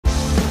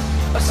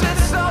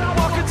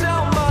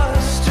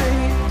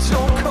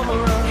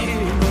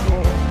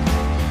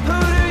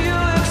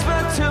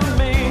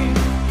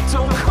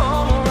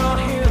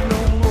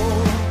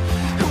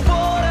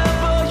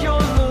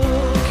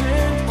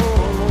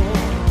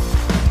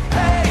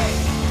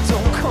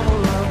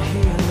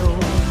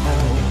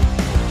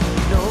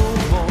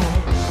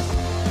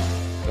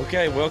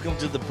Okay, welcome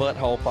to the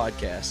Butthole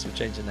Podcast. We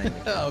changed the name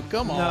again. Oh,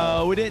 come on.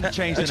 No, we didn't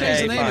change the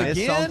Changed the name. name It's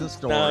again? Songs and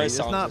Stories. No, it's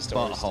Songs not and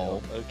Stories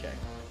Butthole. still. Okay.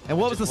 And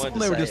what was the Just song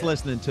wanted they to were say just it.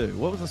 listening to?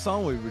 What was the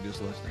song we were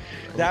just listening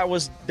to? That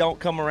was "Don't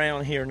Come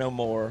Around Here No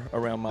More"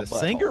 around my The butthole.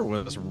 singer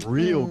was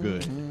real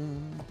good.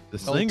 The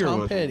singer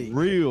Tom was Petty.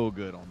 real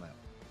good on that.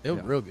 It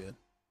was real good.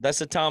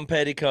 That's a Tom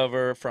Petty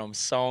cover from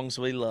 "Songs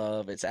We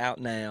Love." It's out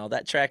now.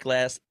 That track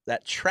list,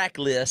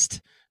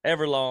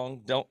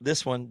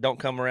 Everlong. Don't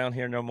come around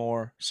here no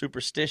more.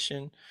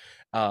 Superstition.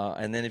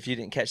 And then if you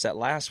didn't catch that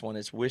last one,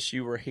 it's "Wish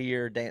You Were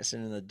Here,"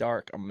 "Dancing in the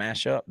Dark," a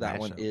mashup. That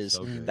one is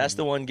so good. that's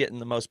the one getting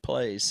the most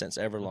plays since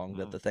Everlong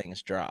that the thing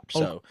has dropped.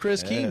 So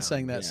Chris yeah, Keane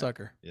sang that yeah.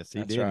 sucker. Yes, he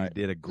That's did. right.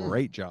 He did a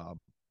great job.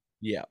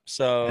 yeah.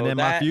 So And then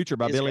My that Future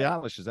by is Billie great.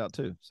 Eilish is out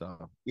too.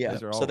 So Yeah.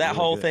 these are So all that really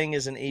whole good. thing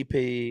is an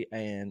EP,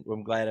 and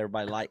I'm glad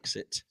everybody likes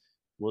it.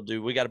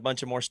 We got a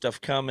bunch of more stuff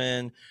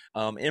coming.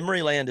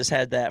 Emeryland has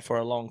had that for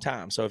a long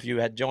time. So if you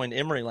had joined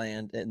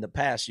Emeryland in the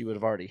past, you would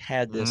have already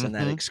had this in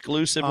that Mhm.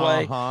 exclusive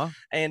way. Uh-huh.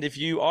 And if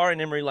you are in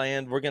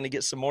Emeryland, we're going to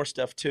get some more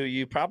stuff to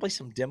you, probably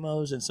some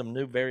demos and some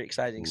new, very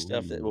exciting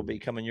stuff that will be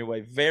coming your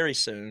way very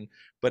soon.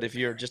 But if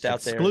you're just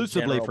out there in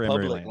Exclusively general for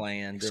public Emeryland.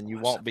 land, then you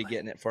won't be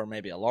getting it for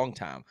maybe a long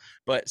time.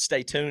 But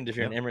stay tuned if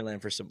you're in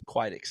Emeryland for some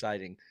quite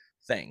exciting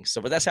things.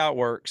 But that's how it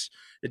works.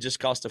 It just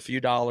costs a few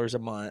dollars a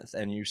month,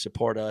 and you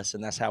support us,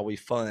 and that's how we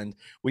fund.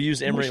 We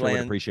use We sure would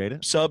Emeryland appreciate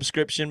it.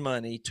 subscription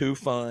money to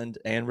fund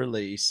and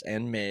release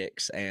and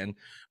mix and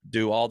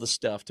do all the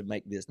stuff to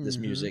make this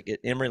music.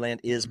 Emeryland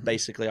is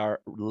basically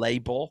our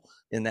label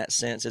in that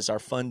sense. It's our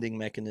funding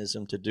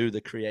mechanism to do the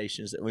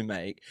creations that we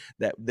make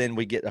that then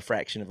we get a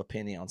fraction of a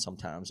penny on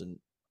sometimes, and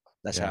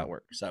that's how it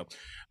works. So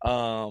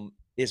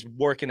it's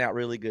working out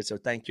really good. So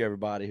thank you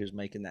everybody who's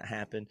making that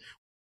happen.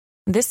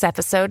 This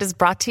episode is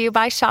brought to you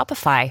by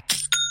Shopify.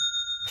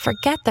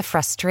 Forget the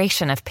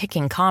frustration of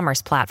picking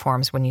commerce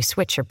platforms when you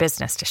switch your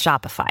business to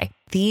Shopify,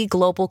 the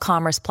global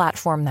commerce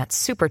platform that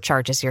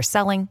supercharges your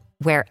selling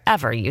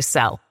wherever you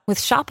sell. With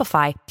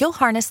Shopify, you'll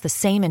harness the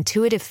same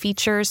intuitive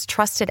features,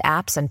 trusted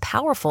apps, and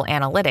powerful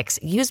analytics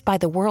used by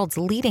the world's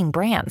leading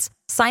brands.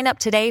 Sign up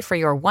today for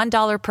your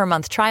 $1 per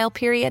month trial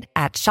period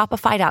at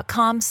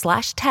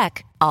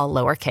shopify.com/tech, all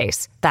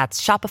lowercase. That's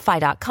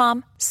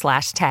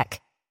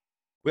shopify.com/tech.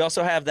 We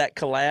also have that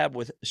collab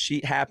with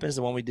Sheet Happens,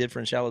 the one we did for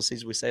In Shallow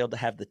Seas We Sailed, to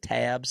have the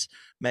tabs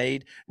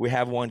made. We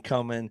have one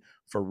coming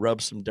for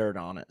Rub Some Dirt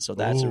on it. So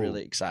that's a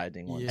really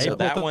exciting one. Yeah. So April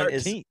that one 13th.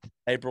 is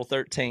April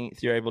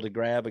 13th. You're able to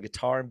grab a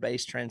guitar and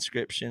bass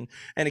transcription.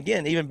 And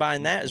again, even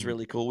buying that is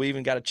really cool. We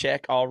even got a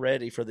check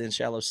already for the In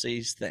Shallow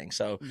Seas thing.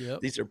 So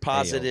these are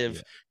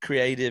positive,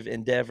 creative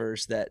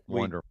endeavors that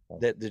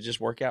that just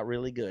work out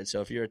really good.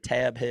 So if you're a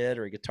tab head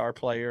or a guitar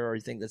player, or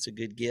you think that's a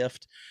good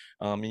gift,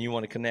 and you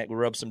want to connect with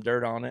Rub Some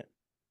Dirt on it,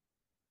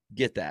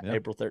 get that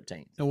April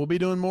 13th. And we'll be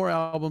doing more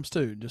albums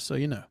too, just so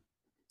you know.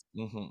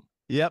 Mm-hmm.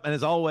 Yep. And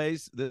as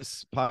always,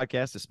 this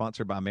podcast is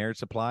sponsored by Marriage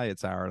Supply.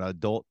 It's our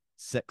adult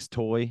sex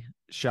toy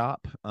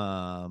shop.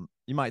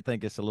 You might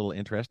think it's a little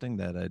interesting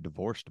that a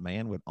divorced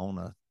man would own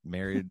a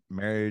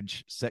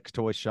marriage sex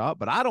toy shop,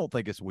 but I don't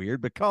think it's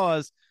weird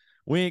because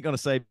we ain't going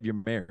to save your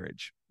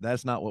marriage.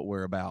 That's not what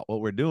we're about.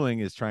 What we're doing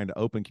is trying to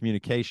open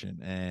communication.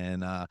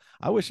 And I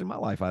wish in my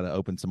life I'd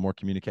opened some more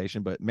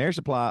communication, but Marriage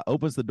Supply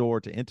opens the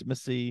door to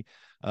intimacy,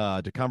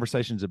 to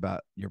conversations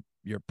about your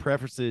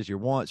preferences, your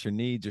wants, your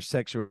needs, your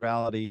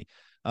sexuality.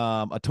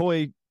 A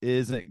toy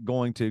isn't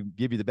going to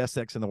give you the best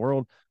sex in the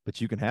world,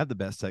 but you can have the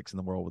best sex in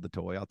the world with a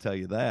toy. I'll tell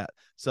you that.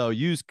 So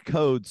use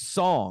code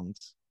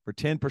SONGS for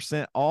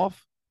 10%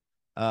 off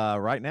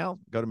right now.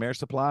 Go to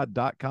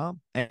marriagesupply.com.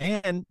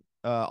 And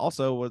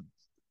also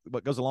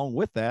what goes along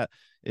with that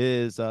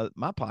is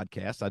my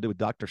podcast I do with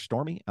Dr.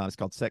 Stormy. It's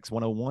called Sex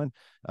 101.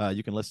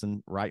 You can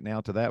listen right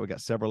now to that. We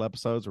got several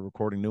episodes. We're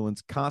recording new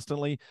ones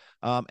constantly.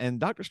 And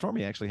Dr.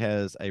 Stormy actually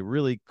has a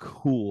really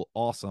cool,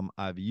 awesome,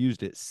 I've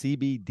used it,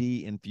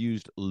 CBD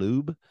infused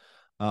lube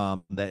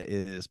that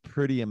is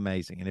pretty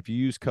amazing. And if you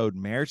use code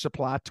Marriage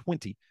Supply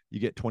 20, you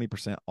get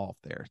 20% off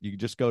there. You can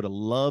just go to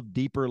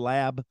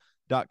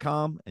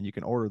lovedeeperlab.com and you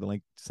can order. The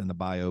links in the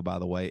bio, by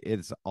the way.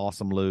 It's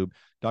awesome lube.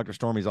 Dr.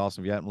 Stormy's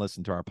awesome. If you haven't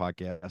listened to our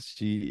podcast,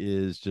 she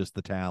is just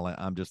the talent.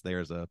 I'm just there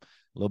as a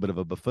little bit of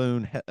a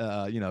buffoon,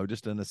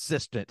 just an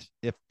assistant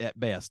if at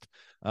best.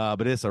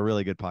 But it's a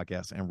really good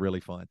podcast and really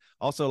fun.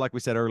 Also, like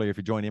we said earlier, if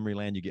you join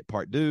Emeryland, you get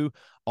part two,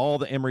 all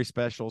the Emery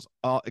specials,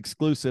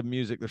 exclusive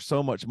music. There's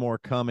so much more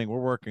coming.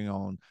 We're working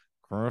on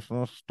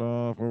Christmas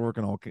stuff. We're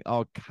working on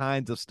all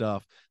kinds of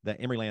stuff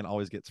that Emeryland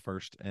always gets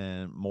first,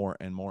 and more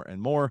and more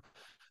and more.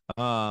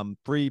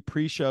 Free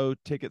pre-show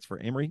tickets for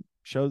Emery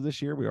show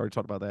this year. We already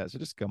talked about that. So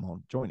just come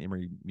on, join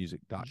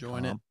emerymusic.com.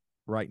 Join it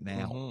right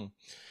now. Mm-hmm.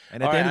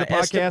 And at the end of the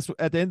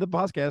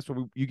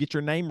podcast, you get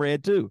your name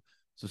read too.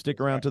 So stick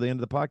around to the end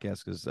of the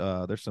podcast because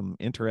there's some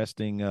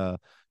interesting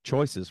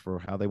choices for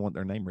how they want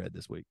their name read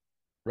this week.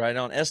 Right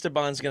on.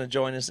 Esteban's going to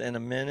join us in a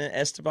minute.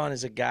 Esteban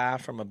is a guy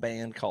from a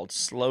band called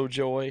Slow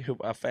Joy, who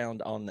I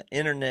found on the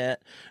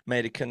internet,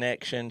 made a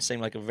connection,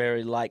 seemed like a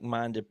very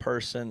like-minded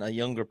person, a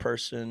younger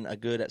person, a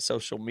good at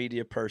social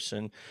media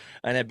person,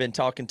 and had been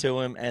talking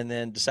to him, and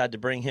then decided to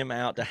bring him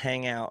out to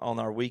hang out on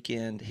our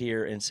weekend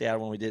here in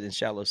Seattle when we did In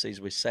Shallow Seas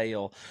We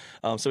Sail.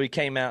 So he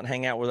came out and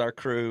hang out with our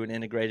crew and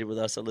integrated with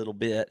us a little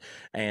bit,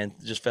 and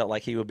just felt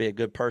like he would be a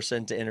good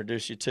person to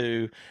introduce you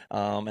to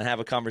and have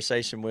a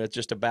conversation with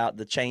just about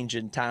the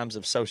changing times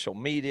of social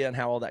media and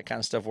how all that kind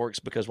of stuff works,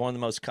 because one of the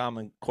most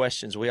common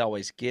questions we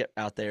always get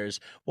out there is,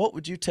 what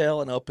would you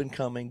tell an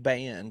up-and-coming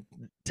band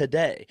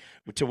today?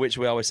 To which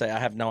we always say, I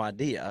have no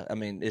idea. I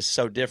mean, it's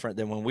so different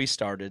than when we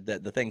started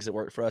that the things that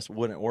worked for us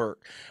wouldn't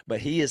work, but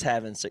he is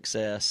having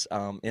success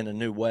in a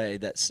new way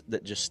that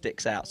just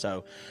sticks out.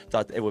 So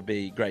thought it would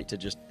be great to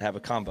just have a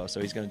convo. So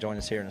he's going to join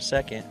us here in a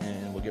second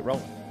and we'll get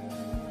rolling.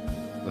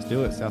 Let's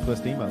do it.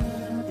 Southwest Emo.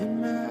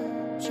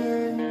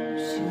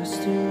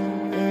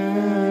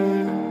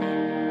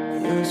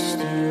 You're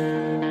still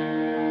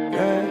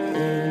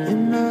right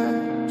in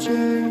my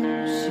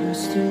dreams. You're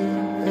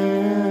still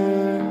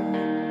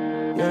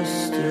there. You're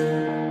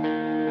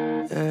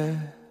still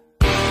there.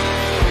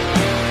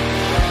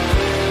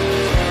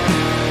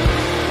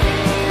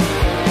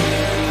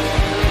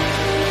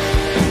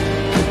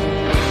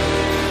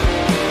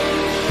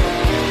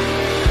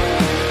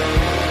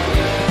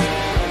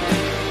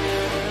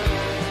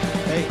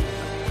 Hey,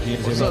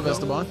 What's up,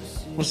 Esteban?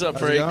 What's up,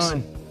 How's it freaks?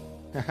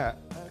 going?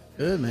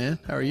 Good, man.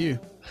 How are you?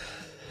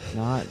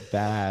 Not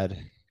bad.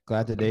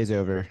 Glad the day's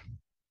over.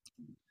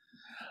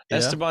 Yeah.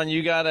 Esteban,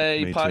 you got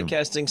a Me too.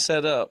 podcasting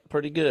set up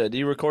pretty good. Are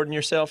you recording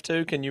yourself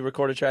too? Can you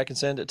record a track and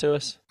send it to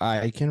us?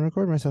 I can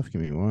record myself.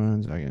 Give me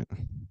 1 second.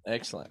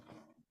 Excellent.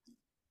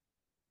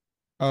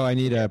 Oh, I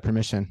need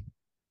permission.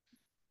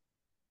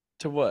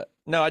 To what?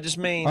 No, I just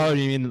mean, Oh, do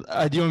you mean?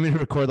 Do you want me to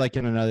record like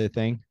in another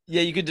thing?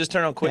 yeah, you could just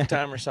turn on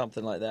QuickTime or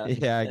something like that.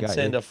 Yeah, I and got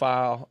send you. a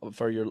file of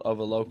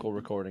a local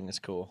recording. It's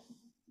cool.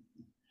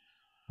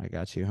 I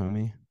got you,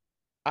 homie.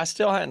 I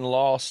still hadn't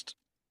lost.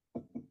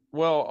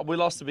 Well, we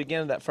lost the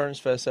beginning of that Ferns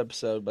Fest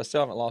episode, but I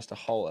still haven't lost a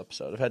whole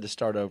episode. I've had to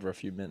start over a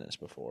few minutes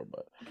before,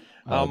 but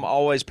I'm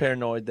always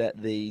paranoid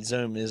that the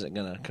Zoom isn't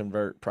going to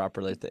convert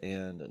properly at the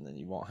end, and then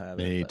you won't have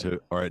Me it.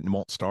 too. Or it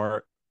won't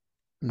start.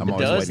 I'm It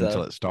always does, waiting though.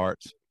 until it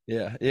starts.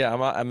 Yeah.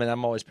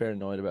 I'm always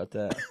paranoid about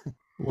that.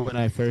 When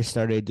I first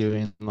started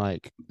doing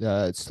like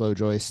Slow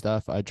Joy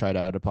stuff, I tried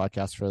out a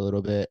podcast for a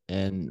little bit,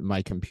 and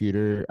my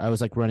computer, I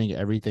was like running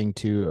everything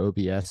to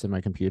OBS in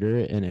my computer,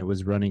 and it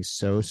was running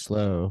so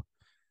slow,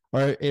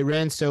 or it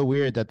ran so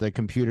weird that the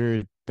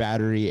computer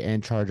battery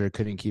and charger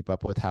couldn't keep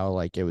up with how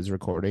like it was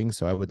recording.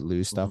 So I would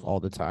lose stuff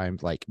all the time,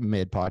 like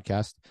mid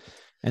podcast.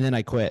 And then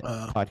I quit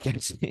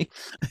podcasting.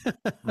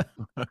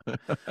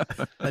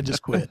 I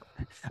just quit.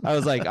 I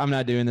was like, I'm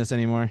not doing this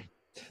anymore.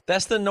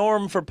 That's the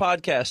norm for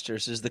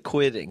podcasters, is the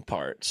quitting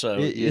part. So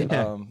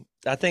Yeah.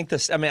 I think the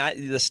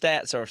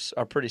stats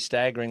are pretty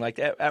staggering. Like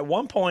at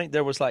one point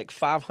there was like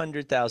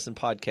 500,000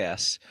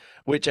 podcasts,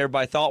 which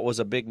everybody thought was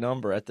a big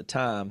number at the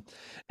time,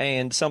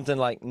 and something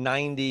like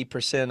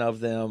 90%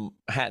 of them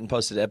hadn't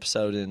posted an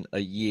episode in a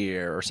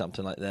year or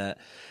something like that.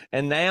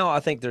 And now I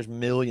think there's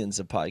millions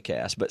of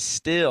podcasts, but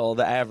still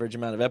the average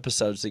amount of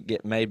episodes that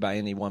get made by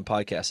any one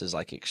podcast is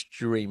like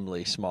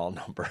extremely small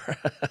number.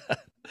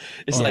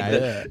 It's Oh, like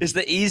yeah. it's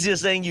the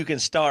easiest thing you can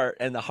start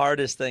and the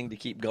hardest thing to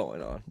keep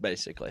going on,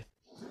 basically.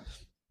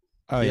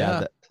 Oh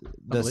yeah, Yeah, the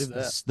believe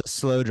that.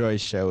 Slow Joy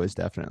show is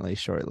definitely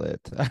short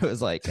lived. I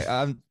was like,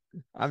 I'm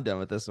done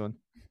with this one.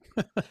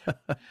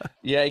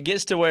 Yeah, it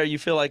gets to where you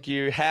feel like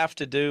you have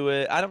to do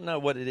it. I don't know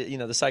what it is. You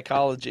know, the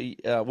psychology.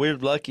 We're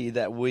lucky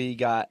that we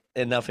got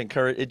enough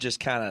encouragement. It just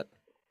kind of,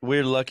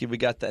 we're lucky we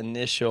got the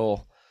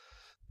initial,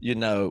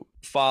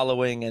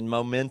 following and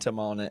momentum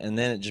on it, and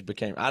then it just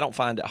became. I don't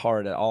find it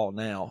hard at all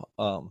now.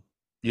 I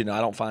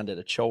don't find it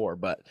a chore,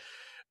 but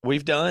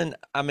we've done.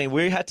 I mean,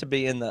 we had to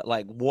be in the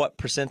what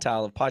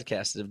percentile of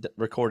podcasts have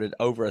recorded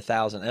over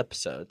 1,000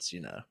 episodes.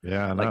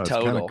 Yeah, I know. Like It's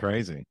kind total. of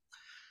crazy.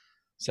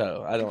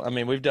 So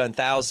we've done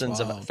thousands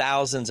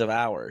of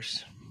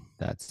hours.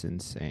 That's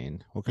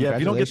insane. Well, Yeah, if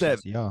you don't get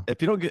that- congratulations,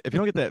 If you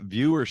don't get that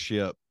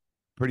viewership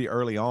pretty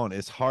early on,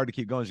 it's hard to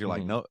keep going. You're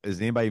like, no,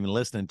 is anybody even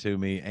listening to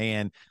me?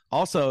 And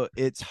also,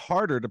 it's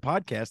harder to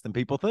podcast than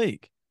people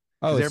think.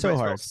 Oh, 'Cause it's so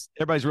hard.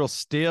 Everybody's real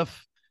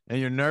stiff, and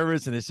you're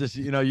nervous, and it's just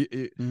you're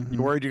Mhm.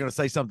 worried you're going to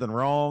say something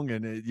wrong,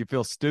 and you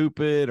feel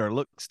stupid or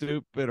look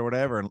stupid or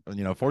whatever.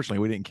 And fortunately,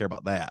 we didn't care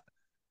about that.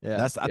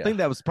 Yeah. I think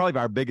that was probably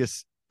our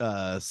biggest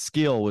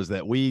skill, was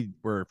that we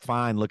were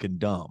fine looking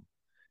dumb,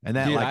 and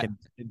that Dude,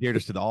 endeared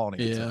us to the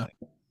audience. Yeah. I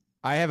think.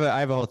 I have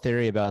a whole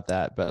theory about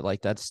that, but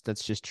like that's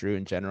just true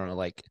in general.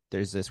 Like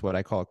there's this what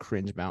I call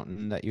cringe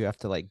mountain that you have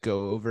to like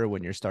go over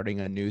when you're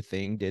starting a new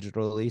thing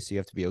digitally. So you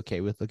have to be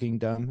okay with looking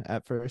dumb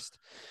at first,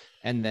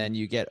 and then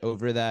you get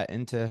over that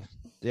into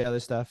the other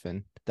stuff,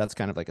 and that's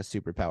kind of like a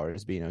superpower,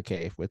 is being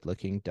okay with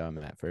looking dumb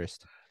at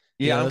first.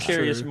 Yeah, I'm that's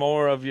curious true.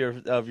 more of your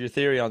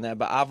theory on that,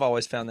 but I've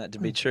always found that to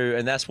be true,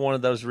 and that's one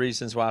of those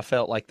reasons why I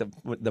felt like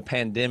the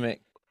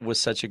pandemic was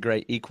such a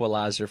great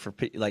equalizer for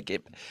like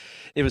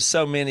it was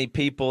so many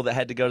people that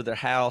had to go to their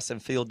house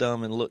and feel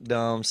dumb and look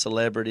dumb,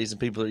 celebrities and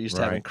people that are used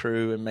to having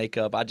crew and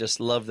makeup. I just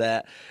love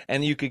that.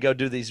 And you could go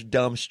do these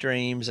dumb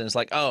streams and it's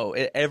like, oh,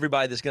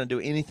 everybody that's going to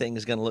do anything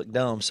is going to look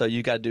dumb. So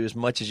you got to do as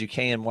much as you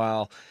can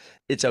while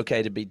it's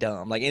okay to be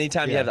dumb. Like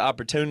anytime you have the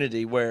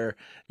opportunity where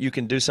you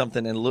can do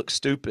something and look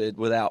stupid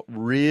without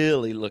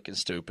really looking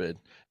stupid,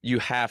 you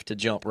have to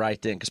jump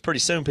right in, because pretty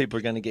soon people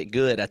are going to get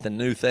good at the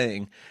new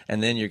thing,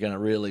 and then you're going to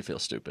really feel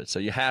stupid. So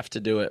you have to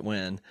do it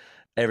when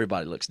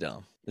everybody looks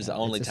dumb. It's the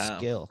only time.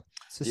 Skill.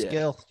 It's a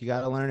skill. You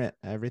got to learn it.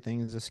 Everything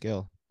is a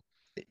skill.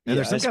 And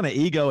there's some kind of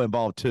ego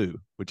involved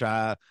too, which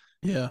I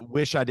Yeah.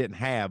 wish I didn't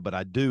have, but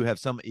I do have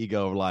some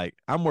ego of like,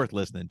 I'm worth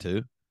listening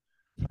to.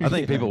 I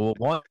think people will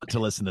want to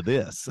listen to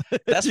this.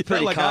 That's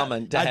pretty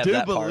common to have I do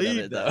that believe part of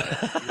it,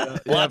 though.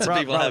 Yeah, Lots of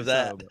people have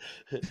that.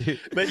 So,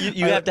 But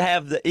you have to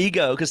have the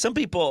ego, because some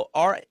people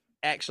are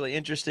actually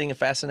interesting and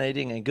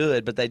fascinating and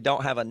good, but they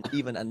don't have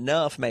even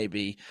enough,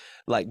 maybe,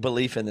 like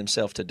belief in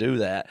themselves to do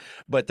that.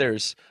 But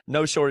there's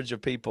no shortage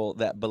of people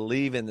that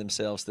believe in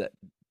themselves that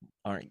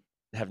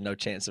have no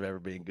chance of ever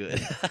being good.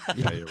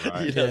 Yeah, you're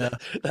right. You know,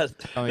 that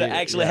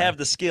actually have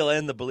the skill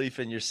and the belief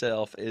in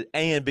yourself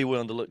and be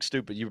willing to look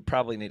stupid. You would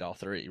probably need all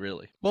three,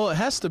 really. Well, it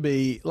has to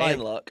be like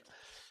and luck.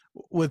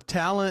 With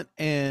talent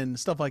and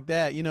stuff like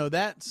that. You know,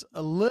 that's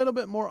a little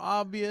bit more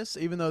obvious,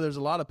 even though there's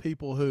a lot of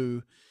people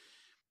who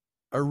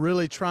are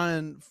really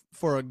trying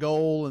for a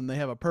goal and they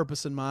have a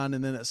purpose in mind.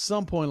 And then at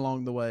some point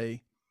along the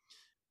way,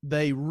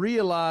 they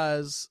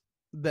realize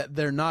that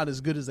they're not as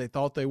good as they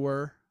thought they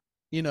were,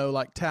 you know,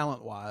 like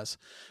talent wise.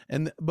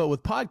 But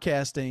with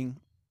podcasting,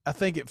 I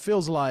think it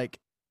feels like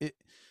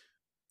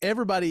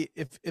everybody,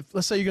 if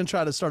let's say you're going to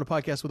try to start a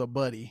podcast with a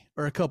buddy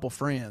or a couple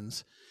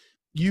friends,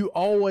 you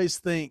always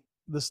think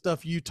the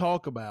stuff you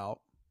talk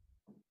about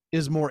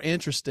is more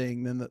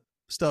interesting than the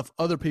stuff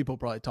other people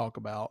probably talk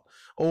about,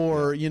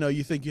 or, you know,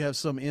 you think you have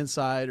some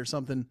insight or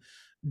something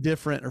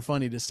different or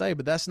funny to say,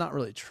 but that's not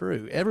really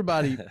true.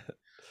 Everybody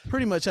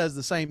pretty much has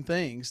the same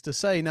things to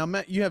say. Now,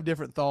 Matt, you have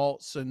different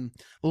thoughts and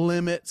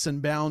limits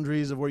and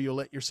boundaries of where you'll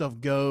let yourself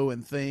go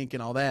and think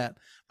and all that.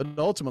 But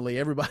ultimately,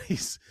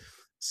 everybody's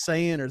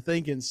saying or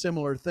thinking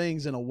similar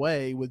things in a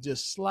way with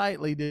just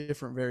slightly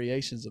different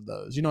variations of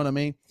those. You know what I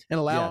mean? And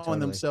allowing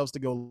themselves to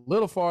go a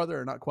little farther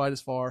or not quite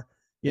as far,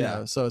 you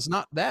know, so it's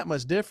not that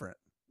much different.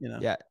 You know?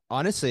 Yeah,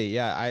 honestly,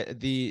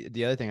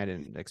 the other thing I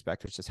didn't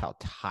expect was just how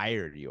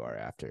tired you are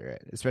after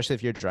it, especially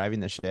if you're driving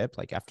the ship.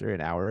 Like after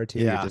an hour or two,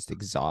 you're just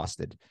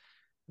exhausted.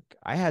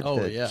 I had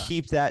to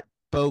keep that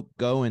boat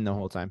going the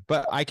whole time,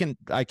 but I can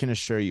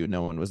assure you,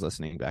 no one was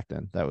listening back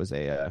then. That was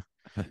it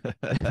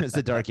was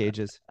the dark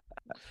ages.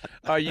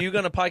 Are you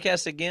going to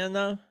podcast again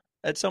though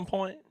at some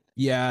point?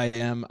 Yeah, I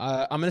am.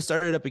 I'm going to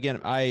start it up again.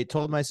 I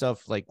told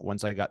myself like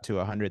once I got to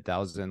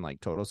 100,000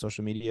 like total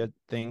social media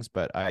things,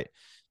 but I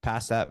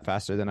passed that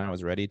faster than I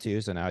was ready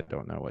to. So now I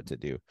don't know what to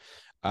do.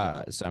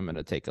 So I'm going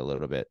to take a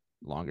little bit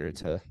longer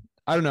to,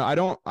 I don't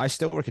know. I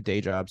still work a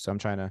day job. So I'm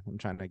trying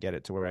to get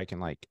it to where I can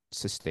like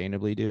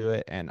sustainably do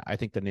it. And I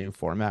think the new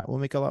format will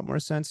make a lot more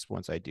sense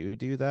once I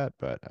do that.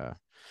 But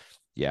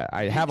yeah,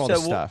 I have all the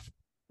stuff.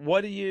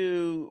 What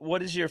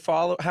is your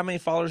how many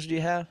followers do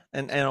you have?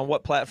 And on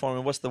what platform,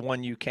 and what's the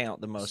one you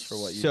count the most for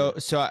what you do?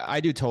 So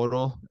I do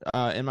total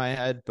in my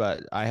head,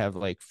 but I have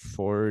like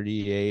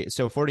 48.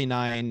 So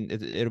 49,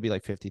 it'll be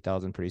like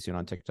 50,000 pretty soon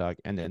on TikTok,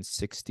 and then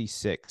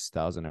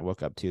 66,000 I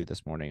woke up to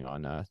this morning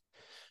on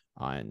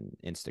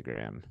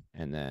Instagram.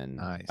 And then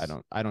nice.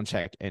 I don't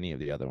check any of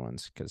the other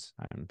ones because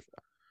I'm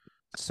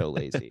so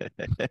lazy.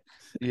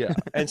 Yeah.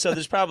 And so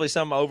there's probably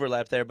some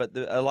overlap there, but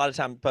a lot of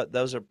time, but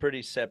those are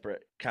pretty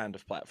separate kind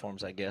of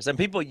platforms, I guess. And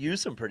people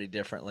use them pretty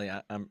differently.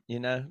 I'm you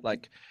know,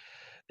 like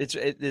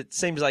it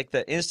seems like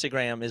the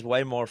Instagram is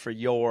way more for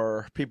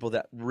your people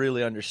that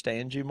really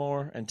understand you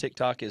more. And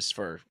TikTok is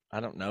for, I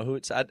don't know who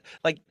it's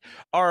like,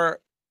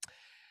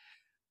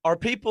 are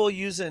people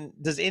using,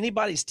 does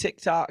anybody's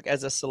TikTok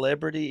as a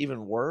celebrity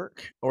even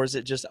work, or is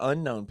it just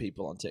unknown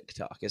people on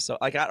TikTok? It's so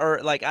I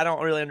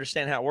don't really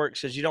understand how it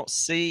works, because you don't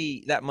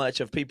see that much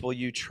of people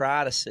you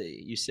try to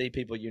see. You see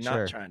people you're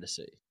not trying to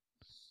see.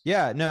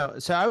 Yeah, no.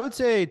 So I would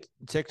say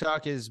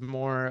TikTok is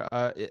more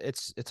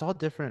it's all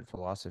different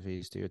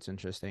philosophies too. It's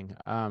interesting.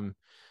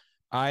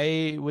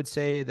 I would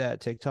say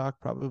that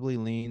TikTok probably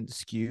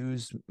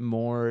skews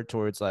more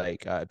towards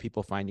like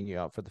people finding you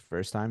out for the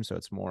first time. So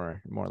it's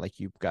more like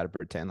you've got to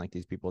pretend like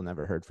these people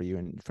never heard from you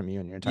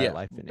in your entire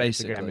life. And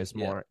Instagram is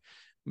more,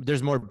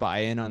 there's more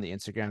buy-in on the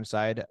Instagram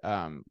side,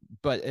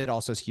 but it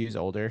also skews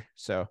older.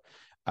 So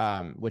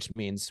which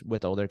means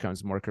with older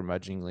comes more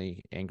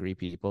curmudgeonly angry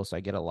people. So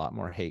I get a lot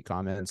more hate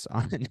comments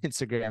on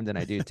Instagram than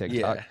I do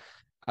TikTok.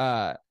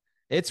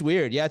 It's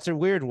weird. Yeah, it's a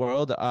weird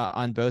world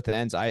on both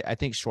ends. I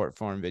think short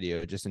form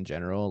video, just in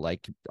general,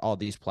 like all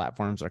these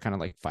platforms are kind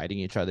of like fighting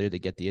each other to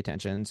get the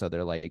attention. So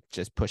they're like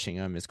just pushing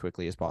them as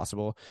quickly as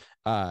possible.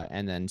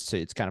 And then so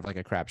it's kind of like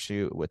a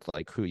crapshoot with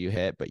like who you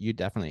hit, but you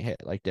definitely hit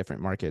like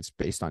different markets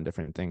based on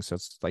different things. So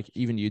it's like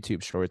even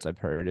YouTube Shorts, I've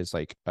heard, is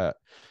like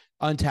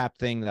untapped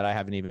thing that I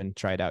haven't even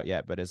tried out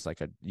yet, but it's like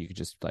you could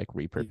just like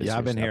repurpose. Yeah,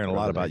 I've been hearing a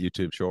lot about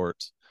YouTube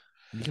Shorts.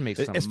 You can make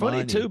some It's money.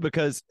 funny too,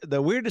 because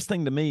the weirdest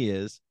thing to me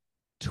is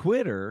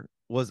Twitter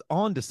was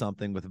onto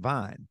something with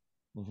Vine,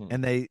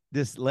 and they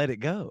just let it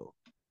go.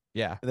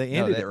 Yeah, they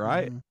ended it,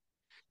 right?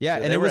 Yeah,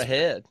 and they were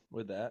ahead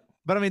with that.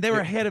 But I mean, they were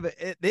ahead of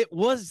it. It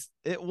was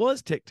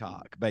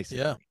TikTok,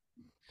 basically.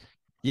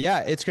 Yeah,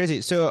 it's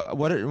crazy. So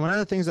one of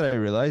the things that I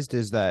realized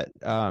is that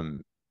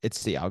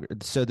it's the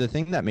algorithm. So the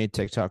thing that made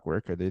TikTok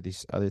work, or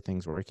these other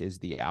things work, is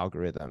the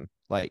algorithm.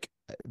 Like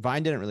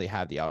Vine didn't really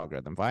have the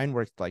algorithm. Vine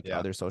worked like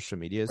other social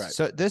medias. Right.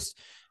 So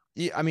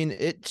I mean,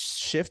 it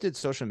shifted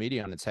social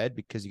media on its head,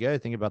 because you got to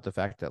think about the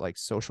fact that like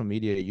social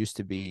media used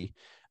to be,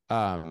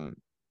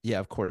 yeah,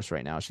 of course.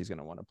 Right now, she's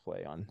gonna want to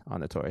play on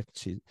the toy.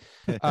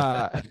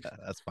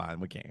 That's fine.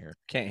 We can't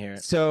hear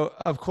it. So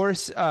of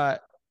course,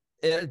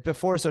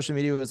 before social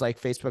media was like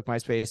Facebook,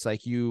 MySpace,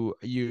 like you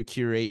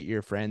curate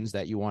your friends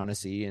that you want to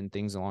see and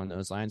things along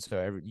those lines.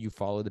 So you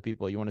follow the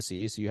people you want to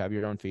see. So you have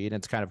your own feed. And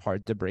it's kind of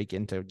hard to break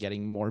into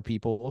getting more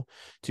people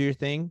to your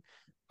thing.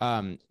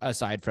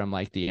 Aside from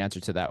like the answer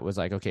to that was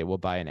like, okay, we'll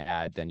buy an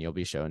ad, then you'll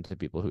be shown to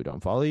people who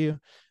don't follow you.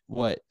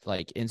 What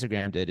like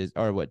Instagram did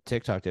or what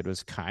TikTok did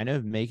was kind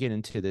of make it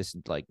into this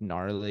like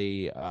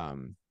gnarly,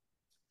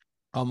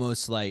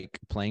 almost like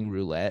playing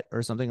roulette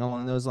or something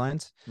along those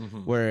lines,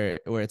 where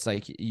it's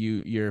like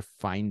you're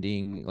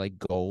finding like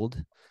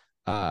gold,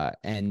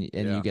 and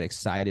you get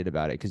excited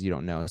about it because you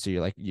don't know, so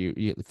you're like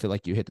you feel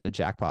like you hit the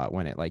jackpot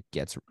when it like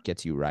gets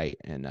you right,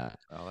 and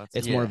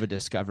it's more of a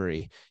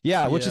discovery,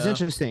 which is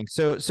interesting.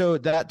 So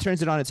that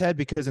turns it on its head,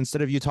 because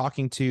instead of you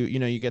talking to,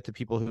 you get the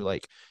people who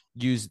like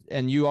use,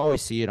 and you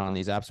always see it on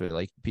these apps where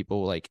like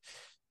people like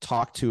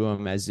talk to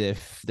them as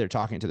if they're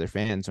talking to their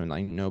fans when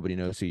like nobody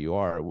knows who you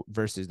are,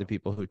 versus the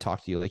people who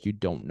talk to you like you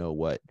don't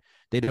know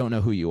they don't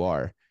know who you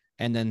are.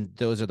 And then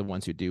those are the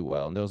ones who do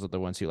well, and those are the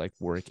ones who like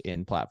work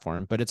in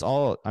platform. But it's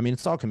all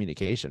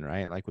communication,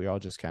 right? Like we all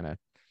just kind of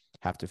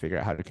have to figure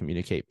out how to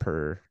communicate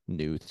per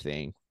new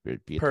thing, per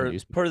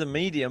the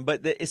medium.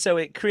 But so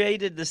it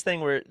created this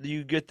thing where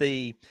you get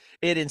it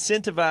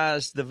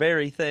incentivized the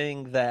very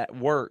thing that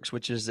works,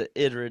 which is the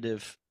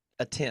iterative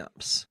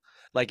attempts.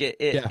 Like it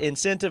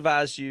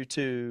incentivized you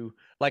to,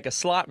 like a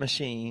slot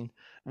machine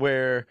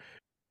where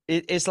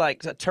it's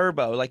like a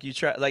turbo. Like you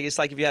try, like it's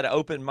like if you had an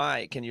open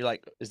mic and you're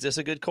like, is this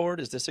a good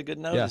chord? Is this a good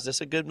note? Is this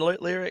a good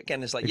lyric?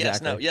 And it's like,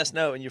 yes,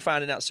 no. And you're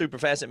finding out super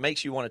fast. It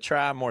makes you want to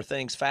try more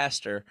things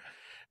faster.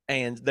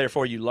 And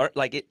therefore you learn,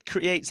 like it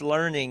creates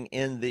learning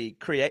in the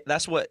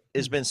That's what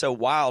has been so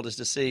wild, is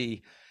to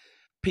see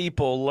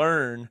people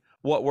learn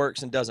what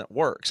works and doesn't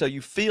work. So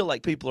you feel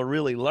like people are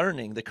really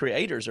learning, the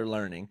creators are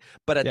learning,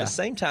 but at the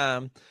same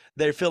time,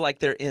 they feel like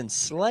they're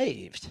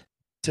enslaved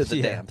to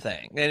the damn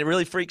thing. And it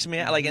really freaks me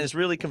out. Like, and it's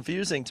really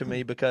confusing to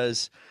me,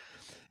 because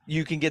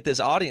you can get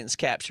this audience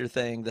capture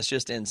thing that's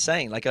just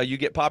insane. Like, you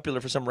get popular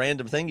for some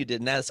random thing you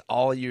did, and that's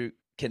all you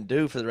can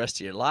do for the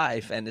rest of your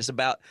life. And it's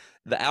about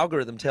the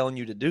algorithm telling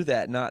you to do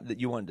that, not that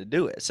you wanted to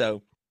do it.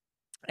 So,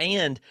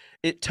 and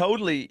it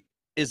totally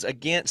is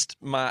against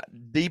my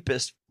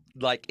deepest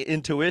like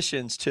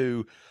intuitions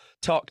to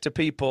talk to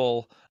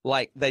people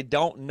like they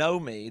don't know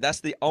me.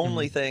 That's the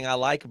only thing I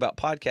like about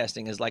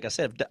podcasting, is, like I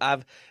said,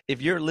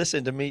 if you're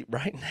listening to me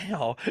right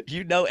now,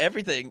 you know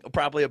everything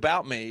probably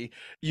about me.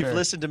 You've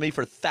listened to me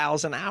for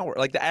 1,000 hours.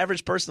 Like the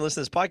average person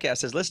listening to this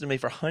podcast has listened to me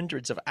for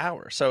hundreds of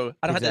hours. So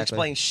I don't have to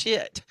explain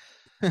shit.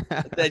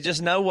 They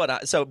just know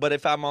but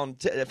if I'm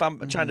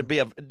trying to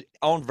be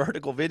on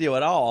vertical video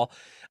at all,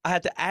 I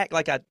have to act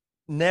like I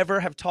never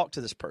have talked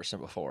to this person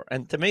before.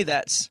 And to me,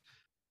 that's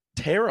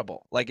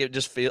terrible. Like it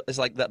just feels, it's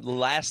like the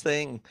last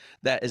thing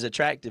that is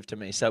attractive to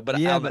me. So, but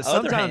on the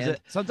other hand,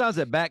 sometimes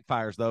it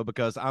backfires though,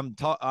 because I'm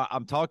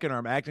talking or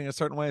I'm acting a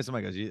certain way, and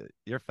somebody goes,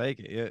 "You're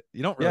faking.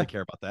 You don't really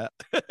care about that."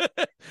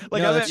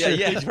 Like, no,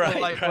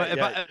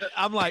 right.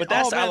 I'm like,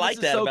 but I like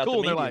that so about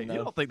cool. The medium, they're like, though.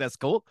 you don't think that's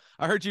cool?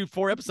 I heard you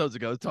 4 episodes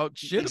ago talk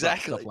shit about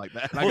stuff like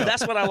that. Well,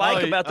 that's what I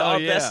like about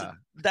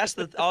that's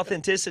the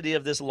authenticity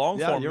of this long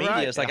form media.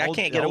 Right. It's like I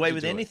can't get away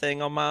with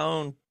anything on my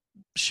own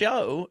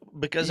show,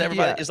 because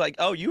everybody is like,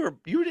 oh, you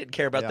didn't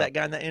care about that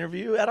guy in that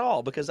interview at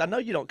all, because I know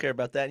you don't care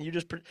about that, and you're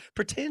just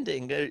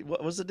pretending.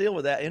 What was the deal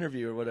with that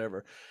interview or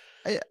whatever?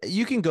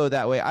 You can go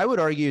that way. I would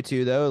argue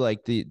too, though,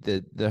 like the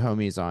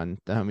homies on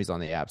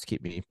the apps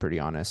keep me pretty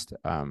honest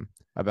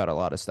about a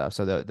lot of stuff.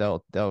 So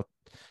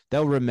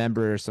they'll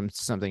remember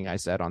something I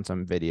said on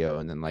some video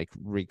and then like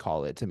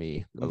recall it to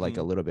me like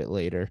a little bit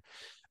later.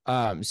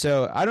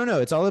 So I don't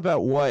know. It's all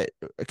about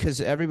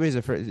because everybody's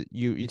afraid.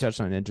 You touched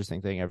on an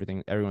interesting thing.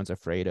 Everyone's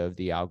afraid of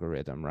the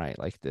algorithm, right?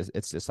 Like this,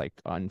 it's this like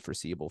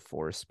unforeseeable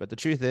force. But the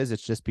truth is,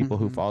 it's just people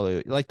who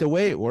follow. Like the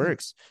way it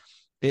works,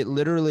 it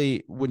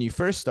literally, when you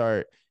first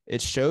start,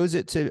 it shows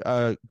it to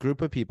a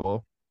group of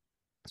people.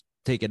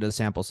 take it as a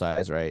sample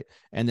size, right?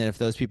 And then if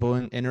those people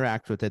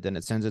interact with it, then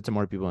it sends it to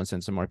more people and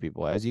sends to more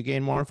people. As you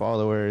gain more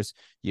followers,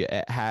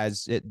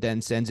 it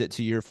then sends it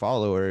to your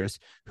followers,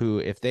 who,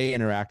 if they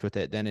interact with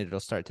it, then it'll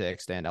start to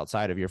extend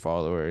outside of your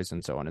followers,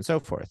 and so on and so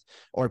forth,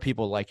 or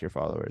people like your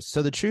followers.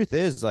 So the truth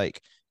is,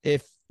 like,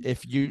 if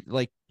you,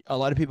 like, a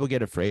lot of people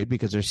get afraid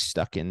because they're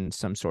stuck in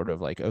some sort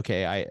of like,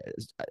 okay,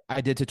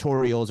 I did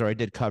tutorials or I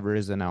did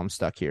covers and now I'm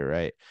stuck here,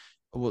 right?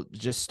 Well,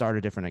 just start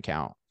a different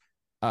account.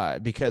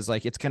 Because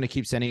like it's going to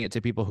keep sending it to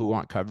people who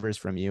want covers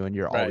from you, and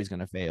you're always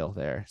going to fail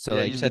there. So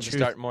like, you just had to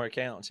start more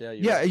accounts.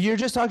 You're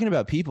just talking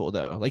about people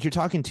though. Like, you're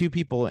talking to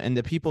people, and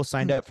the people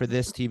signed up for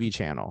this TV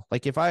channel.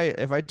 Like if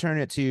I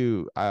turn it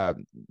to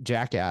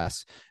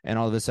Jackass, and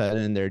all of a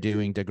sudden they're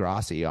doing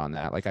Degrassi on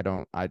that, like I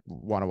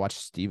want to watch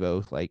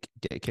Steve-O like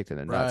get kicked in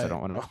the nuts. I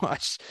don't want to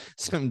watch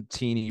some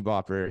teeny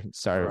bopper.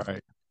 Sorry.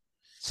 Right.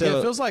 So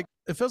it feels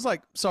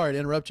like, sorry to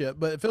interrupt you,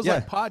 but it feels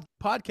like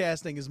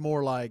podcasting is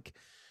more like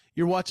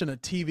you're watching a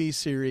TV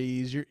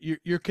series.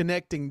 You're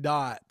connecting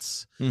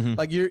dots. Mm-hmm.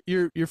 Like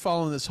you're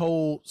following this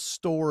whole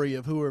story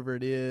of whoever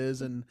it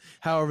is and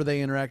however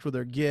they interact with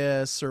their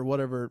guests or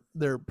whatever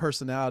their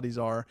personalities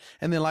are.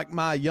 And then, like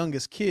my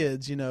youngest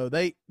kids, you know,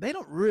 they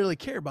don't really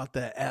care about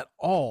that at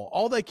all.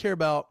 All they care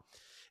about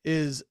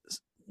is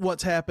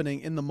what's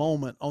happening in the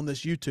moment on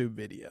this YouTube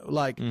video.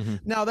 Like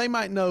now they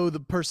might know the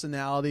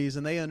personalities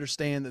and they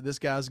understand that this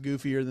guy's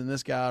goofier than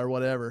this guy or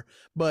whatever,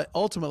 but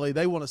ultimately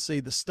they want to see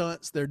the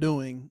stunts they're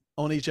doing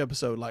on each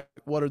episode. Like,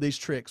 what are these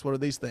tricks? What are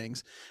these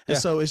things? And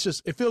so it's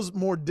just, it feels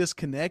more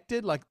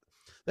disconnected. Like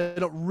they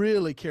don't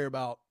really care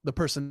about the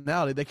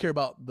personality. They care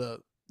about the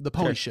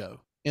pony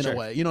show in a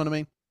way. You know what I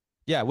mean?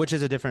 Yeah, which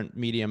is a different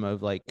medium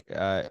of like,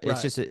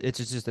 it's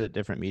just a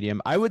different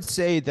medium. I would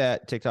say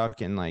that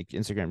TikTok and like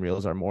Instagram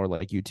Reels are more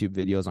like YouTube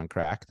videos on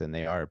crack than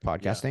they are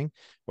podcasting.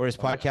 Whereas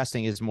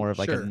podcasting is more of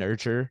like a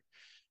nurture.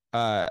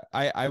 I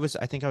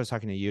think I was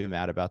talking to you,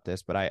 Matt, about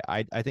this, but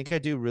I think I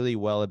do really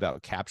well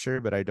about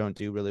capture, but I don't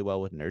do really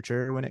well with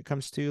nurture when it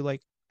comes to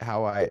like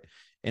how I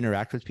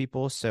interact with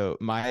people. So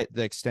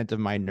the extent of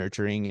my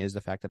nurturing is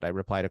the fact that I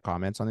reply to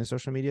comments on these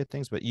social media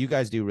things, but you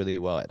guys do really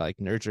well at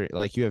like nurture.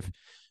 Like you have,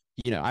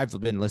 you know, I've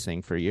been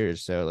listening for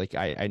years. So like,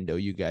 I know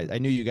you guys, I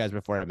knew you guys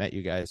before I met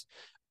you guys.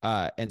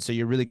 And so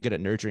you're really good at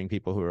nurturing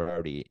people who are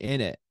already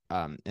in it.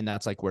 And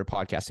that's like where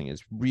podcasting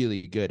is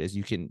really good, is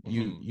you can,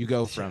 you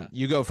go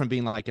from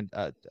being like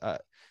a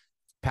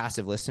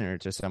passive listener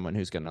to someone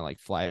who's going to like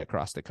fly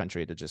across the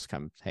country to just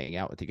come hang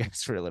out with you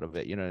guys for a little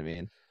bit. You know what I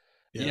mean?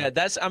 Yeah,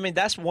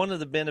 that's one of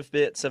the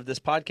benefits of this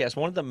podcast.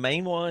 One of the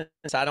main ones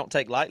I don't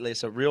take lightly.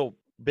 It's a real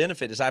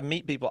benefit, is I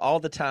meet people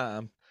all the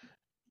time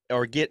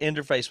or get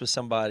interface with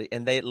somebody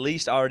and they at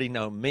least already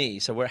know me.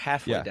 So we're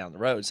halfway down the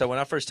road. So when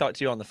I first talked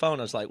to you on the phone,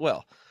 I was like,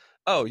 well,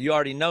 oh, you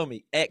already know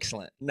me.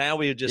 Excellent. Now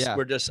we're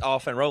just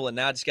off and rolling.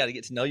 Now I just got to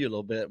get to know you a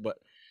little bit, but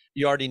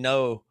you already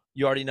know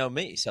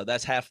me. So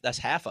that's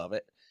half of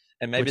it.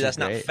 And maybe that's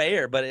not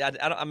fair, but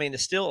I mean,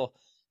 it's still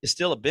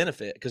a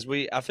benefit, because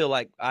I feel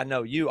like I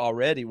know you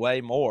already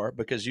way more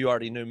because you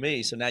already knew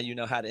me. So now you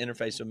know how to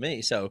interface with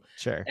me. So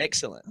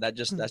excellent.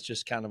 That's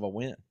just kind of a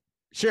win.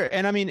 Sure.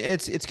 And I mean,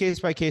 it's case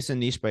by case and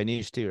niche by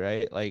niche too,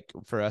 right? Like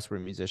for us, we're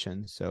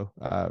musicians. So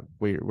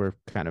we're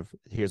kind of,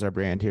 here's our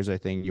brand, here's our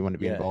thing. You want to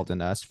be involved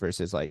in us,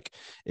 versus like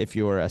if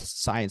you're a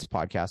science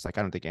podcast, like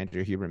I don't think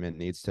Andrew Huberman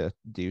needs to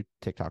do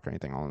TikTok or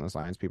anything along those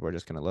lines. People are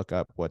just going to look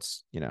up what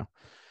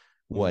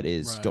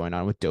is going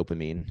on with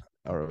dopamine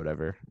or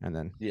whatever. And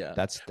then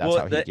that's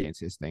how he gains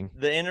his thing.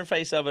 The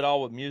interface of it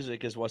all with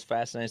music is what's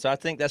fascinating. So I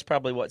think that's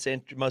probably what's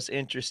most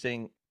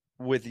interesting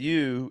with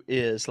you,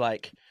 is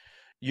like,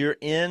 you're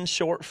in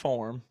short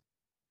form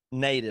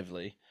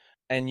natively,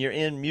 and you're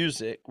in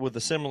music with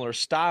a similar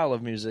style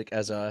of music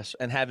as us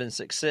and having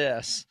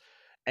success.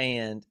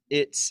 And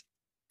it's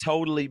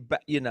totally,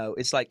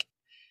 it's like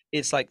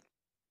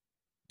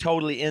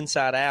totally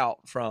inside out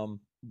from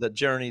the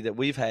journey that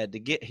we've had to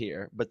get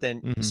here. But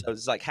then, so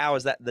it's like, how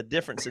is that, the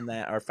difference in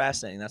that are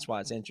fascinating. That's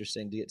why it's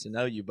interesting to get to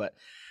know you. But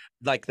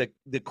like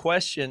the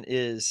question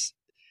is,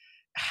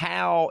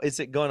 how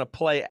is it going to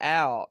play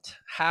out?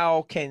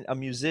 How can a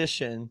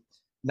musician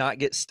not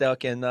get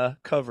stuck in the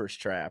covers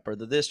trap or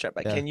the this trap?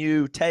 Like, can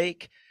you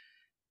take,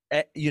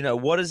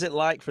 what is it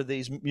like for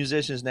these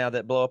musicians now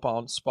that blow up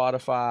on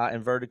Spotify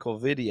and vertical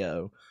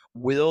video?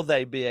 Will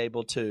they be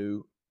able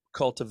to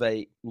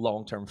cultivate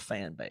long-term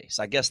fan base?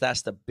 I guess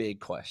that's the big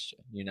question,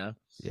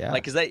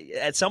 like, cause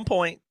at some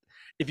point,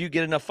 if you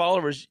get enough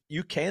followers,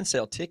 you can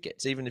sell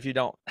tickets, even if you're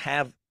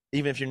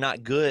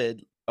not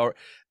good, or,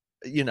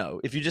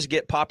 if you just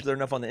get popular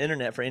enough on the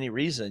internet for any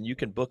reason, you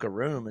can book a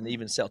room and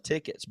even sell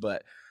tickets.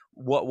 But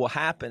what will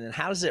happen and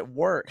how does it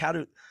work?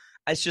 It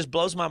just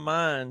blows my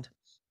mind,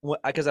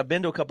 because I've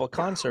been to a couple of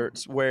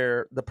concerts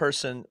where the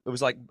person, it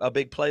was like a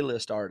big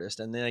playlist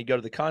artist, and then they go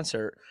to the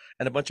concert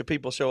and a bunch of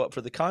people show up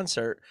for the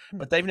concert,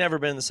 but they've never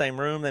been in the same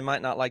room. They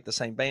might not like the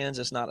same bands.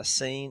 It's not a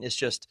scene. It's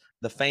just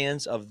the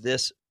fans of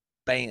this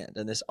band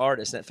and this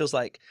artist. And it feels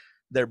like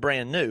they're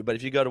brand new. But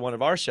if you go to one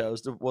of our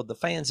shows, the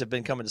fans have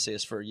been coming to see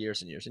us for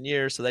years and years and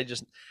years. So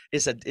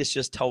it's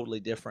just totally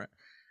different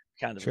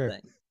kind of a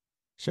thing.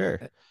 Sure.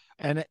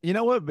 And you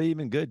know what would be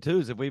even good too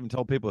is if we even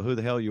told people who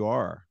the hell you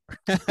are.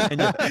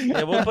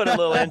 Yeah, we'll put a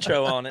little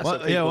intro on it so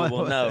people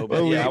will know.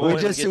 But we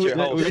just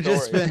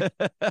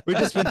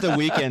spent the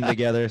weekend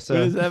together,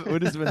 so we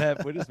just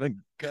been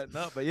cutting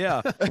up. But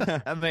yeah,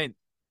 I mean,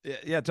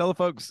 yeah, tell the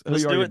folks who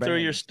let's you do are. it through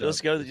your.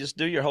 Let's go. Just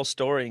do your whole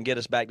story and get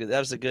us back to. That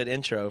was a good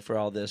intro for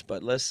all this.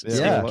 But let's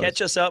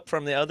catch us up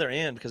from the other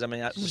end because I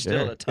mean, we're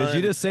still a ton. Because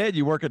you just said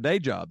you work a day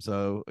job,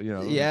 so you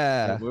know.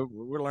 Yeah,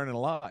 we're learning a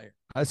lot here.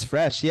 That's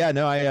fresh. Yeah,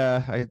 no,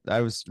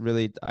 I was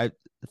really, I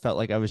felt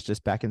like I was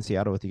just back in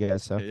Seattle with you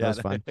guys, so that was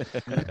fun.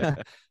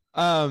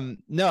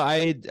 No,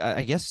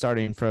 I guess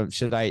starting from,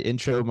 should I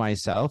intro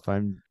myself?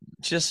 I'm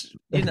just,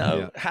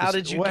 how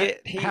did you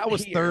get here? How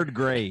was third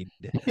grade?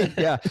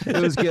 Yeah,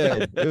 it was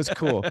good. It was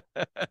cool.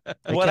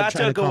 What I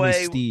took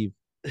away, Steve.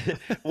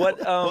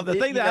 Well, the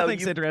thing that I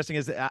think is interesting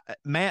is that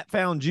Matt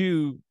found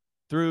you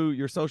through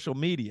your social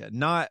media,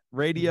 not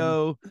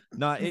radio,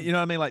 not, you know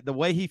what I mean? Like the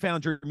way he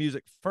found your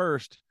music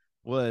first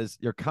was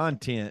your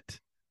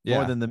content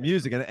more than the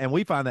music. And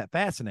we find that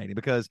fascinating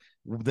because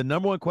the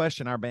number one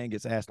question our band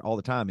gets asked all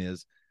the time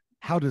is,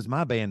 how does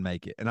my band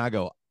make it? And I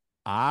go,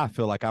 I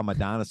feel like I'm a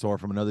dinosaur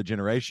from another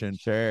generation.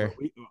 Sure.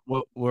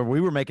 Where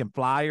we were making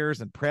flyers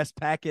and press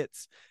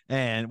packets,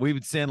 and we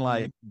would send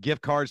like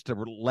gift cards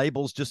to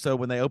labels just so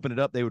when they opened it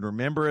up, they would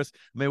remember us.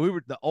 I mean, we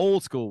were the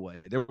old school way.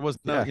 There was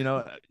no, you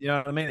know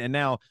what I mean? And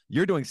now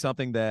you're doing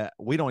something that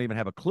we don't even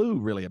have a clue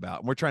really about.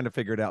 And we're trying to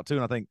figure it out too.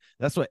 And I think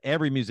that's what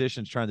every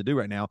musician's trying to do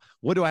right now.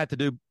 What do I have to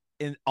do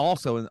on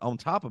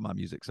top of my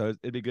music? So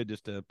it'd be good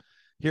just to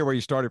hear where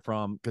you started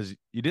from, because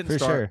you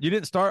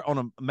didn't start on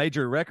a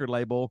major record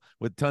label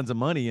with tons of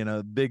money and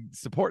a big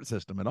support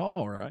system at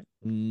all, right?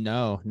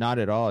 No, not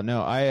at all.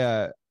 No,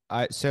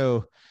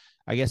 so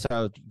I guess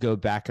I'll go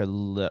back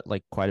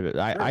quite a bit.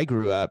 I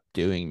grew up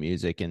doing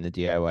music in the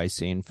DIY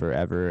scene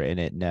forever, and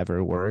it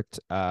never worked.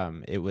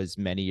 It was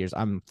many years.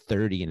 I'm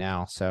 30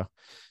 now, so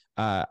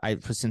I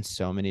was in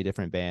so many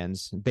different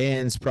bands,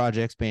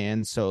 projects,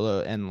 bands,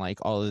 solo, and like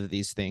all of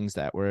these things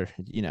that were,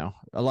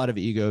 a lot of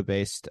ego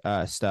based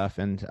stuff,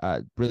 and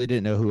really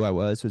didn't know who I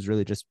was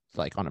really just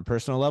like on a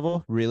personal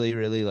level, really,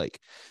 really like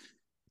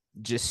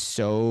just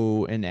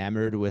so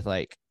enamored with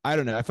like, I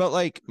don't know. I felt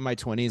like my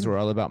 20s were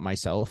all about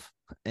myself.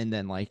 And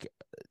then like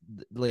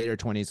later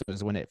 20s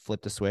was when it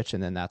flipped the switch.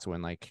 And then that's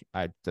when like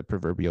the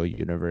proverbial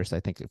universe,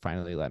 I think it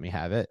finally let me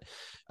have it,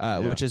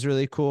 which is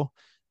really cool.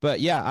 But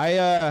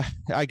yeah,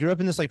 I grew up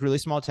in this like really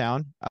small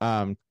town,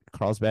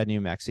 Carlsbad, New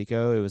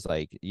Mexico. It was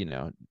like,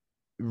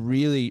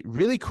 really,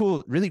 really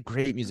cool, really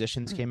great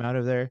musicians came out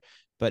of there,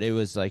 but it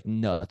was like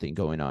nothing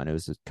going on. It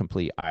was a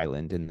complete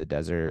island in the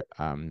desert.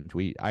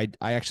 I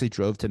actually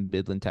drove to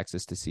Midland,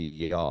 Texas to see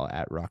y'all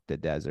at Rock the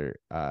Desert.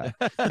 And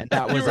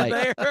that was like,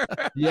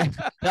 yeah,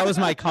 that was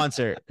my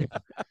concert.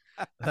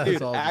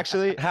 Dude, awesome.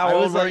 Actually, how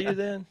old were you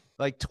then?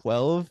 Like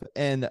 12.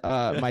 And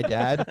my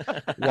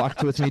dad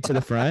walked with me to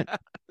the front.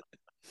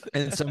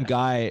 And some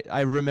guy,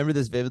 I remember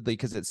this vividly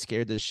because it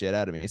scared the shit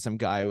out of me. Some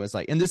guy was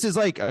like, and this is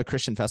like a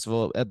Christian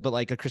festival, but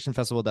like a Christian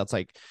festival that's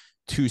like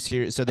too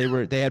serious. So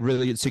they had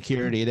really good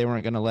security. They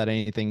weren't going to let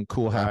anything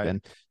cool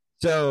happen. Right.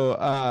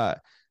 So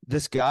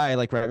this guy,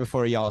 like right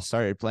before y'all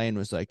started playing,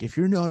 was like, if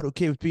you're not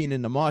okay with being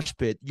in the mosh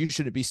pit, you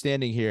shouldn't be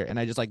standing here. And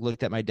I just like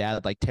looked at my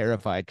dad like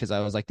terrified because I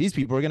was like, these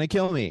people are going to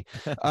kill me.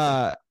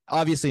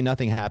 Obviously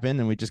nothing happened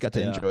and we just got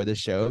to enjoy the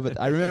show. But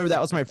I remember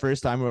that was my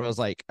first time where I was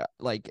like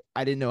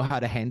I didn't know how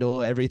to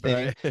handle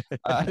everything.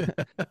 Right.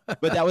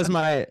 But that was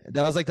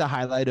like the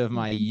highlight of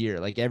my year.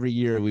 Like every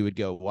year we would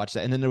go watch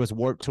that. And then there was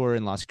Warped Tour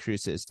in Las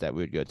Cruces that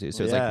we would go to.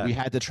 So it's like we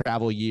had to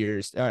travel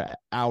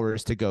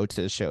hours to go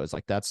to shows.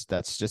 Like that's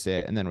just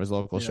it. And then it was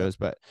local shows.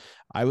 But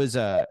I was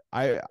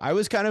I've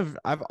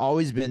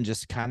always been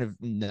just kind of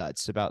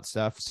nuts about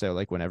stuff. So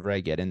like whenever I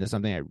get into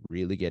something, I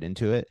really get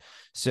into it.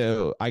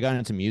 So I got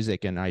into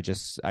music and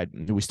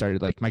we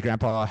started like, my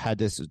grandpa had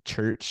this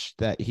church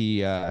that he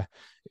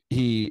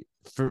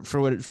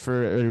for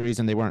a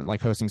reason they weren't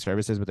like hosting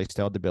services, but they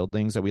still had the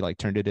buildings, so we like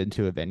turned it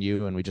into a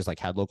venue and we just like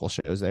had local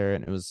shows there,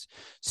 and it was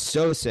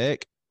so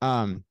sick.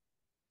 But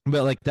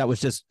like that was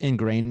just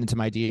ingrained into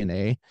my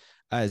DNA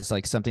as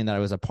like something that I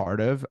was a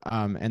part of.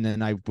 And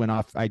then I went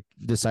off, I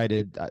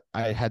decided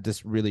I had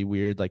this really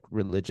weird like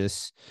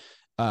religious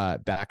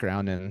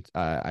background, and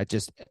I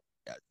just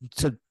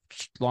to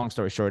long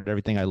story short,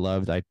 everything I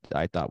loved I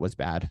thought was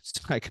bad.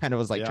 So I kind of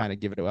was like trying to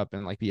give it up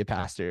and like be a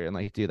pastor and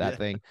like do that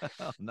thing.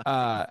 Oh,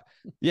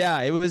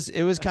 nice.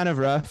 It was kind of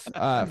rough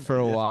for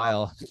a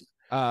while.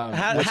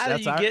 How do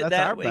you get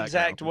that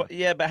exact?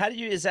 But how do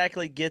you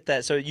exactly get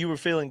that? So you were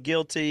feeling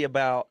guilty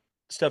about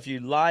stuff you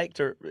liked,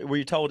 or were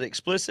you told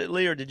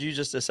explicitly, or did you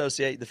just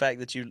associate the fact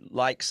that you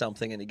liked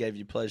something and it gave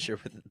you pleasure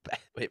with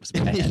It was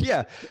bad.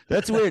 Yeah,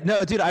 that's weird.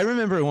 No, dude, I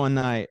remember one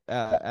night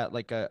at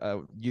like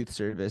a youth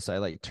service, I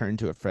like turned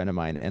to a friend of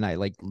mine and I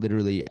like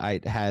literally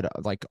I had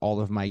like all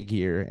of my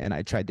gear and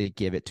I tried to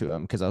give it to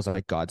him because I was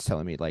like, God's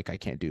telling me like I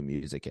can't do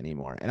music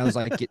anymore. And I was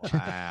like,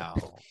 wow.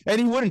 And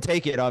he wouldn't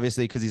take it,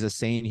 obviously, because he's a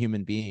sane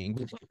human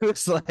being. It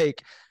was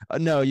like,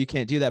 no, you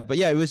can't do that. But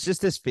yeah, it was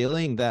just this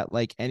feeling that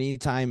like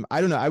anytime, I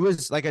don't know, I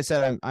was, like I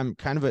said, I'm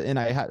kind of and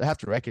I have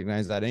to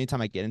recognize that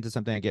anytime I get into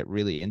something, I get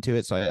really into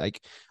it. So I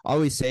like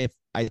always say if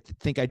I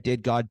think I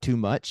did God too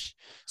much.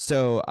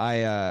 So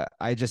I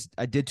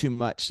did too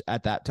much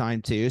at that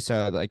time too.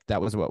 So like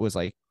that was what was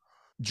like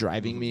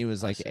driving me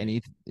was like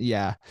it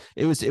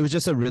was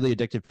just a really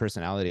addictive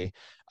personality.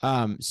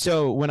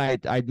 So when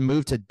I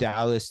moved to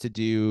Dallas to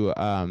do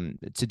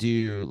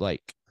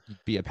like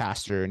be a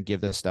pastor and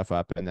give this stuff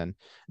up, and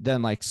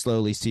then like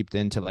slowly seeped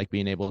into like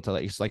being able to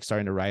like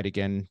starting to write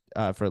again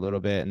for a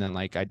little bit, and then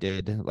like I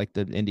did like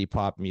the indie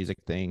pop music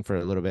thing for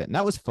a little bit, and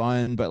that was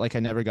fun, but like I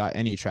never got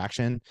any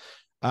traction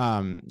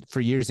for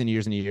years and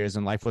years and years,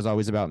 and life was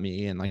always about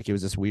me, and like it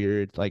was this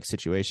weird like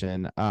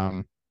situation.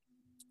 And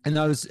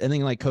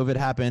then like COVID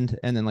happened,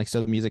 and then like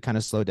so the music kind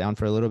of slowed down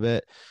for a little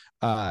bit.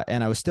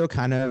 And I was still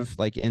kind of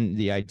like in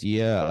the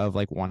idea of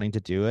like wanting to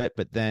do it,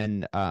 but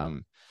then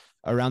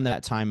around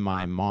that time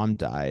my mom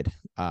died,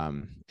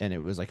 and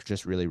it was like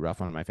just really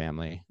rough on my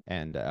family,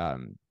 and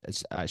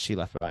she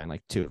left behind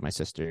like two of my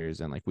sisters,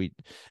 and like we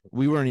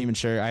weren't even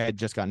sure. I had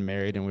just gotten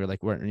married, and we were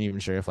like weren't even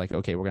sure if like,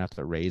 okay, we're gonna have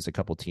to raise a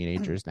couple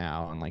teenagers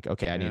now, and like,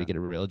 okay, I need to get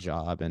a real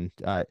job, and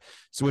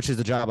so which is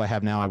the job I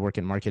have now. I work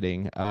in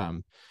marketing.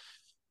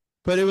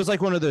 But it was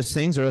like one of those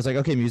things where I was like,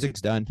 okay,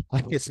 music's done.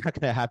 Like, it's not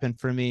going to happen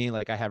for me.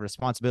 Like, I have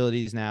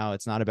responsibilities now.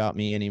 It's not about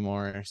me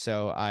anymore.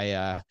 So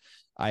I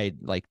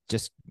like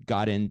just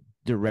got in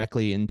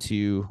directly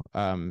into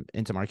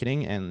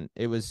marketing, and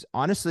it was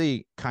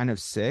honestly kind of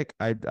sick.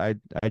 I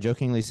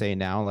jokingly say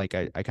now, like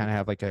I kind of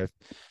have like a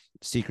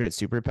secret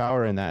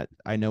superpower in that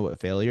I know what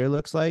failure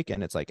looks like,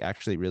 and it's like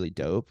actually really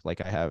dope.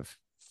 Like I have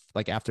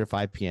like after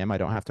 5 p.m. I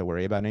don't have to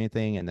worry about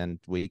anything, and then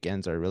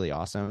weekends are really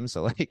awesome.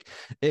 So like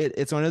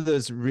it's one of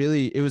those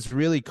it was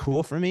really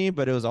cool for me,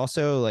 but it was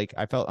also like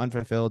I felt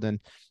unfulfilled. And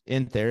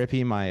in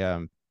therapy,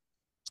 my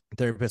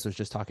therapist was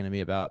just talking to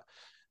me about,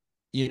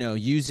 you know,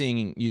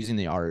 using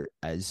the art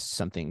as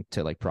something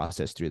to like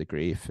process through the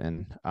grief.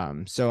 And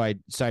so I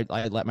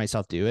let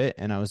myself do it,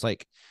 and I was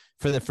like,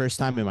 for the first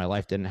time in my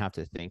life, didn't have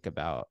to think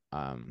about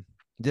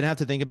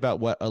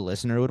what a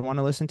listener would want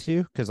to listen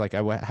to, because like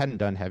I hadn't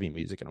done heavy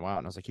music in a while,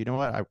 and I was like, you know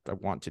what, I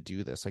want to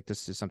do this. Like,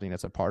 this is something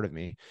that's a part of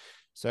me.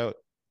 So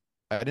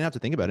I didn't have to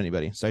think about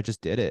anybody, so I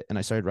just did it, and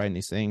I started writing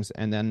these things,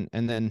 and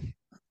then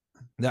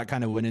that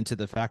kind of went into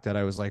the fact that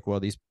I was like, well,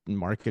 these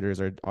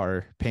marketers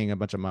are paying a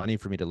bunch of money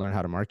for me to learn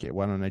how to market.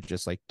 Why don't I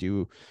just like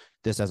do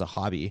this as a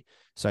hobby?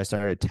 So I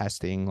started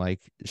testing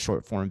like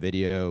short form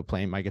video,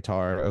 playing my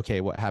guitar.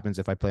 Okay, what happens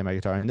if I play my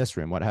guitar in this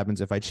room? What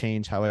happens if I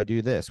change how I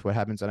do this? What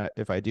happens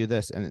if I do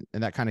this? And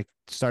that kind of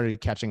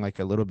started catching like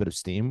a little bit of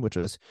steam, which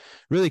was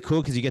really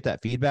cool because you get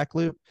that feedback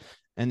loop.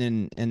 And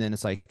then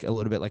it's like a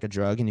little bit like a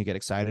drug, and you get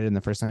excited. And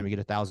the first time you get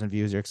 1,000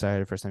 views, you're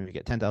excited. First time you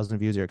get 10,000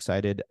 views, you're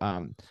excited.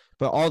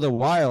 But all the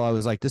while I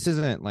was like, this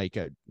isn't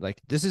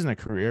this isn't a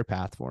career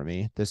path for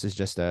me. This is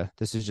just a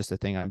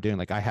thing I'm doing.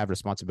 Like, I have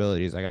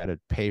responsibilities. I got to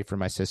pay for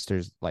my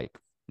sister's like,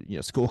 you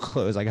know, school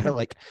clothes. I got to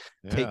like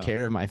take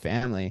care of my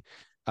family.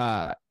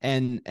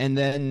 And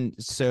then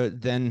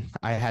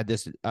I had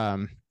this,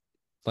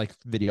 like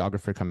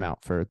videographer come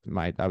out for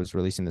I was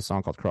releasing this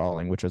song called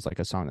Crawling, which was like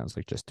a song that was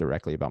like just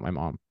directly about my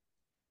mom.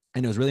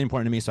 And it was really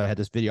important to me. So I had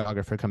this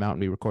videographer come out, and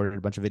we recorded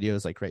a bunch of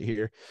videos like right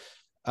here.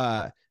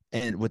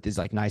 And with these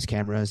like nice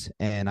cameras,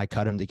 and I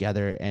cut them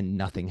together, and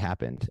nothing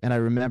happened. And I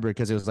remember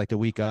because it was like the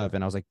week of,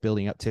 and I was like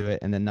building up to it,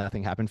 and then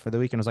nothing happened for the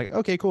week. And I was like,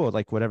 okay, cool.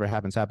 Like whatever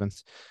happens,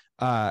 happens.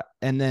 And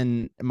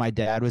then my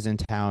dad was in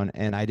town,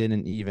 and I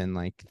didn't even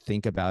like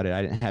think about it.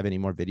 I didn't have any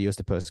more videos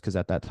to post, because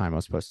at that time I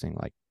was posting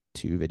like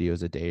 2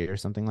 videos a day or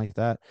something like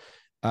that.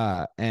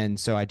 And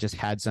so I just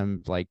had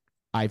some like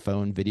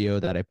iPhone video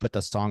that I put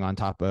the song on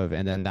top of,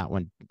 and then that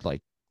one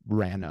like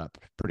ran up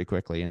pretty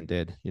quickly and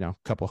did, you know, a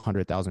couple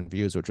 100,000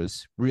 views, which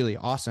was really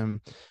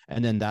awesome.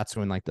 And then that's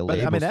when like the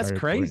label, I mean, that's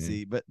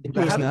crazy, but it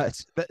was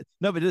nuts. But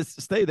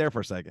just stay there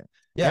for a second.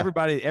 Yeah,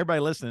 everybody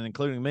listening,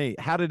 including me,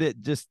 how did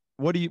it just,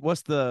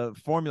 what's the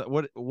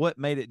formula? What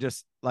made it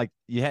just like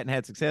you hadn't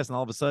had success, and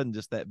all of a sudden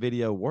just that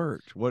video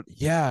worked?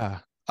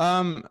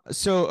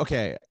 So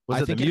okay,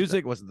 was it the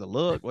music? Was it the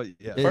look?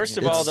 First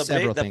of all,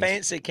 the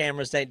fancy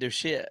cameras don't do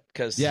shit,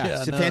 because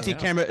the fancy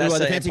camera. Well,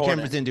 the fancy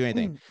cameras didn't do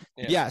anything.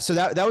 So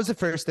that was the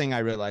first thing I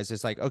realized.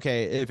 It's like,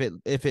 okay,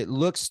 if it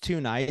looks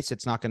too nice,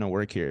 it's not going to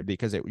work here,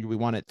 because we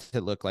want it to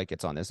look like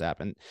it's on this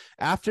app. And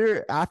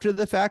after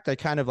the fact, I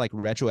kind of like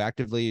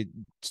retroactively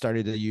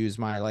started to use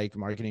my like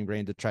marketing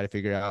brain to try to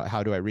figure out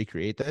how do I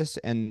recreate this.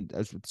 And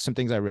some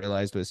things I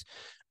realized was,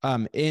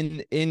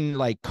 in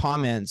like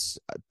comments,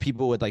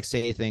 people would like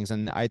say things,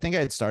 and I think I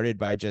had started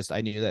by just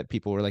I knew that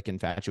people were like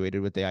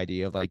infatuated with the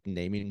idea of like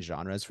naming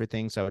genres for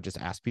things. So I would just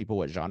ask people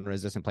what genre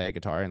is this and play a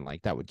guitar, and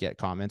like that would get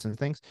comments and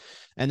things.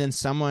 And then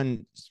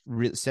someone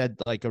said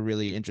like a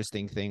really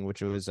interesting thing,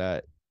 which was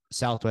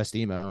Southwest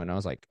emo, and I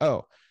was like,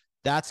 oh,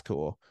 that's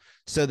cool.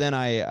 So then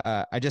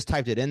I just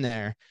typed it in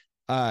there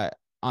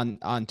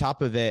on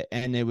top of it,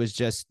 and it was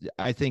just,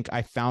 I think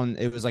I found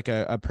it was like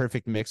a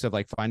perfect mix of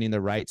like finding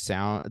the right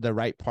sound, the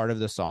right part of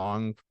the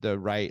song, the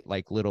right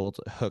like little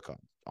hook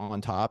on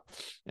top,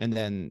 and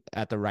then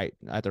at the right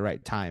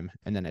time,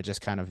 and then it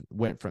just kind of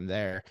went from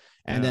there.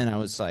 And then I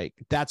was like,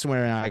 that's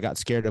where I got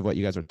scared of what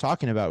you guys were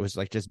talking about, was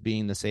like just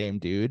being the same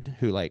dude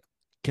who like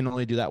can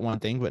only do that one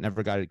thing but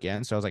never got it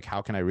again. So I was like,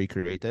 how can I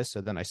recreate this? So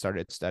then I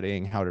started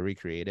studying how to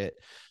recreate it,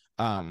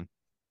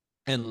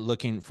 and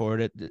looking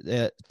forward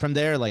at from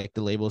there, like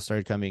the labels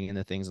started coming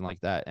into things and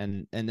like that,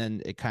 and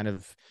then it kind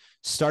of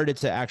started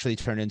to actually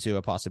turn into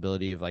a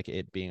possibility of like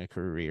it being a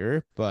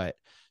career. But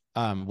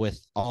with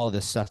all of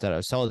this stuff that I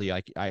was telling you,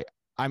 like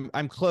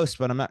I'm close,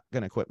 but I'm not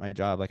gonna quit my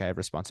job. Like I have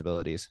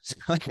responsibilities, so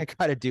like I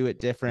gotta do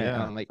it different.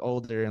 And I'm like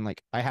older, and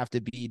like I have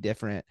to be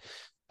different.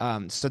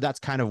 So that's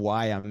kind of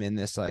why I'm in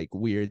this like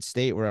weird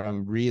state where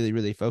I'm really,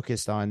 really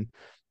focused on,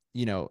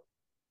 you know,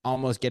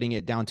 almost getting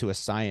it down to a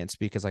science,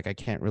 because like I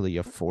can't really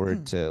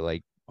afford to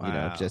like, you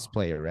know, just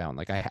play around.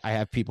 Like I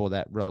have people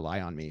that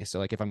rely on me. So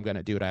like if I'm going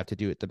to do it, I have to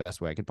do it the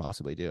best way I can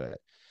possibly do it.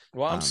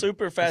 Well, I'm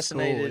super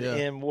fascinated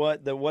in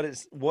what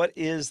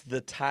is the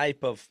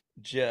type of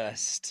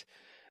just,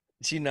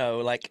 you know,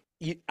 like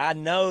I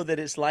know that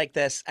it's like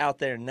that's out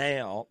there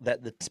now,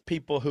 that the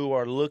people who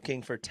are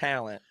looking for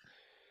talent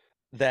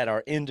that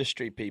are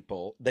industry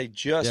people, they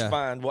just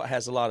find what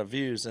has a lot of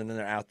views, and then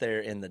they're out there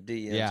in the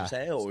DMs and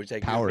say, oh, we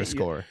take power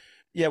score.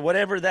 Yeah,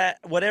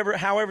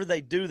 however they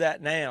do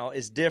that now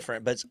is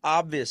different. But it's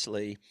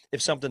obviously,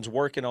 if something's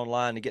working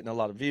online and getting a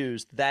lot of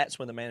views, that's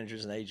when the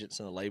managers and agents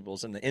and the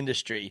labels and the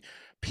industry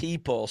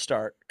people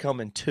start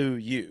coming to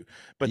you.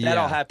 But that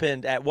all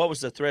happened at, what was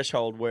the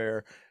threshold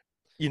where,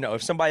 you know,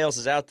 if somebody else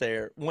is out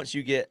there, once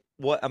you get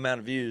what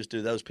amount of views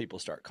do those people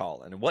start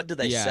calling? And what do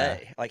they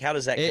say? Like, how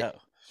does that go?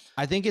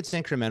 I think it's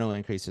incremental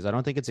increases. I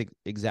don't think it's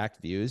exact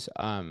views.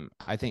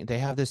 I think they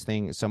have this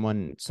thing,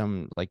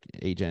 some like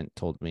agent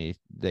told me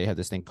they have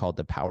this thing called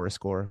the power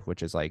score,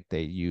 which is like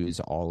they use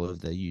all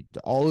of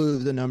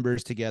the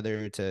numbers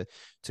together to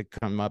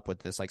come up with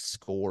this like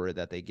score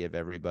that they give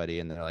everybody.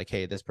 And they're like,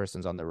 hey, this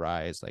person's on the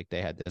rise. Like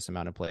they had this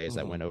amount of plays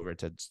that went over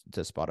to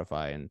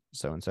Spotify and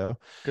so.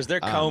 Because they're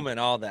combing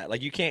all that.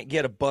 Like you can't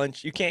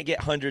get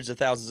hundreds of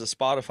thousands of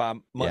Spotify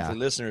monthly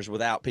listeners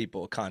without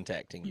people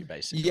contacting you,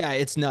 basically. Yeah,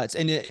 it's nuts.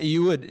 And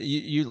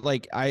you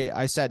like,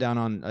 I sat down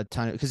on a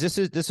ton of, because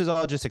this is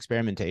all just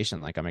experimentation.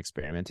 Like I'm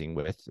experimenting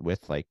with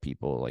like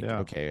people like,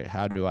 okay,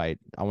 how do I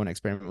want to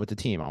experiment with the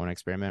team. I want to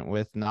experiment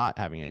with not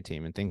having a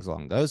team and things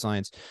along those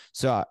lines.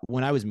 So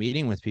when I was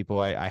meeting with people,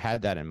 I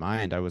had that in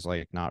mind. I was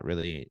like, not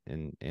really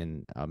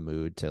in a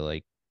mood to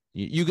like,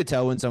 you could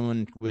tell when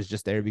someone was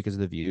just there because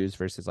of the views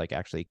versus like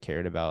actually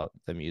cared about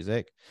the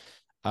music.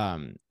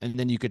 And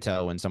then you could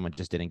tell when someone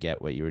just didn't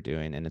get what you were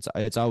doing, and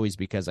it's always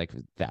because like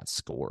that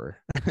score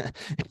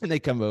and they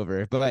come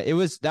over. But it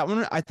was that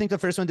one, I think the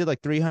first one did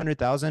like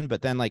 300,000,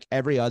 but then like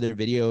every other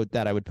video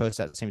that I would post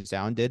that same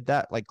sound did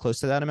that, like close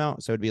to that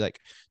amount. So it'd be like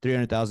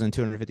 300,000,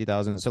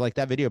 250,000. So like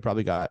that video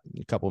probably got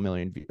a couple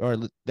million or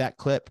that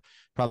clip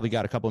probably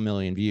got a couple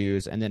million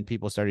views, and then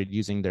people started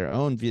using their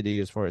own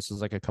videos for it. So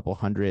it's like a couple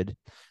hundred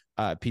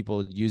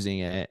people using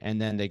it,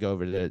 and then they go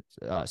over to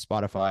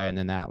Spotify, and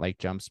then that like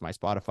jumps my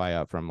Spotify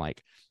up from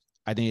like,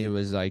 I think it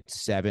was like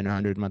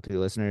 700 monthly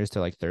listeners to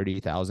like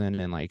 30,000,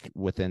 and like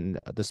within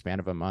the span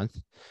of a month.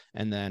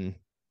 And then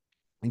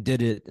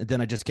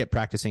I just kept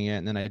practicing it,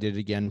 and then I did it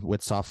again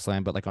with Soft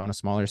Slam, but like on a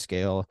smaller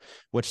scale,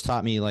 which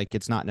taught me like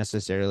it's not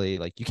necessarily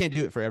like you can't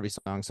do it for every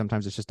song.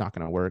 Sometimes it's just not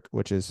going to work,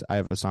 which is, I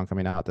have a song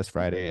coming out this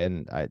Friday,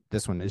 and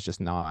this one is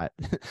just not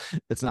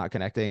it's not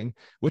connecting,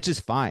 which is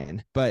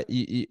fine. But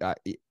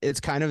it's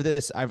kind of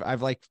this,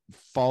 I've like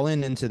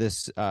fallen into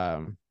this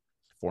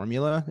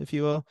formula, if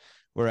you will,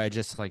 where I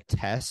just like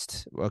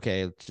test,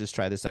 okay, just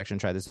try this section,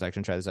 try this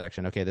section, try this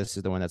section. Okay, this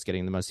is the one that's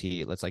getting the most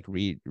heat. Let's like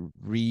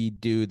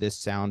redo this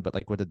sound, but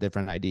like with a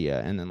different idea.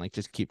 And then like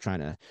just keep trying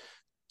to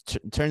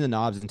turn the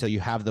knobs until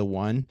you have the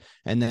one,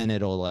 and then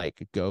it'll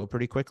like go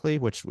pretty quickly,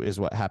 which is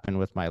what happened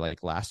with my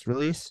like last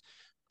release.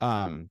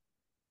 And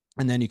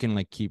then you can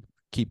like keep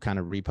kind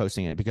of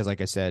reposting it, because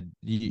like I said,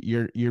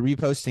 you're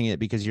reposting it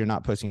because you're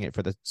not posting it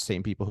for the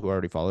same people who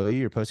already follow you.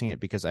 You're posting it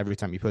because every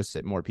time you post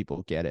it, more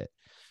people get it.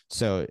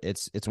 So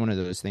it's one of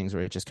those things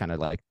where it just kind of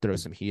like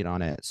throws some heat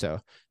on it. So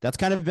that's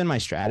kind of been my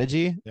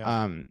strategy.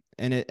 And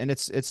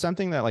it's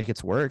something that like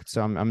it's worked.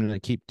 So I'm going to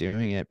keep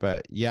doing it.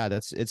 But yeah,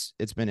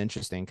 it's been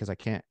interesting, because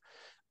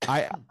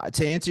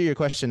to answer your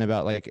question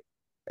about like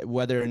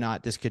whether or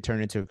not this could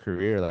turn into a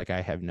career, like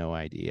I have no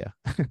idea.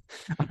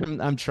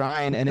 I'm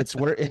trying, and it's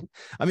working.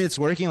 I mean, it's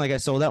working. Like I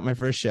sold out my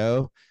first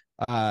show.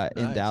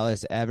 in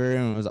Dallas ever,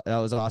 and that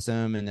was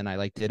awesome. And then I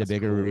like did a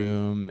bigger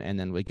room, and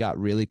then we got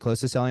really close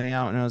to selling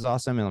out, and it was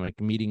awesome. And I'm like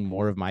meeting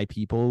more of my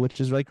people, which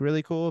is like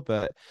really cool.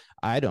 But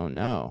I don't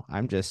know.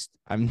 I'm just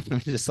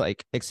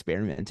like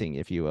experimenting,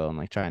 if you will, and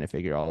like trying to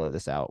figure all of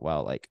this out,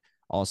 while like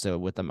also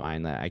with the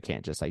mind that I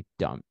can't just like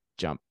jump,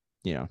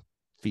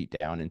 feet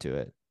down into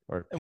it.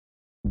 Or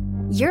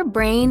your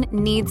brain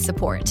needs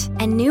support,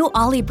 and new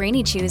Ollie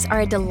Brainy Chews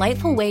are a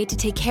delightful way to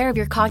take care of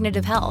your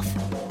cognitive health.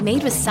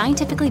 Made with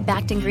scientifically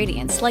backed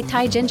ingredients like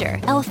Thai ginger,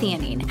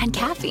 L-theanine, and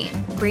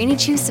caffeine, Brainy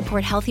Chews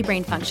support healthy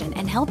brain function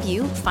and help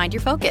you find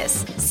your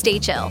focus, stay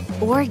chill,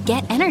 or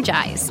get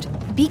energized.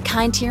 Be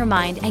kind to your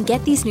mind and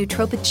get these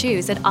nootropic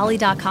chews at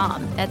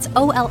ollie.com. That's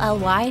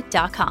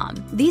OLLY.com.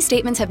 These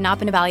statements have not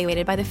been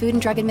evaluated by the Food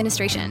and Drug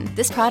Administration.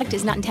 This product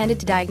is not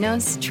intended to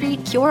diagnose,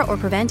 treat, cure, or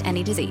prevent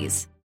any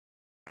disease.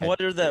 What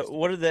are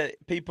the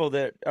people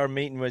that are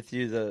meeting with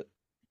you, the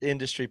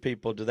industry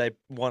people? Do they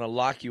want to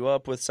lock you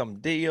up with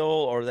some deal,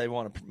 or they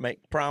want to make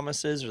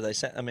promises, or they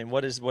say, I mean,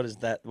 what is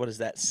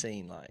that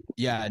scene like?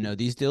 Yeah, no,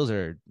 these deals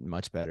are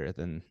much better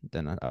than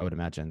I would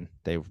imagine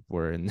they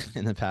were in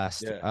the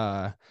past.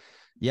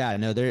 Yeah,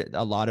 no, there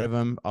a lot of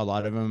them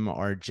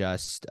are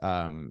just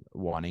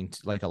wanting to,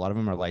 like, a lot of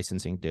them are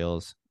licensing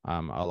deals.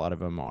 A lot of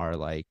them are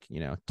like,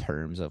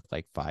 terms of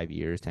like 5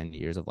 years, 10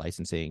 years of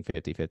licensing,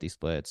 50-50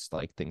 splits,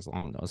 like things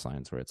along those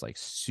lines, where it's like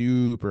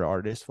super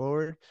artist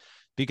forward,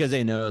 because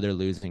they know they're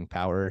losing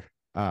power.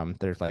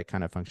 They're like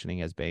kind of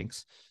functioning as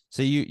banks.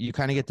 So you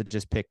kind of get to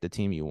just pick the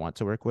team you want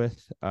to work with.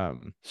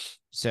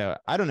 So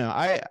I don't know.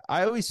 I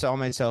always saw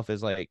myself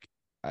as like,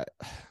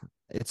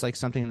 it's like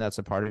something that's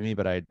a part of me,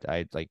 but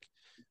I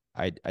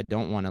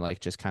don't want to like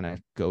just kind of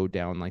go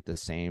down like the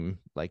same,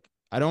 like,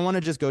 I don't want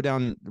to just go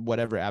down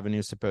whatever avenue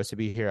is supposed to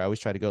be here. I always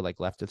try to go like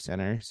left of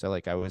center. So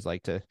like I always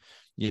like to,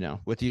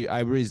 with you, I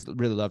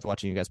really loved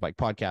watching you guys like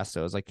podcasts. So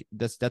I was like,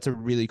 that's a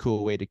really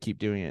cool way to keep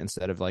doing it,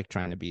 instead of like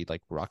trying to be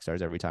like rock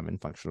stars every time and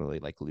functionally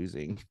like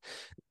losing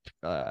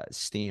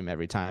steam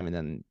every time. And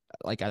then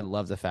like, I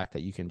love the fact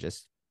that you can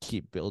just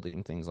keep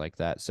building things like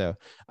that. So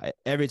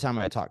every time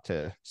I talked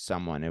to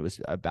someone, it was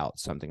about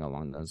something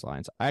along those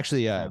lines. I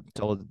actually I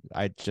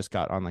just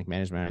got on like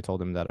management. I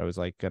told him that I was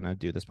like gonna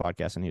do this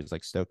podcast, and he was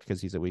like stoked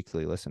because he's a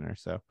weekly listener.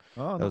 So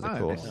that was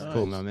a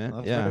cool moment.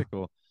 That's yeah, very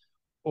cool.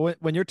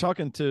 When you're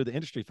talking to the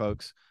industry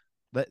folks,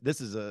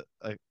 this is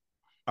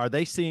are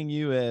they seeing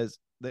you as,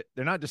 they're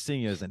not just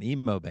seeing you as an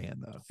emo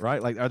band though,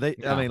 right? Like, are they?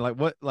 Yeah. I mean, like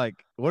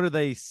what are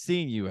they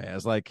seeing you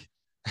as? Like,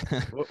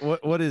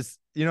 what is,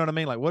 you know what I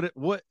mean? Like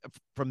what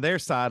from their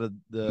side of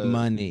the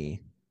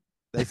money,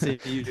 they see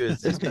you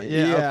as, of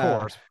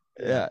course.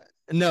 Yeah.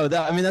 No,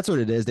 that's what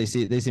it is. They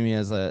see me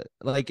as a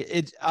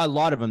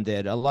lot of them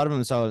did. A lot of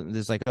them saw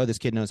this like, oh, this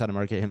kid knows how to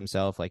market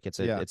himself. Like it's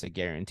a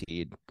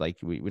guaranteed, like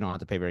we don't have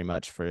to pay very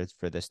much for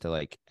this to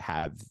like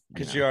have,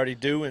 because you're already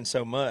doing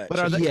so much. But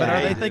are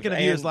they thinking of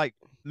you as like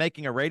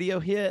making a radio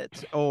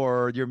hit,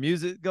 or your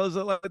music goes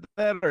like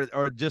that,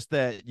 or just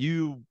that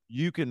you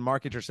can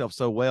market yourself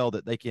so well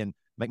that they can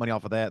make money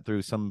off of that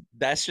through some?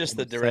 That's just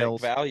the direct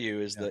sales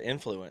value is the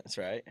influence,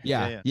 right?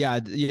 Yeah.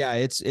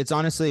 It's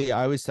honestly,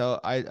 I always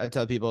tell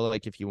people,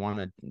 like, if you want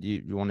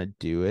to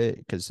do it,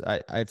 because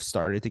I've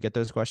started to get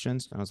those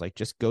questions. I was like,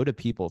 just go to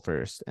people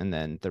first, and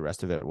then the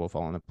rest of it will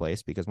fall into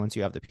place, because once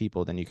you have the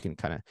people, then you can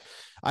kind of,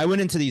 I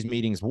went into these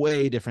meetings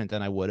way different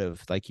than I would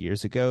have like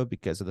years ago,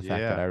 because of the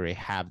fact that I already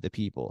have the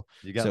people.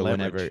 You got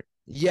leverage.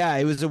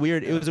 It was a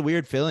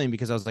weird feeling,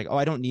 because I was like, oh,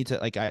 I don't need to,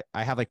 like, I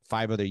have like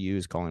 5 other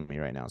yous calling me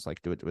right now. It's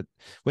like, do it,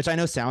 which I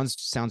know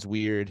sounds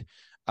weird.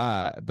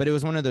 But it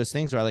was one of those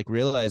things where I like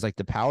realized like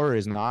the power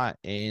is not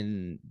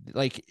in,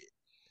 like,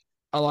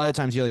 a lot of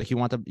times you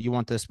want the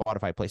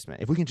Spotify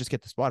placement. If we can just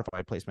get the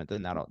Spotify placement,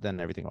 then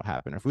everything will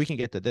happen. Or if we can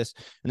get to this,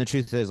 and the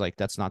truth is, like,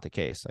 that's not the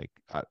case.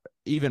 Like,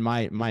 even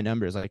my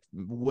numbers, like,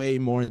 way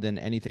more than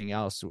anything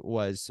else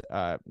was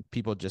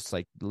people just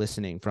like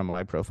listening from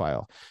my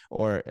profile,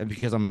 or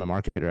because I'm a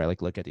marketer, I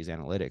like look at these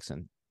analytics,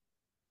 and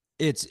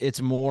it's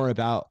more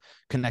about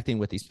connecting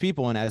with these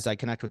people. And as I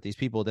connect with these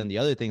people, then the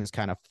other things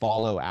kind of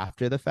follow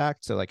after the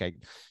fact. So like I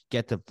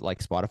get the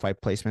like Spotify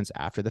placements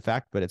after the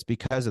fact, but it's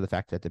because of the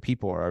fact that the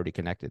people are already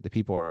connected. The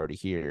people are already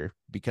here,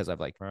 because I've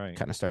like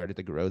kind of started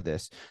to grow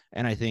this.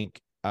 And I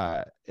think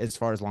as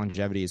far as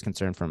longevity is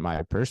concerned, from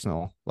my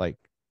personal like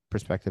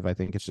perspective, I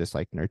think it's just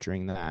like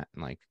nurturing that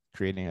and like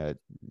creating a,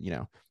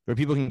 where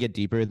people can get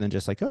deeper than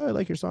just like, oh, I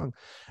like your song.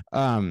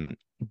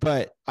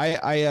 But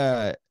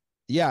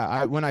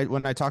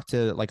when I talked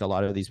to like a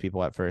lot of these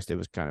people at first, it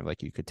was kind of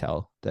like, you could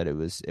tell that it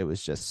was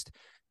just,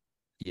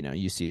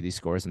 you see these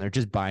scores and they're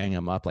just buying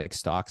them up like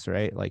stocks,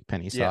 right? Like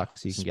penny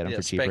stocks, you can get them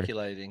for cheaper.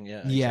 Speculating,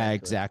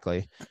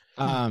 exactly.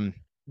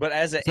 But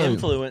as an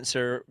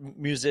influencer,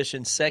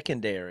 musician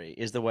secondary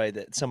is the way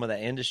that some of the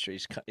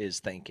industries is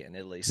thinking,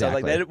 at least.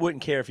 Exactly. So like they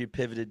wouldn't care if you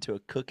pivoted to a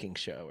cooking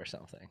show or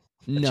something.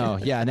 No,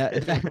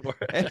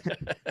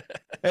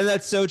 And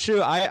that's so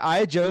true.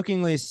 I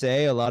jokingly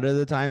say a lot of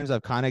the times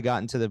I've kind of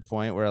gotten to the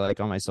point where like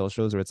on my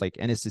socials where it's like,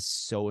 and it's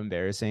just so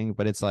embarrassing,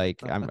 but it's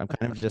like I'm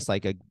kind of just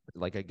like a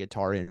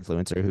guitar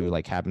influencer who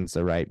like happens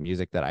to write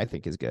music that I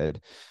think is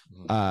good.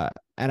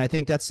 And I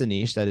think that's the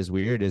niche that is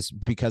weird, is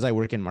because I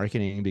work in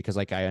marketing, because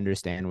like I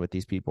understand what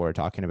these people are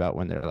talking about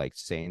when they're like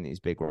saying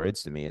these big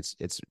words to me.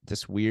 It's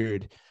this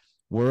weird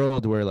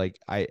world where like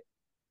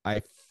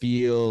I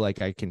feel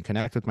like I can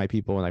connect with my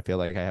people and I feel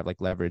like I have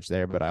like leverage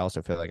there, but I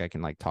also feel like I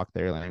can like talk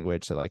their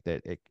language. So like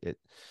that it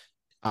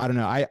I don't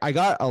know. I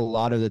got a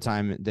lot of the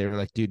time they were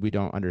like, dude, we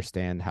don't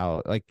understand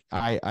how, like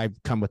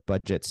I've come with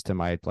budgets to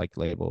my like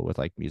label with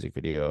like music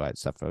video and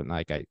stuff. And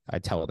like I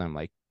tell them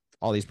like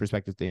all these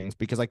perspective things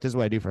because like this is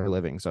what I do for a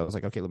living. So I was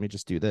like, okay, let me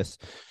just do this.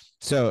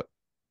 So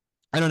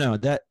I don't know,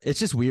 that it's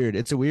just weird.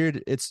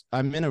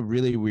 I'm in a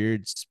really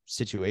weird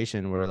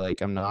situation where like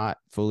I'm not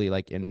fully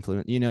like the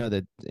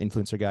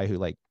influencer guy who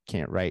like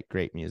can't write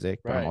great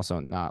music, but I'm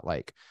also not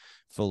like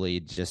fully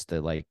just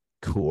the like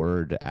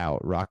chord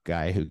out rock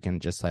guy who can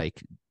just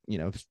like,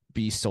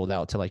 be sold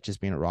out to like just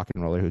being a rock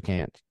and roller who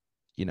can't,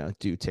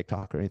 do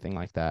TikTok or anything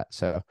like that.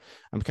 So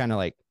I'm kind of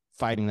like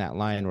fighting that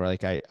line where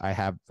like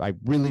I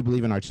really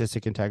believe in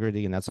artistic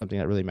integrity, and that's something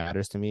that really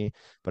matters to me,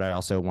 but I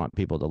also want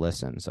people to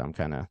listen. So I'm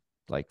kind of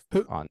like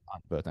on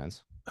both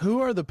ends.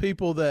 Who are the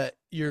people that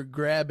you're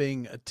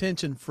grabbing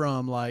attention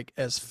from, like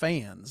as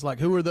fans?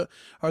 Like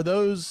are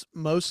those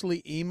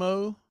mostly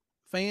emo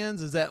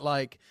fans? Is that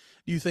like,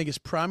 do you think it's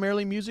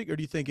primarily music, or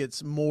do you think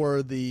it's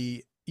more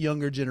the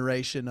younger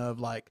generation of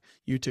like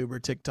YouTube or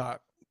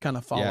TikTok kind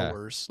of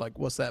followers? Like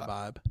what's that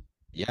vibe?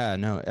 Yeah,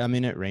 no, I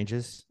mean, it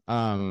ranges.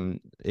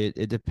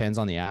 It depends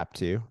on the app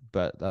too,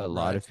 but a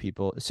lot of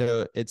people,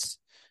 so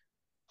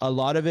a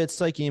lot of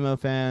it's like emo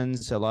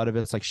fans. A lot of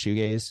it's like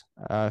shoegaze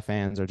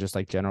fans, or just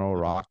like general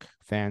rock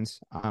fans,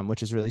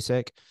 which is really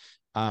sick.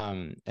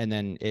 And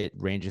then it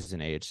ranges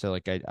in age. So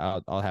like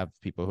I'll have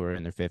people who are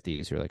in their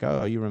 50s who are like,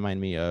 oh, you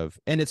remind me of,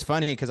 and it's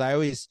funny because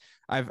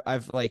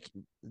I've like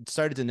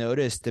started to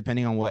notice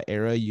depending on what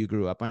era you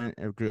grew up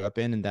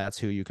in, and that's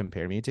who you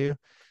compare me to.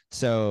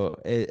 So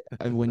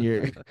when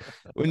you're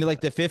like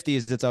the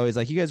 50s, it's always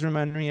like, you guys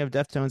remind me of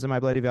Deftones and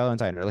My Bloody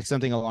Valentine, or like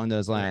something along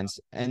those lines.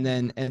 And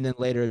then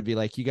later it'd be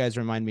like, you guys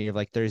remind me of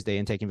like Thursday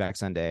and Taking Back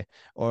Sunday,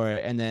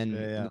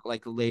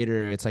 like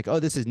later it's like, oh,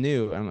 this is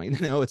new. I'm like,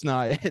 no, it's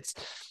not.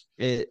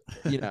 This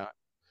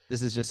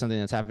is just something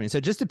that's happening. So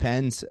it just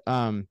depends.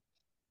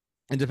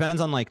 It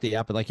depends on like the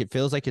app, but like it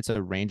feels like it's a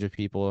range of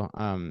people,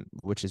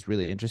 which is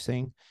really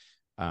interesting.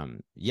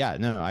 And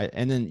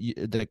then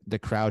the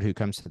crowd who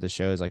comes to the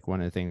show is like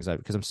one of the things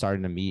because I'm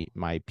starting to meet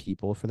my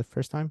people for the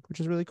first time, which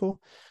is really cool.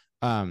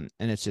 And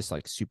it's just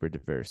like super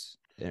diverse.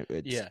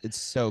 It's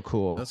so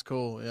cool. That's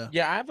cool. I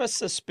have a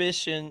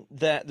suspicion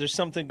that there's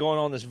something going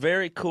on that's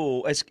very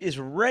cool. It's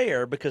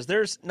rare because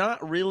there's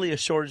not really a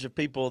shortage of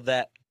people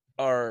that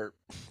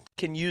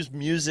can use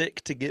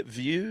music to get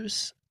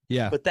views.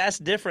 Yeah. But that's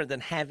different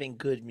than having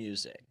good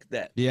music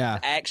that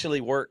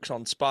actually works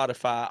on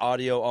Spotify,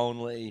 audio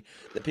only,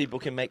 that people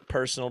can make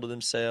personal to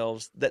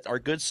themselves, that are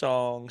good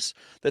songs,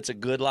 that's a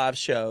good live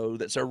show,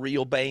 that's a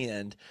real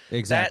band.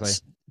 Exactly.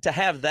 To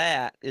have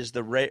that is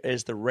the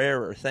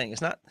rarer thing.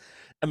 It's not,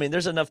 I mean,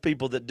 there's enough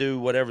people that do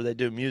whatever they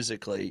do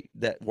musically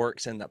that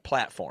works in the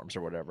platforms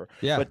or whatever.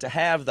 Yeah. But to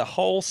have the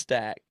whole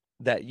stack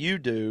that you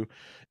do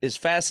is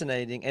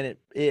fascinating, and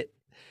it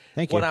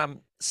Thank you. What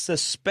I'm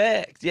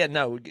suspect,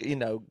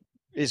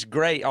 is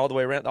great all the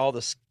way around. All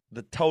the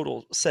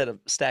total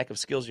stack of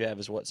skills you have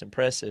is what's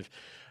impressive.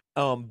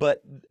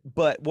 But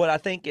what I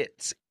think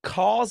it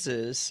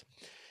causes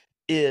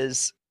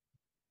is,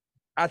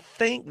 I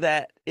think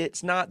that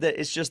it's not that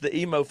it's just the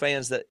emo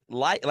fans that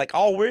like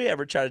all we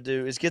ever try to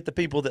do is get the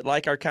people that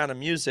like our kind of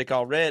music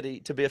already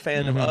to be a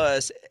fan of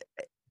us.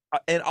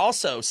 And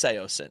also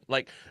Seosin.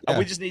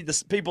 We just need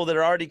the people that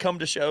are already come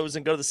to shows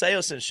and go to the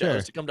Seosin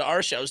shows to come to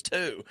our shows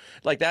too.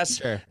 Like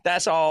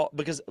that's all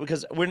because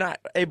we're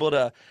not able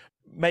to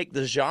make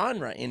the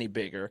genre any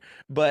bigger.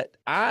 But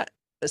I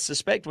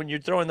suspect when you're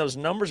throwing those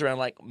numbers around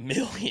like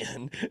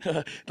million,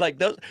 like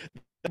those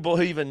people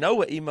who even know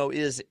what emo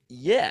is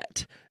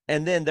yet,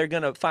 and then they're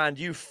going to find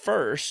you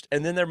first,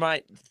 and then they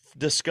might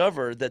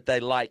discover that they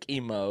like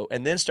emo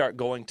and then start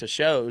going to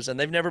shows, and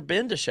they've never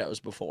been to shows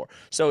before.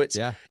 So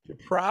you're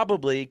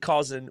probably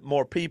causing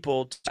more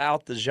people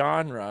out the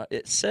genre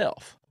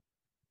itself.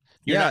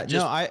 You're not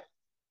just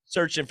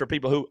searching for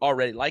people who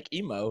already like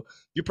emo.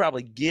 You're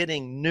probably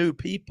getting new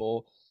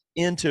people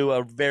into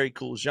a very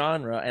cool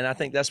genre. And I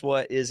think that's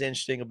what is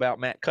interesting about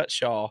Matt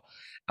Cutshaw.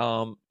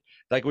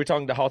 Like we're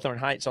talking to Hawthorne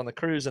Heights on the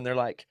cruise, and they're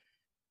like,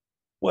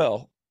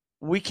 well,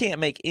 we can't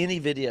make any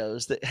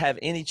videos that have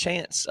any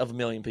chance of 1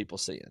 million people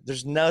seeing.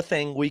 There's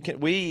nothing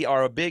we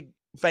are a big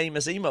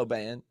famous emo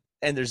band,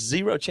 and there's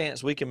zero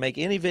chance we can make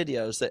any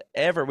videos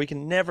we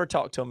can never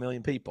talk to 1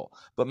 million people.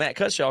 But Matt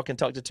Cutshaw can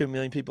talk to 2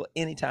 million people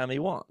anytime he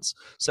wants.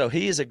 So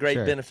he is a great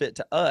benefit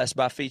to us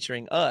by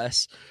featuring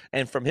us.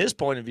 And from his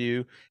point of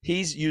view,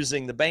 he's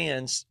using the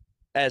bands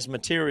as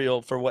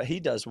material for what he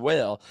does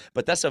well.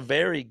 But that's a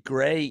very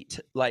great,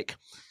 like,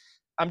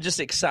 I'm just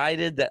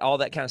excited that all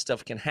that kind of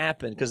stuff can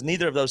happen, because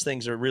neither of those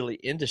things are really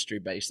industry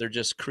based. They're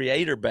just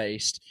creator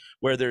based,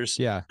 where there's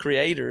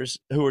creators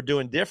who are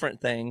doing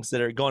different things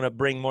that are going to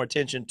bring more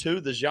attention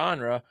to the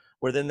genre,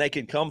 where then they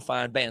can come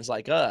find bands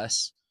like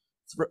us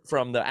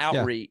from the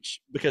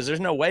outreach, because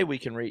there's no way we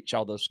can reach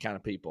all those kind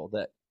of people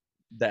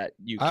that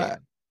you can.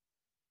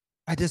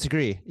 I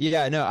disagree.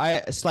 Yeah, no,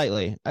 I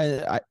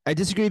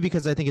disagree,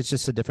 because I think it's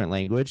just a different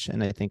language,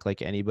 and I think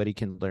like anybody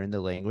can learn the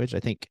language. I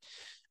think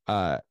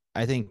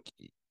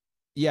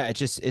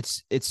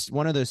it's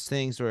one of those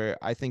things where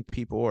I think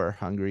people are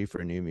hungry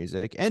for new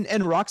music,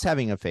 and rock's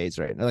having a phase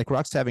right now. Like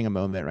rock's having a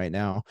moment right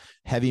now.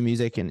 Heavy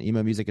music and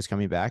emo music is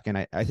coming back,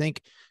 and I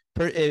think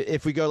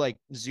if we go like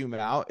zoom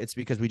out, it's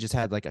because we just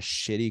had like a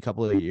shitty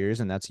couple of years,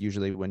 and that's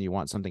usually when you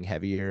want something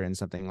heavier and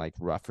something like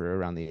rougher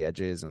around the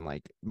edges and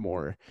like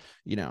more,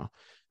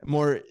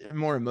 more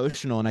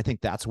emotional. And I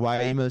think that's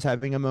why emo's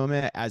having a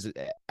moment,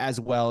 as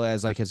well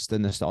as like it's the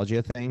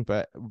nostalgia thing.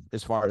 But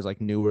as far as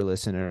like newer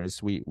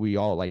listeners, we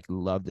all like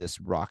love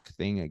this rock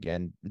thing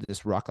again,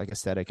 this rock like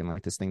aesthetic, and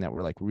like this thing that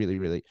we're like really,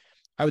 really,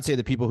 I would say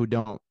the people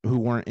who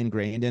weren't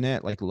ingrained in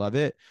it like love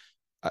it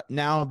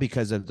now,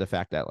 because of the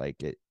fact that like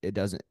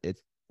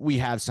we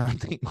have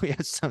something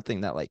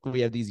that like we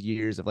have these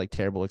years of like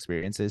terrible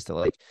experiences to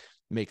like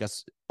make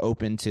us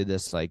open to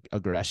this like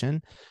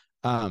aggression.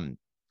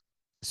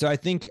 So I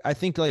think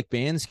like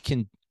bands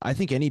can, I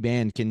think any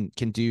band can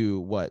do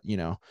what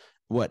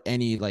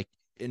any like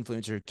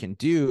influencer can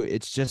do.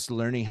 It's just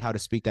learning how to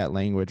speak that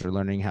language, or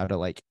learning how to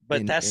like,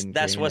 but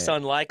that's what's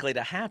unlikely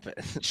to happen.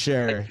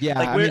 Sure. Yeah.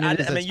 Like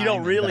I mean, you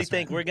don't really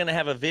think we're going to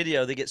have a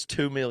video that gets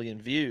 2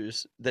 million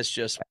views. That's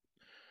just,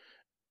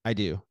 I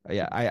do.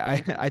 Yeah.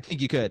 I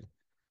think you could.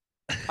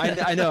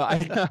 I know.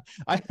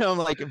 I'm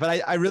like,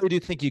 but I really do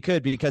think you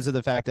could, because of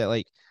the fact that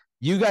like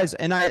you guys,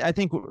 and I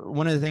think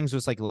one of the things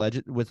was like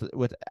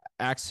with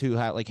acts who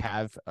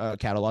have a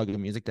catalog of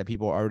music that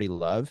people already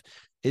love,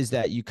 is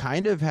that you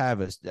kind of have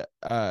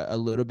a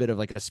little bit of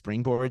like a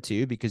springboard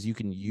too, because you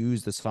can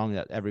use the song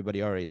that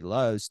everybody already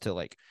loves to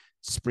like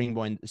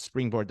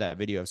springboard that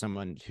video of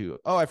someone who,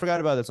 oh, I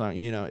forgot about that song.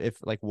 If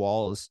like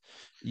Walls,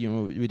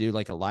 we do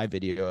like a live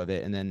video of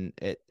it, and then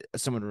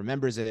someone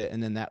remembers it,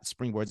 and then that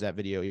springboards that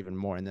video even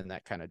more, and then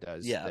that kind of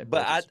does. Yeah,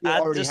 but I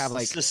already just have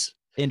like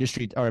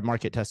industry or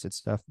market tested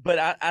stuff.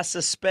 But I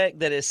suspect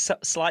that it's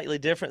slightly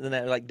different than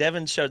that. Like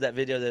Devin showed that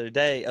video the other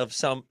day of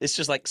it's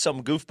just like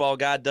some goofball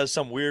guy does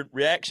some weird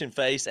reaction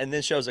face and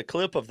then shows a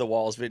clip of the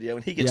Walls video,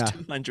 and he gets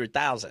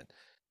 200,000.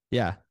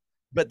 Yeah.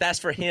 But that's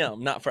for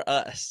him, not for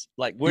us.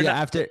 Like we're not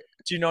after.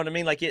 Do you know what I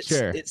mean? Like it's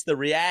the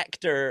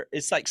reactor.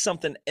 It's like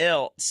something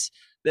else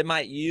that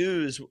might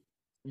use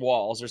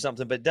Walls or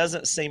something, but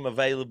doesn't seem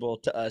available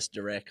to us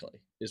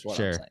directly. Is what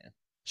I'm saying.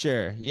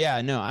 Sure.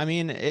 Yeah. No. I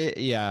mean,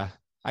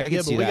 I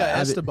can see we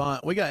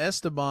that. We got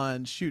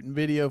Esteban shooting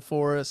video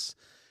for us,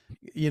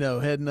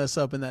 heading us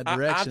up in that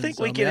direction. I think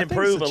we can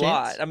improve a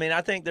lot. I mean,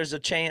 I think there's a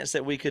chance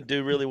that we could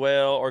do really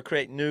well, or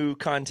create new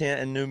content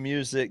and new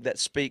music that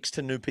speaks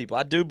to new people.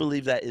 I do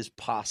believe that is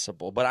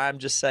possible, but I'm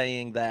just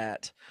saying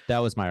that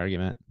was my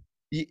argument.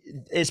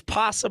 It's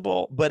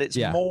possible, but it's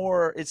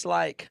more, it's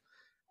like,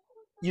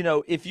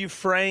 if you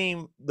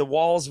frame the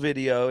Walls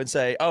video and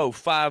say,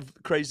 5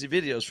 crazy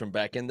videos from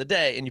back in the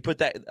day, and you put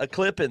a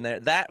clip in there,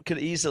 that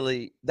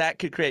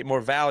could create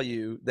more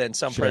value than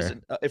some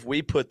person. If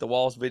we put the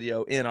Walls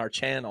video in our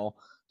channel,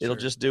 it'll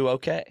just do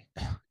okay.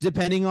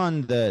 Depending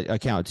on the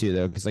account too,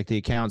 though, because like the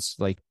accounts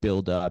like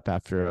build up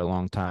after a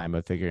long time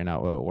of figuring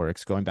out what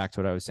works. Going back to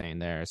what I was saying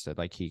there, so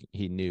like he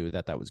knew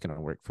that was going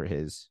to work for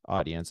his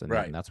audience, and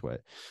then that's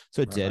what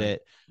did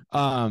it.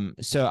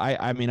 So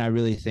I mean I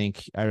really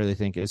think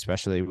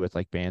especially with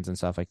like bands and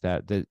stuff like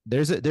that,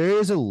 there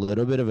is a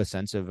little bit of a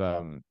sense of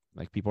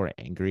like people are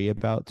angry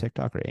about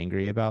TikTok or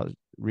angry about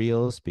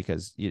Reels,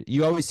 because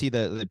you always see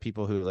the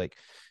people who like,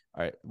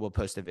 all right, we'll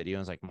post a video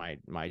and it's like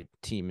my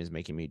team is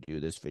making me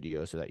do this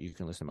video so that you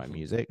can listen to my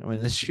music. I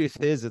mean, the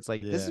truth is, it's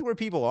like this is where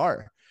people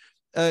are.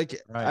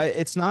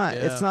 It's not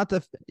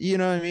the, you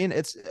know what I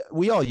mean?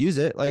 We all use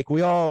it. Like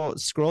we all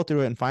scroll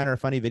through it and find our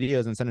funny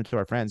videos and send them to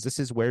our friends. This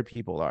is where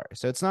people are.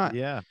 So it's not,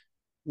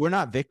 we're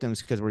not victims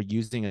because we're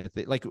using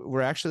it. Like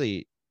we're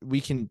actually,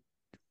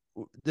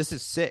 this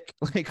is sick.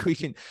 Like we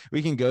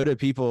can go to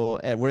people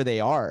at where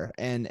they are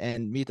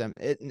and meet them.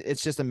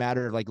 It's just a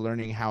matter of like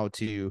learning how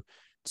to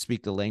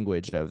speak the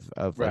language of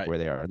like where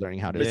they are, learning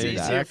how to do that.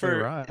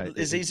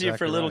 It's easier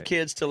for little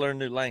kids to learn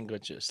new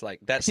languages.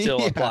 Like that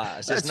still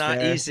applies. It's not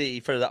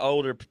easy for the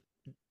older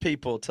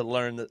people to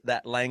learn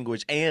that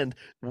language, and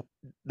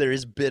there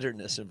is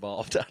bitterness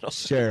involved.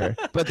 Sure,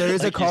 but there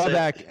is a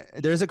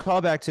callback. There's a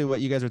callback to what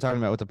you guys were talking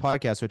about with the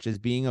podcast, which is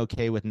being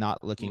okay with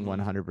not looking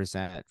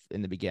 100%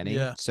 in the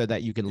beginning, so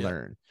that you can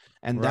learn.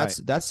 And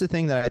that's the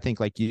thing that I think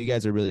like you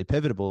guys are really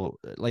pivotable.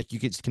 Like you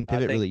can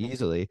pivot really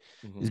easily,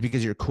 is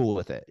because you're cool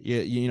with it.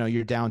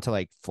 You're down to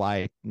like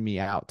fly me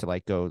out to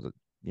like go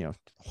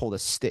hold a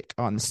stick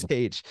on the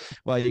stage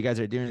while you guys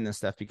are doing this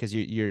stuff, because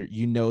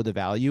you know the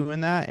value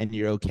in that, and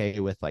you're okay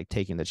with like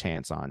taking the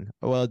chance on,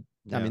 well,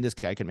 I mean, this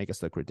guy can make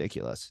us look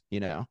ridiculous,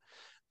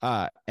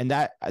 and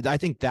that, I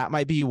think that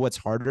might be what's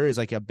harder, is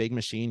like a big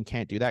machine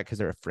can't do that because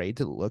they're afraid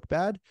to look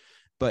bad.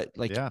 But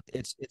like,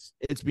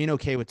 it's being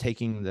okay with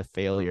taking the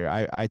failure.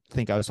 I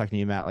think I was talking to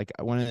you, Matt, like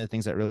one of the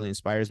things that really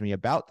inspires me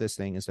about this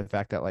thing is the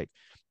fact that like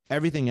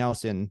everything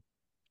else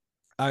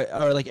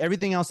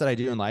everything else that I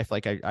do in life,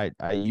 like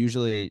I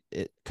usually,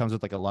 it comes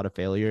with like a lot of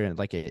failure, and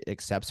like it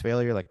accepts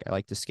failure. Like I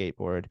like to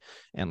skateboard,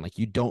 and like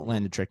you don't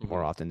land a trick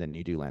more often than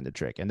you do land a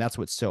trick. And that's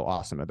what's so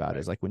awesome about it,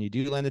 is like when you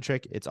do land a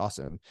trick, it's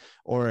awesome.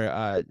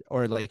 Or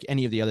like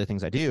any of the other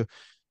things I do.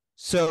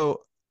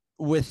 So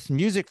with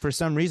music, for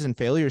some reason,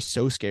 failure is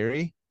so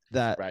scary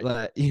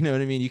that you know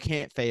what I mean? You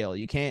can't fail.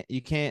 You can't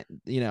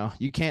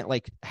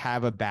like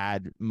have a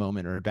bad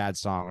moment or a bad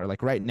song, or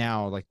like right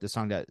now, like the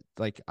song that,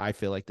 like, I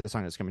feel like the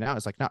song that's coming out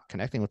is like not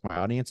connecting with my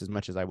audience as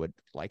much as I would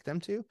like them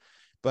to.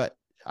 But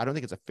I don't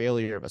think it's a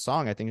failure of a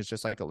song. I think it's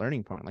just like a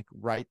learning point, like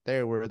right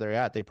there where they're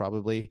at,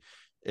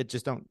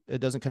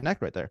 it doesn't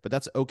connect right there, but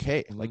that's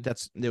okay. Like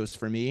it was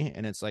for me.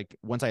 And it's like,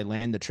 once I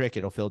land the trick,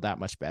 it'll feel that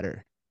much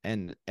better.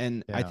 And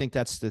I think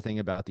that's the thing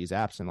about these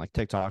apps and like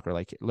TikTok, or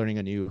like learning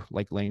a new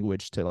like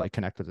language to like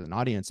connect with an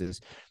audience, is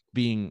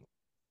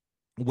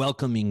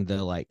welcoming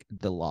the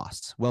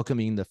loss,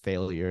 welcoming the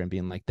failure, and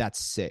being like, that's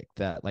sick.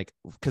 That like,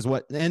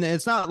 and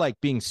it's not like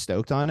being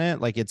stoked on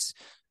it. Like it's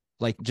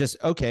like, just,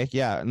 okay,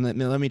 yeah. And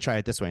let me try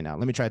it this way now.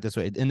 Let me try it this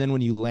way. And then when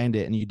you land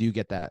it and you do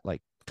get that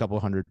like couple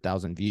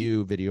 100,000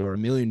 view video or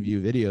 1 million view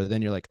video,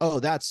 then you're like, oh,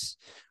 that's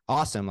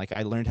awesome. Like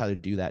I learned how to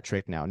do that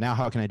trick now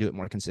how can I do it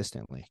more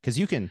consistently? Because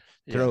you can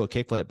throw a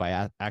kickflip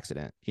by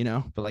accident,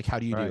 but like, how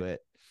do you do it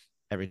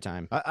every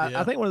time?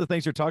 I think one of the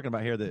things you're talking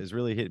about here that is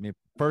really hitting me,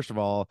 first of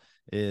all,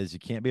 is you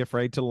can't be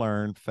afraid to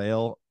learn.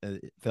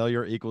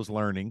 Failure equals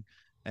learning,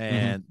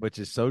 and which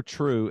is so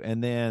true.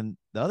 And then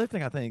the other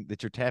thing I think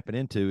that you're tapping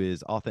into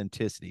is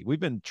authenticity. We've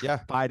been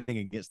fighting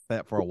against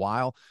that for a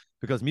while,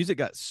 because music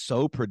got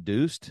so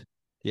produced.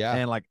 Yeah.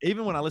 And like,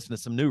 even when I listen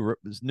to some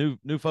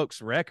new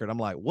folks record, I'm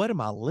like, what am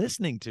I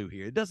listening to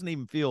here? It doesn't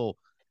even feel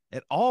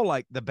at all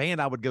like the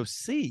band I would go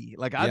see.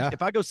 Like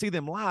if I go see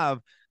them live,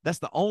 that's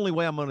the only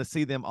way I'm going to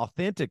see them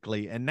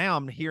authentically. And now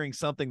I'm hearing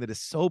something that is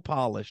so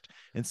polished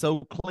and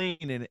so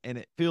clean, and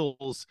it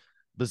feels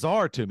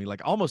bizarre to me.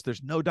 Like almost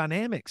there's no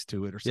dynamics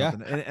to it or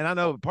something. Yeah. And I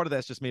know part of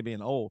that's just me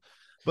being old.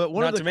 But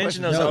not to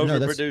mention those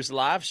overproduced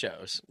live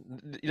shows.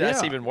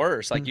 That's even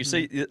worse. Like you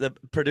see the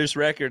produced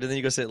record, and then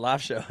you go see the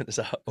live show, and it's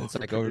like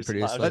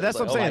overproduced. But that's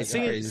what I'm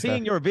saying.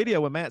 Seeing your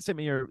video, when Matt sent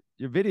me your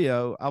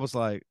video, I was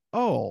like,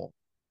 oh,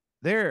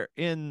 they're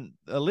in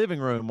a living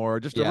room or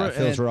just a room. It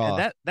feels raw.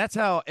 And that's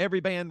how every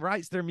band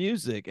writes their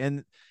music.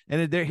 And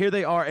here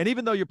they are. And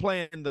even though you're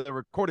playing the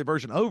recorded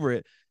version over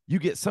it, you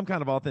get some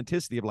kind of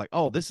authenticity of like,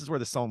 oh, this is where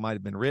the song might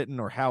have been written,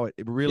 or how it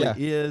really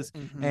is.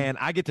 And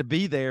I get to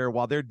be there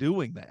while they're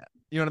doing that.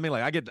 You know what I mean?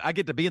 Like I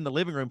get to be in the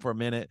living room for a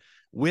minute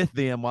with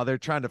them while they're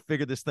trying to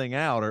figure this thing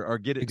out or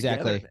get it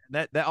together.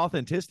 That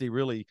authenticity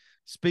really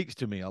speaks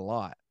to me a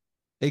lot.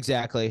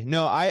 Exactly.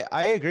 No, I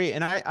agree.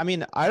 And I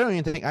mean,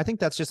 I think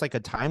that's just like a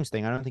times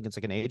thing. I don't think it's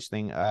like an age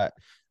thing.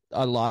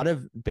 A lot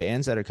of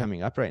bands that are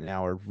coming up right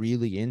now are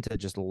really into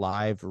just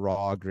live,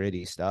 raw,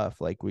 gritty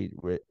stuff. Like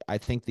I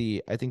think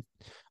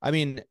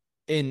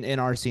in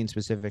our scene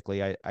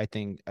specifically, I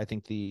think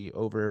the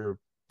over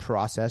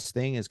process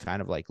thing is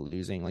kind of like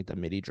losing like the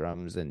MIDI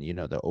drums and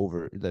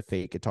the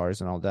fake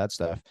guitars and all that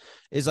stuff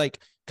is like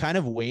kind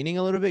of waning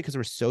a little bit, because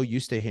we're so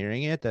used to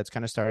hearing it that's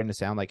kind of starting to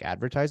sound like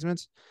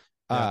advertisements.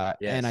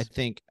 And I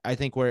think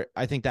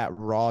that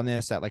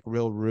rawness, that like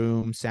real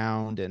room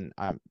sound, and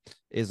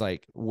is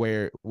like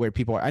where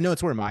people are. I know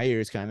it's where my ear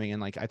is coming,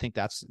 and like I think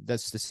that's the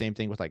same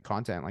thing with like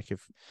content. Like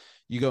if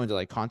you go into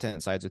like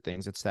content sides of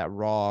things, it's that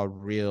raw,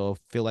 real,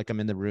 feel like I'm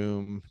in the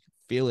room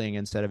feeling,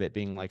 instead of it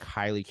being like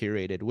highly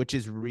curated, which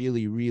is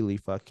really, really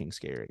fucking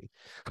scary.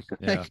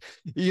 Like,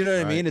 you know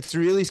what I mean? It's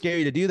really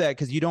scary to do that,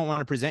 because you don't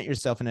want to present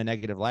yourself in a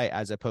negative light,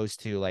 as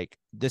opposed to like,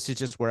 this is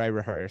just where I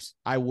rehearse.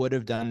 I would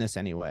have done this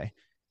anyway.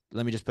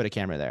 Let me just put a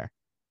camera there.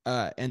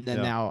 And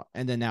then now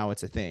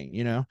it's a thing,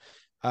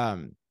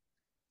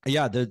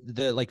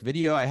 the like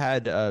video I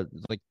had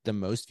like the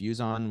most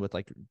views on with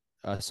like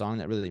a song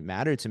that really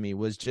mattered to me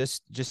was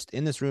just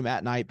in this room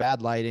at night,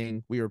 bad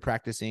lighting. We were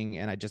practicing,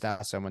 and I just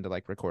asked someone to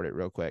like record it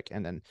real quick.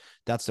 And then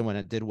that's the one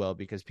that did well,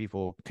 because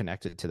people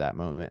connected to that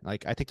moment.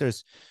 Like, I think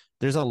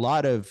there's a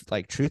lot of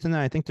like truth in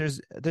that. I think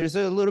there's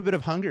a little bit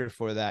of hunger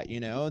for that,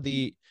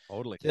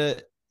 Totally.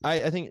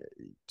 I think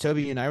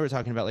Toby and I were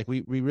talking about like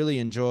we really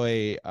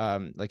enjoy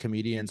like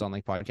comedians on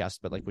like podcasts,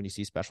 but like when you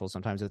see specials,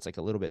 sometimes it's like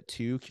a little bit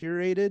too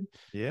curated.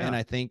 Yeah. And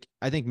I think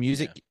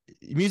music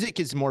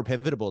is more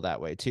pivotable that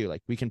way too.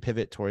 Like we can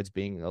pivot towards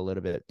being a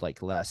little bit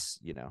like less,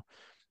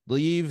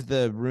 leave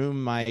the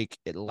room mic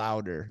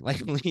louder,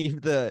 like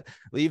leave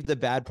the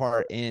bad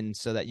part in,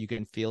 so that you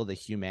can feel the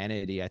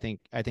humanity. I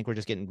think we're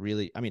just getting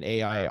really, I mean,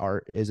 AI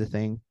art is a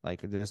thing. Like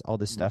there's all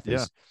this stuff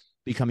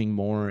becoming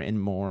more and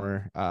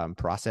more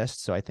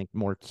processed. So I think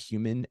more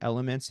human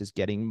elements is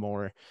getting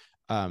more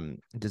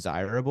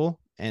desirable.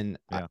 And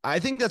I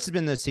think that's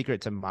been the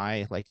secret to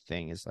my like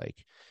thing is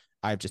like,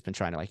 I've just been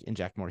trying to like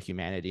inject more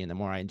humanity, and the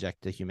more I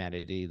inject the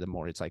humanity, the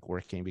more it's like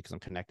working because I'm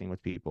connecting with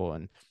people,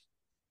 and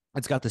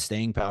it's got the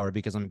staying power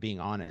because I'm being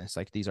honest.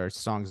 Like these are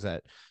songs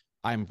that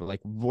I'm like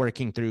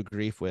working through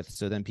grief with.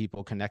 So then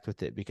people connect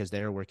with it because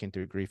they're working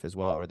through grief as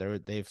well, or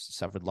they've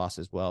suffered loss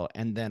as well.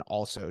 And then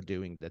also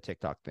doing the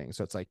TikTok thing.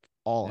 So it's like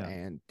all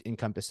and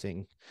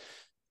encompassing.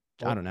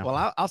 I don't know.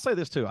 Well, I'll say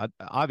this too.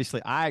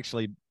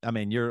 I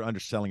mean, you're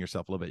underselling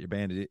yourself a little bit. Your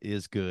band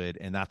is good.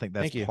 And I think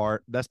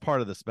that's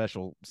part of the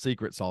special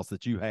secret sauce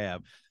that you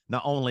have.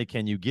 Not only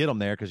can you get them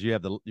there because you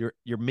have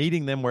you're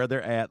meeting them where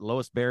they're at,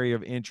 lowest barrier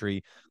of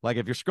entry. Like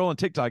if you're scrolling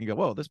TikTok, you go,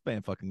 whoa, this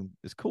band fucking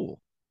is cool.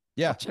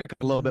 Yeah. I'll check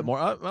a little bit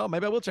more. Well,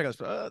 maybe I will check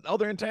out. Oh,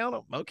 they're in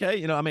town. Okay.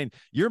 You know, I mean,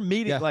 you're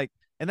meeting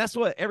and that's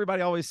what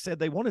everybody always said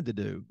they wanted to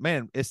do.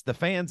 Man, it's the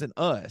fans and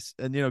us,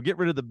 and, you know, get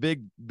rid of the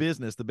big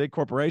business, the big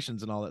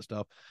corporations and all that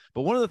stuff.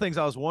 But one of the things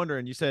I was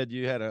wondering, you said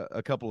you had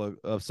a couple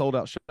of sold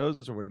out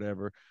shows or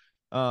whatever.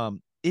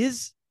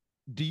 Is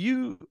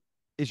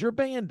your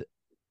band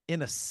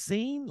in a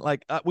scene?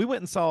 Like we went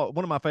and saw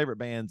one of my favorite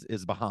bands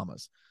is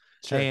Bahamas.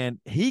 Sure. And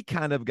he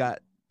kind of got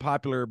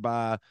popular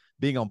by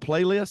being on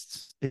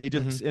playlists. He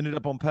just ended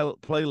up on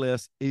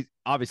playlists. He's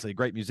obviously a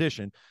great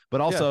musician, but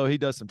also he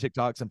does some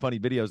TikToks and funny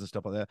videos and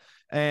stuff like that.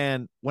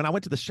 And when I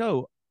went to the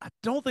show, I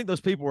don't think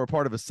those people were a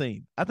part of a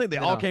scene. I think they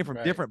all came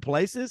from different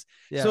places.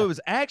 Yeah. So it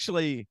was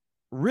actually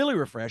really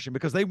refreshing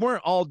because they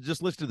weren't all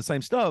just listening to the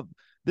same stuff.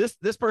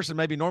 This person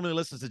maybe normally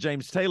listens to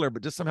James Taylor,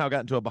 but just somehow got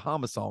into a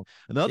Bahamas song.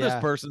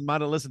 Another person might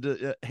have listened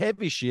to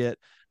heavy shit,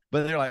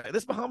 but they're like,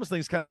 this Bahamas thing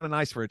is kind of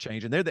nice for a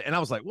change. And and I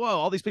was like, whoa,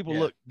 all these people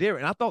look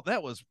different. And I thought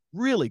that was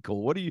really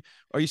cool.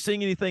 Are you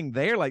seeing anything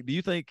there? Like, do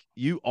you think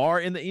you are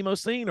in the emo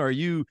scene, or are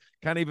you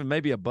kind of even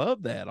maybe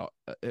above that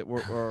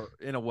or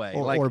in a way?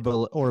 Or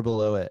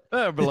below it.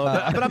 Below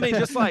that. But I mean,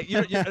 just like,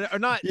 you're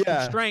not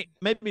constrained,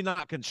 maybe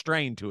not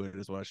constrained to it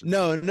is what I should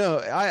say. No.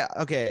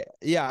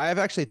 I've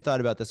actually thought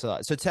about this a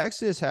lot. So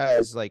Texas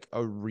has like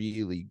a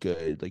really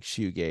good like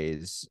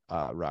shoegaze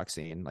rock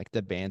scene. Like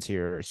the bands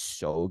here are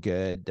so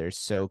good. They're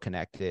so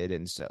connected,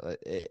 and so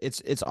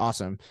it's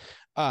awesome.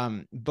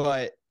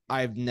 But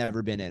I've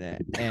never been in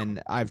it,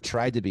 and I've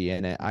tried to be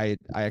in it. I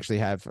actually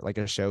have like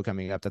a show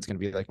coming up that's going to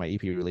be like my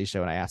EP release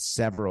show, and I asked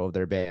several of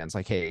their bands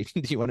like, hey,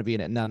 do you want to be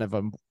in it? None of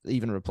them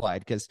even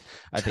replied because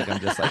I think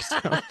I'm just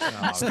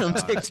like some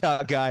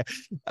TikTok guy.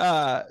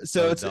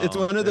 So it's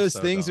one of those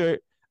things where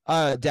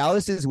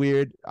Dallas is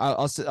weird.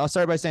 I'll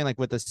start by saying, like,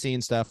 with the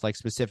scene stuff, like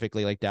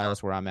specifically like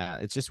Dallas where I'm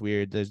at, it's just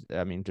weird. There's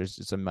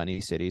it's a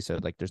money city, so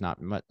like there's not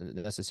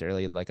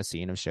necessarily like a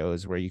scene of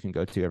shows where you can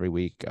go to every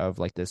week of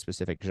like this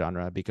specific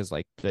genre because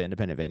like the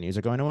independent venues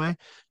are going away.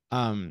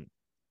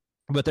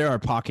 But there are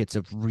pockets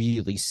of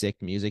really sick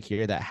music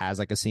here that has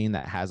like a scene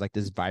that has like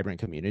this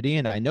vibrant community,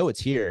 and I know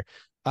it's here.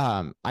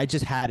 I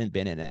just hadn't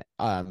been in it.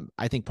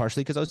 I think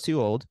partially because I was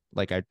too old.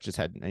 Like I just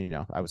had,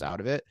 I was out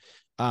of it.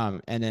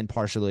 And then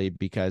partially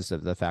because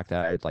of the fact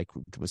that I like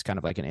was kind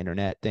of like an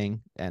internet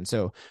thing. And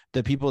so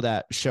the people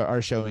that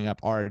are showing up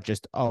are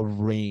just a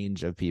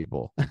range of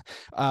people.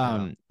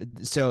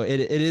 So it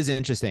is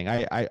interesting.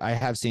 I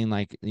have seen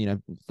like,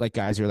 like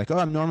guys who are like, oh,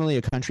 I'm normally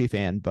a country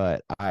fan,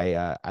 but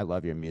I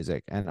love your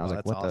music. And I was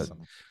like, what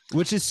awesome.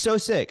 Which is so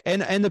sick.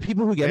 And the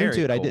people who get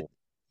into it, cool. I did.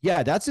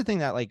 Yeah, that's the thing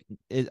that like,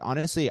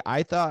 honestly,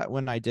 I thought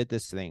when I did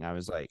this thing, I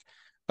was like,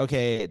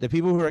 okay, the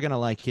people who are going to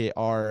like it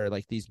are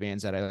like these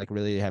bands that I like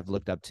really have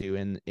looked up to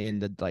in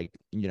the like,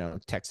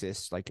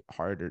 Texas, like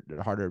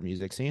harder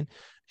music scene.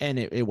 And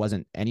it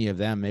wasn't any of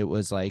them. It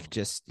was like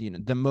just,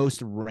 the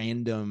most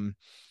random,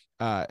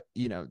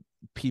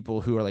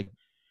 people who are like,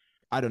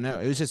 I don't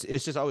know. It's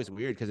just always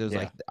weird because it was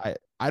like,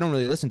 I don't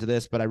really listen to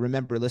this, but I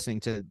remember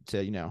listening to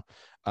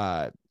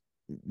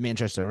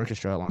Manchester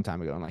Orchestra a long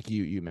time ago, and like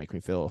you make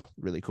me feel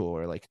really cool,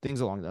 or like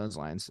things along those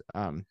lines.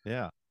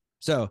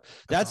 So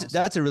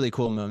that's a really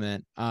cool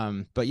moment.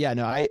 But yeah,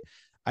 no,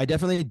 I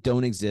definitely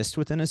don't exist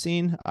within a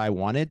scene. I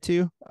wanted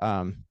to,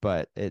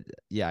 but I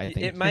think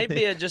it might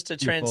be just a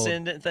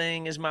transcendent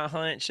thing is my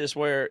hunch, just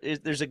where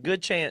there's a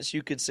good chance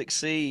you could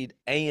succeed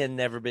and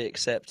never be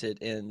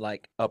accepted in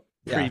like a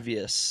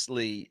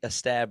previously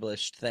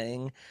established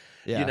thing.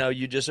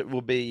 You just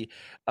will be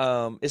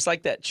it's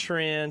like that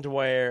trend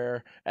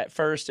where at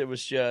first it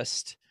was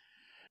just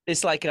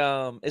it's like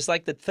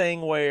the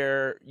thing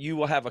where you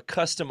will have a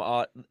custom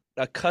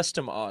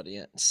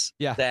audience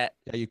that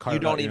you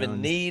don't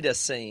even need a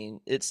scene.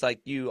 It's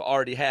like you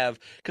already have,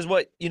 because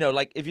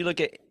like if you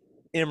look at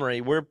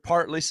Emery, we're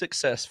partly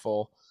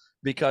successful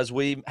because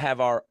we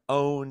have our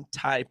own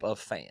type of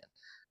fan.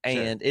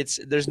 And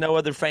there's no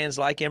other fans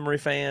like Emery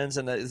fans,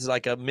 and it's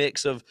like a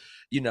mix of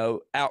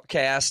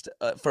outcast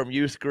from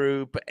youth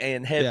group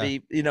and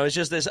heavy. It's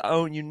just this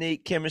own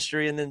unique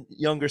chemistry, and then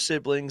younger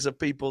siblings of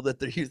people that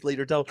the youth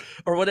leader told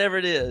or whatever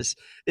it is.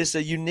 It's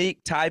a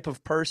unique type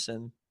of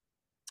person,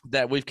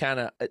 that we've kind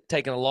of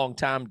taken a long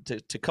time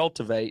to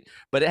cultivate,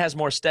 but it has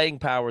more staying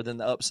power than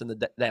the ups and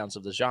the downs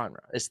of the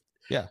genre.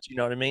 You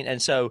know what I mean?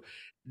 And so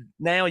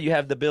now you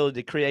have the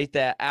ability to create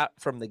that out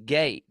from the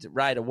gate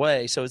right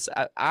away. So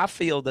I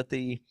feel that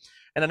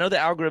and I know the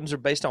algorithms are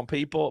based on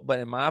people, but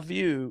in my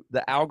view,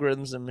 the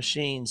algorithms and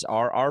machines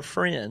are our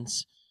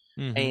friends.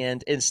 Mm-hmm.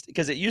 And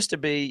because it used to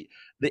be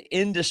the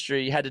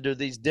industry had to do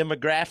these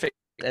demographic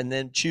and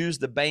then choose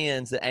the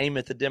bands that aim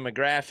at the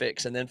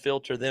demographics and then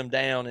filter them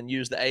down and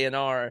use the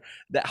A&R,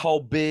 that whole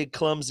big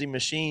clumsy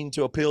machine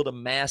to appeal to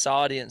mass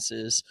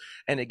audiences.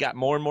 And it got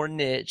more and more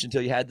niche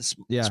until you had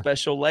the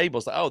special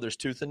labels. Like, oh, there's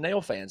Tooth and Nail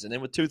fans. And then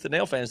with Tooth and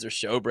Nail fans, there's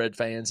Showbread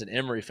fans and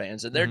Emery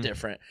fans, and they're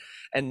different.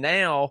 And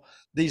now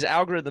these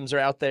algorithms are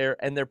out there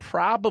and they're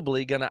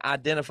probably going to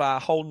identify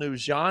whole new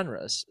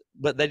genres,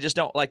 but they just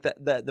don't like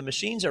that. The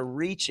machines are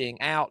reaching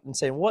out and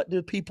saying, what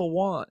do people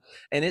want?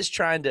 And it's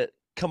trying to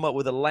come up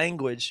with a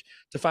language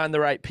to find the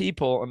right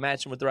people and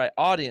match them with the right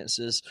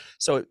audiences.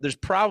 So there's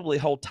probably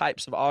whole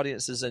types of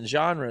audiences and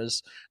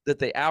genres that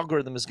the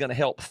algorithm is going to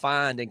help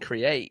find and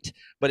create.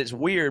 But it's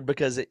weird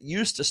because it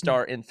used to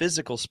start in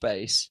physical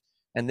space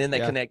and then they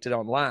connected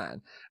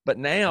online. But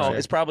now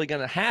it's probably going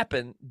to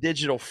happen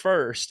digital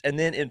first, and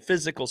then in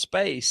physical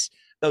space,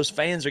 those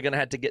fans are going to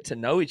have to get to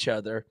know each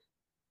other,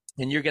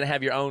 and you're going to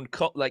have your own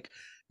like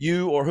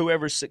you or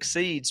whoever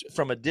succeeds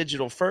from a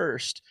digital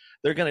first,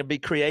 they're going to be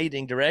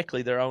creating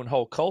directly their own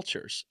whole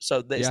cultures.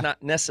 So that it's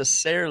not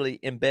necessarily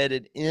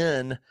embedded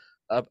in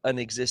an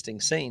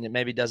existing scene. It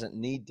maybe doesn't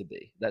need to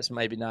be. That's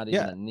maybe not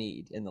even a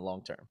need in the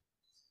long term.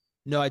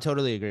 No, I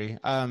totally agree.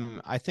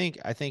 I think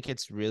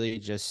it's really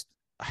just,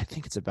 I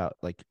think it's about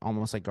like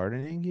almost like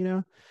gardening, you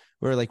know,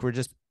 where like we're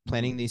just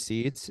planting these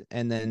seeds,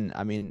 and then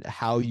I mean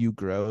how you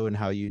grow and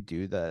how you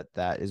do that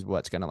is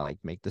what's gonna like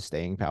make the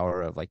staying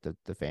power of like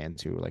the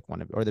fans who like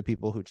want to, or the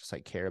people who just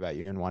like care about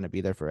you and want to be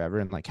there forever,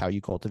 and like how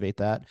you cultivate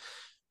that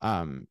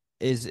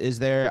is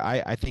there.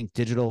 I think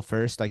digital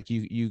first, like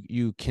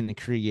you can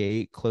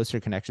create closer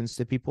connections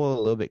to people a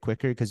little bit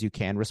quicker because you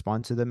can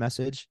respond to the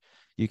message,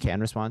 you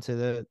can respond to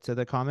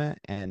the comment,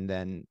 and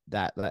then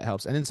that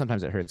helps. And then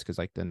sometimes it hurts because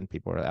like then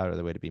people are out of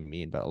the way to be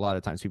mean, but a lot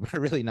of times people are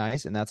really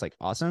nice, and that's like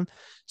awesome.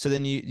 So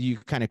then you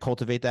kind of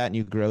cultivate that and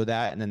you grow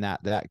that, and then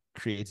that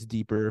creates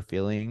deeper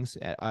feelings,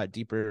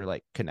 deeper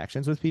like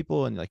connections with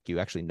people, and like you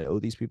actually know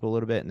these people a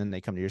little bit, and then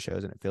they come to your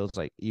shows and it feels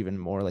like even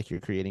more like you're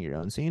creating your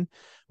own scene,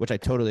 which I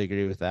totally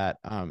agree with that.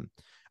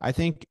 I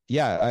think,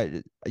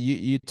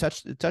 you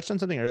touched on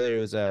something earlier.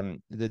 It was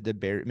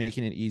the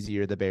making it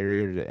easier, the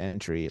barrier to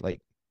entry.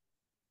 Like,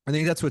 I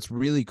think that's what's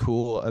really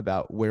cool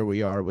about where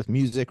we are with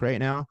music right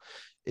now,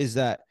 is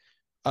that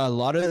a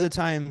lot of the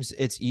times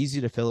it's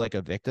easy to feel like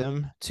a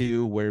victim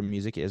to where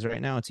music is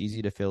right now. It's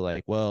easy to feel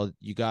like, well,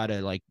 you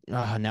gotta like,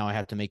 now I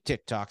have to make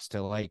TikToks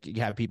to like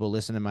have people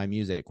listen to my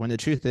music. When the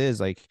truth is,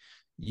 like,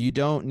 you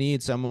don't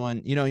need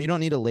someone, you don't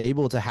need a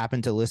label to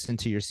happen to listen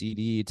to your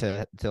CD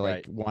to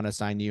like want to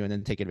sign you and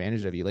then take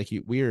advantage of you. Like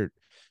we're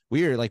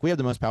like, we have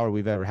the most power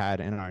we've ever had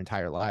in our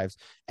entire lives.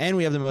 And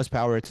we have the most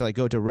power to like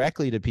go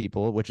directly to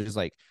people, which is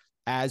like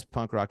as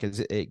punk rock as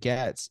it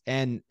gets.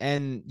 And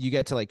you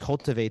get to like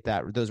cultivate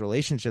those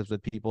relationships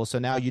with people. So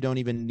now you don't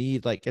even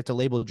need, like, if the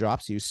label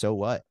drops you, so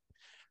what?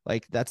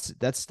 Like, that's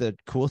the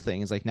cool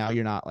thing, is like, now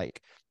you're not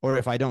like, or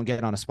if I don't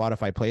get on a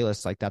Spotify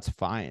playlist, like, that's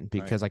fine,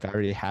 because like I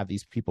already have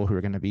these people who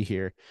are going to be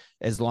here,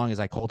 as long as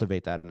I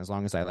cultivate that. And as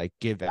long as I like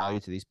give value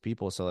to these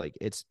people. So like,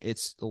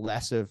 it's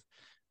less of,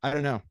 I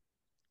don't know.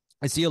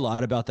 I see a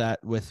lot about that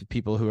with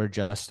people who are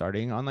just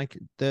starting on like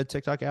the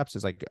TikTok apps.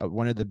 Is like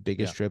one of the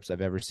biggest trips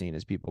I've ever seen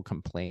is people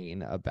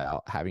complain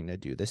about having to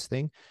do this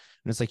thing.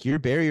 And it's like, your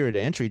barrier to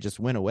entry just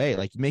went away.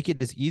 Like, make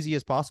it as easy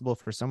as possible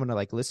for someone to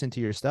like listen to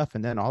your stuff.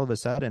 And then all of a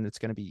sudden it's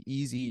going to be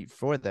easy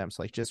for them.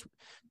 So like, just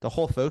the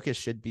whole focus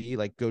should be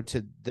like, go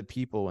to the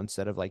people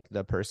instead of like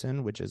the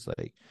person, which is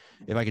like,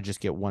 if I could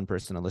just get one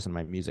person to listen to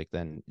my music,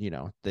 then,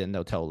 then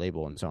they'll tell a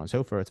label and so on and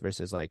so forth,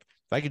 versus like,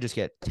 if I could just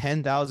get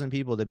 10,000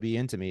 people to be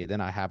into me,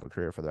 then I have a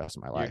career for the rest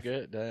of my life.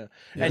 You're good.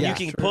 And you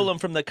can pull them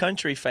from the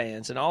country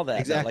fans and all that.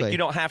 Exactly. Like, you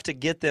don't have to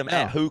get them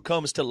at who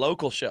comes to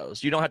local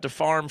shows. You don't have to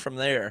farm from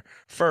there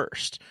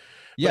first.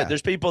 But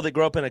there's people that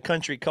grow up in a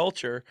country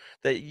culture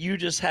that you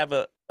just have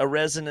a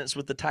resonance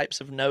with the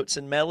types of notes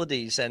and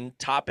melodies and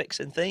topics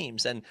and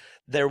themes, and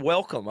they're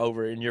welcome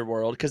over in your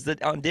world, because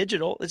on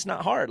digital it's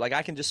not hard. Like,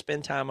 I can just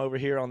spend time over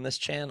here on this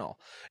channel,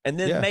 and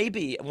then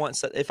maybe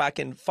once, if I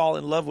can fall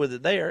in love with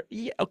it there,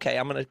 okay,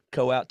 I'm going to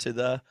go out to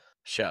the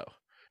show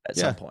at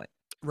some point.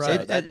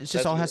 Right. So it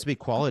just all has to be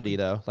quality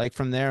though. Like,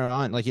 from there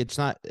on, like, it's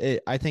not,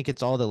 I think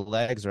it's all the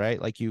legs, right?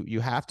 Like,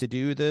 you have to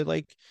do the,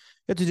 like,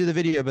 you have to do the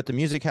video, but the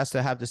music has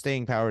to have the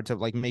staying power to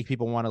like make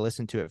people want to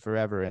listen to it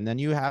forever. And then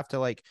you have to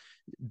like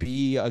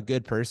be a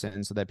good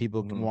person so that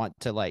people can want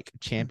to like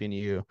champion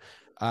you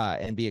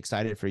and be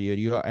excited for you.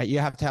 You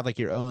have to have like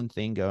your own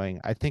thing going.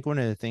 I think one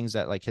of the things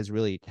that like has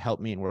really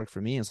helped me and worked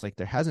for me is like,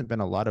 there hasn't been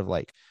a lot of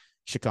like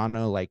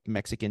Chicano, like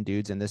Mexican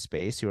dudes in this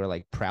space who are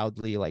like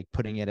proudly like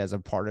putting it as a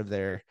part of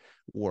their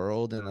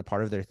world and a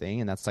part of their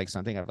thing. And that's like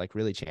something I've like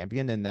really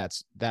championed. And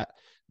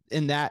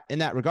in that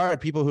regard,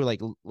 people who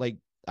like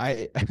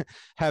I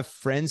have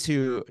friends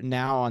who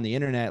now on the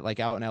internet, like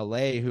out in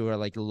LA, who are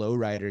like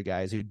lowrider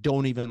guys who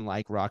don't even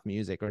like rock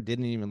music or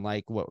didn't even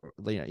like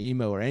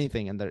emo or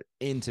anything, and they're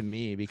into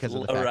me because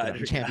of the fact that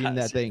I'm championing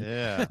that thing.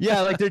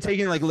 Yeah, like they're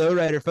taking like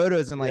lowrider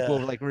photos and like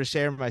we're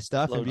sharing my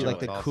stuff and be like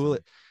the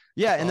coolest.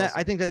 Yeah, and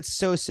I think that's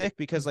so sick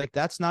because like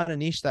that's not a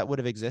niche that would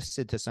have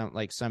existed to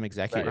some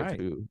executive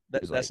who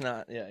that's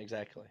not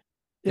exactly.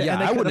 Yeah,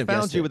 and they couldn't have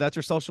found you without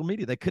your social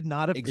media. They could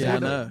not have.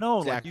 No,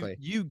 exactly. Like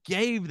you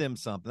gave them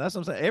something. That's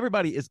what I'm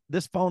saying.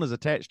 This phone is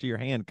attached to your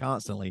hand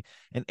constantly,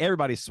 and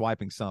everybody's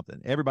swiping something.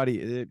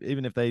 Everybody,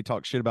 even if they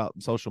talk shit about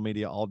social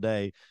media all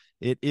day,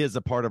 it is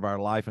a part of our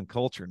life and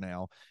culture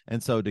now.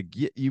 And so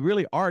you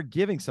really are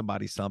giving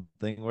somebody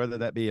something, whether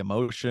that be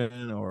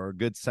emotion or a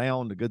good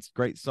sound,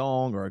 great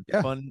song, or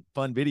a fun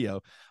video.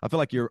 I feel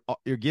like you're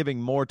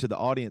giving more to the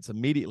audience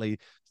immediately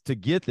to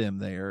get them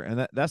there,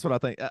 and that's what I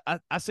think.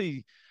 I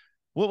see.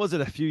 What was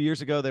it a few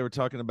years ago? They were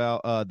talking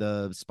about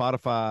the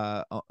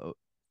Spotify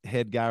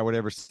head guy or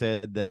whatever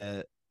said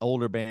that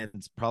older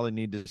bands probably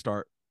need to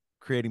start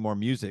creating more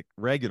music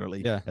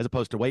regularly, as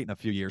opposed to waiting a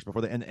few years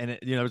before they. And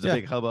it, there was a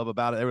big hubbub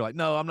about it. They were like,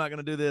 "No, I'm not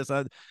going to do this."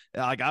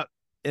 I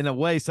in a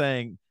way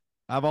saying,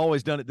 I've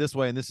always done it this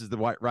way, and this is the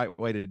right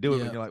way to do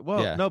it. And you're like,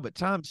 well, no, but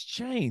times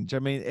change. I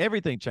mean,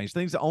 everything changed.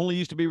 Things that only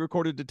used to be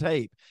recorded to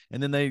tape,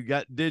 and then they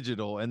got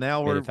digital, and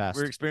now we're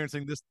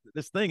experiencing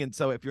this thing. And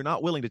so, if you're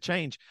not willing to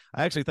change,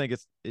 I actually think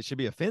it should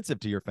be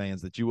offensive to your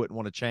fans that you wouldn't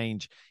want to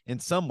change in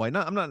some way.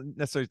 I'm not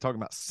necessarily talking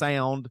about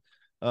sound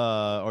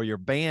or your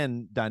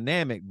band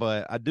dynamic,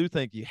 but I do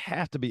think you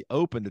have to be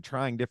open to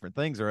trying different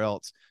things, or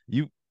else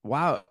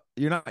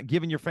you're not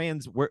giving your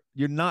fans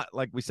you're not,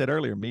 like we said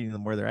earlier, meeting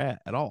them where they're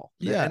at all.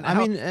 Yeah.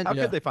 And how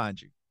could they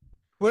find you?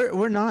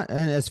 We're not,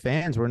 and as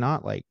fans, we're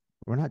not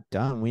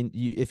dumb.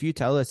 If you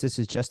tell us this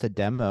is just a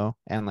demo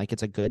and like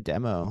it's a good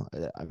demo,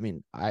 I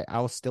mean,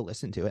 I'll still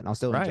listen to it and I'll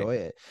still enjoy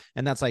it.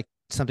 And that's like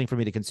something for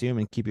me to consume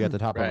and keep you at the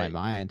top of my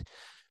mind.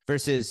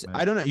 Versus,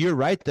 I don't know. You're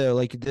right though.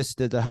 Like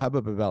the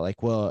hubbub about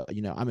like, well,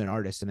 I'm an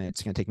artist and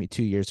it's going to take me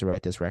 2 years to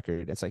write this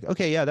record. It's like,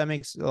 okay, yeah, that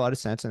makes a lot of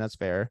sense and that's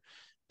fair.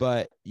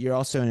 But you're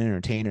also an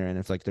entertainer, and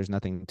if like there's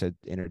nothing to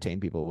entertain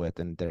people with,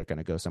 then they're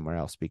gonna go somewhere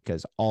else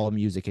because all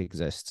music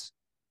exists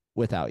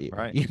without you,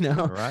 right?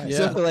 Right.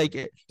 So like,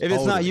 if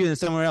it's not you, then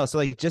somewhere else. So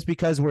like, just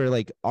because we're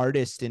like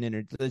artists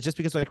just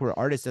because like we're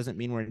artists doesn't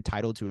mean we're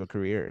entitled to a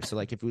career. So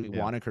like, if we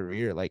want a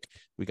career, like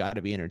we got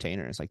to be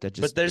entertainers. Like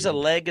that. But there's a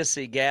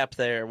legacy gap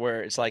there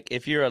where it's like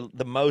if you're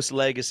the most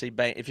legacy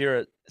band, if you're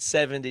a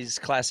 '70s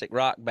classic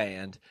rock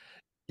band.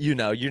 You're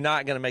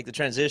not going to make the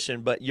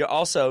transition, but you're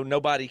also,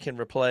 nobody can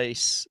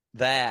replace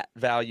that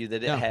value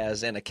that it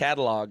has in a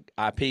catalog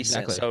IP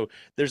sense. So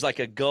there's like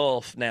a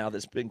gulf now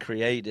that's been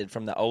created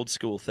from the old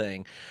school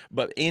thing.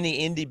 But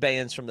any indie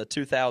bands from the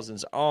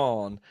 2000s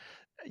on,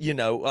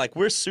 like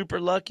we're super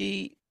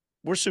lucky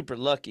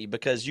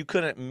because you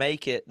couldn't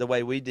make it the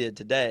way we did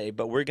today,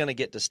 but we're going to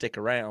get to stick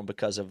around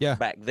because of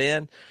back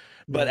then.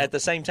 But at the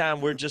same time,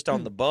 we're just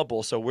on the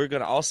bubble, so we're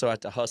going to also have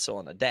to hustle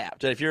and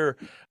adapt. If you're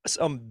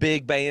some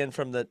big band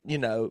from the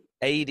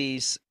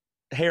 80s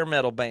hair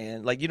metal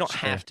band, like you don't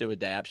have to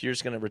adapt. You're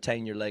just going to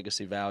retain your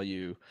legacy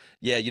value.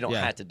 Yeah, you don't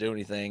have to do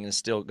anything. It's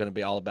still going to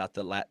be all about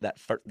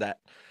that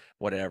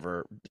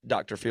whatever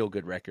Dr.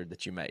 Feelgood record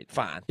that you made.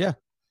 Fine. Yeah,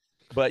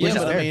 but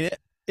I mean,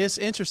 it's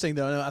interesting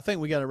though. I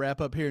think we got to wrap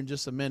up here in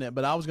just a minute.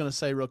 But I was going to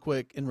say real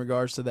quick in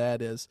regards to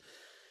that is,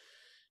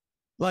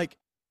 like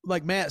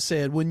Matt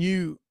said,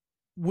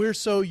 we're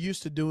so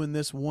used to doing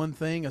this one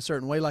thing a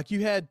certain way. Like you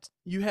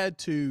had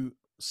to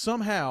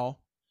somehow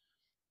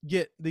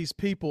get these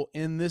people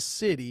in this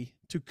city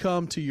to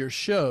come to your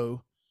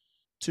show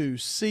to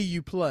see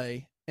you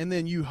play. And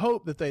then you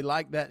hope that they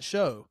like that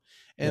show.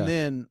 And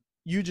then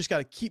you just got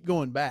to keep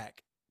going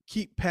back,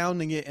 keep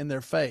pounding it in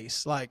their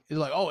face. Like, it's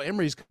like, oh,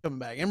 Emery's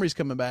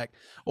coming back,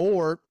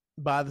 or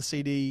buy the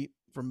CD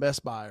from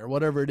Best Buy or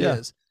whatever it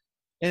is.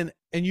 And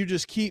you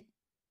just keep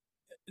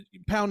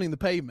pounding the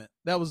pavement.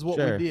 That was what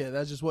we did.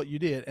 That's just what you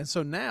did. And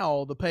so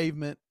now the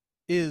pavement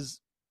is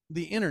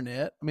the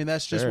internet. I mean,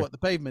 that's just what the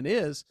pavement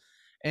is.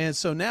 And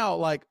so now,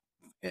 like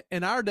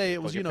in our day,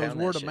 it was, it was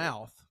word of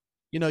mouth.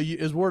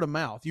 It was word of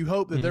mouth. You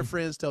hope that their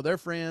friends tell their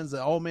friends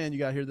that, oh man, you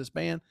got to hear this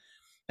band.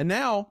 And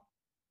now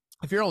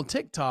if you're on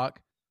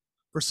TikTok,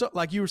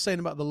 like you were saying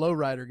about the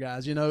lowrider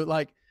guys,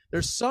 like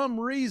there's some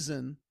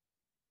reason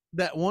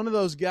that one of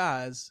those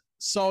guys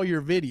saw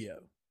your video.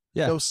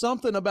 Yeah. There was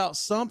something about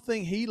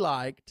something he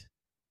liked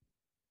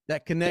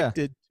that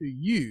connected to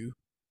you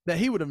that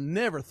he would have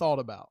never thought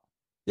about.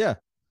 Yeah.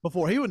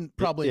 Before he would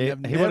probably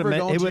have never gone to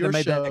your show. He would have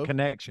made that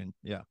connection.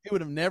 Yeah. He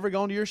would have never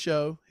gone to your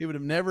show. He would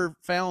have never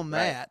found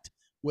that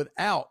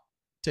without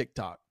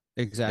TikTok.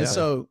 Exactly. And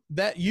so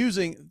that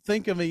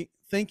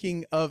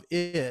thinking of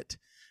it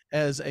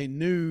as a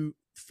new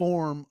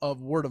form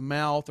of word of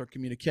mouth or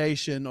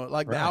communication, or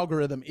like the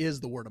algorithm is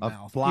the word of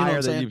mouth.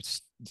 Flyer that you've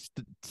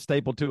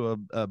stapled to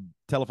a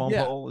telephone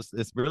pole.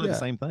 It's really the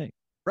same thing.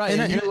 Right,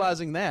 And and I-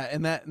 utilizing that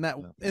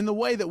in the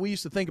way that we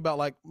used to think about,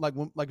 like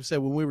I said,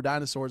 when we were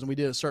dinosaurs and we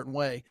did a certain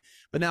way,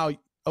 but now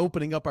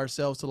opening up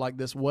ourselves to like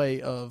this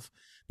way of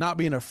not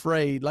being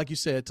afraid, like you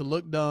said, to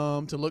look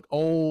dumb, to look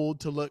old,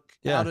 to look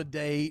out of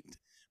date,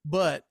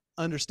 but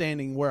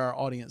understanding where our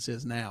audience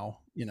is now.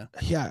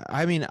 Yeah,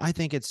 I mean, I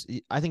think it's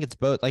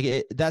both.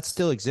 Like that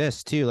still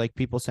exists too. Like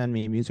people send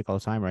me music all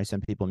the time, or I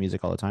send people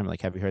music all the time.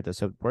 Like, have you heard this?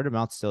 So word of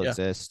mouth still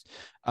exists.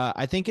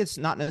 I think it's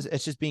not.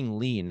 It's just being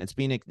lean. It's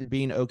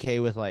being okay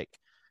with, like,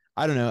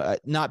 I don't know,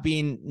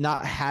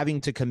 not having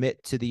to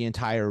commit to the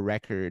entire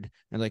record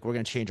and like we're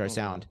gonna change our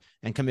sound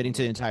and committing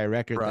to the entire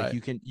record. Right.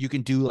 Like you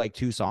can do like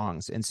 2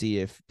 songs and see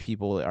if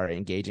people are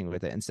engaging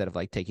with it instead of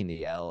like taking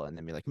the L and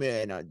then be like,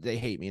 man, no, they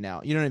hate me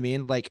now. You know what I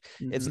mean? Like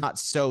it's not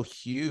so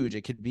huge.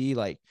 It could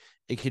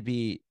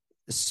be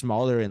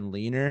smaller and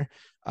leaner.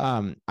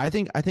 I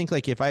think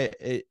like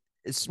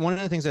it's one of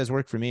the things that has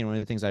worked for me, and one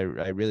of the things I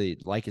really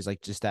like is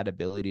like just that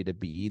ability to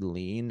be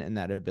lean and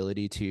that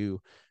ability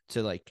to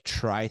like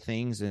try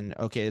things and,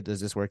 okay, does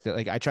this work?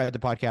 Like I tried the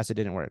podcast, it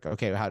didn't work.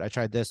 Okay, I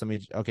tried this.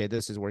 Okay,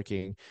 this is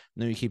working. And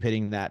then we keep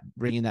ringing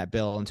that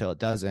bell until it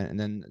doesn't, and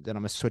then I'm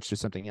gonna switch to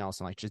something else.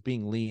 And like just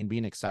being lean,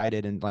 being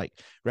excited, and like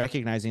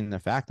recognizing the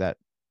fact that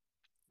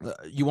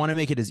you want to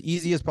make it as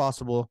easy as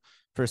possible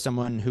for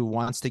someone who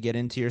wants to get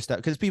into your stuff,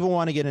 because people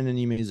want to get into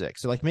new music.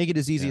 So like make it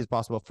as easy as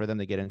possible for them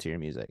to get into your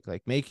music.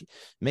 Like make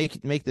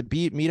the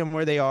beat, meet them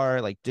where they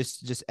are. Like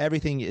just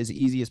everything as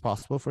easy as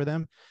possible for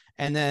them.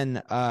 And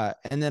then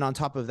on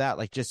top of that,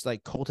 like just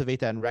like cultivate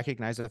that and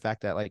recognize the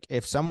fact that like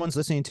if someone's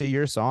listening to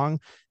your song,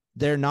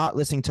 they're not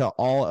listening to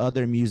all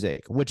other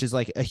music, which is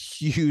like a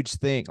huge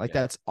thing. Like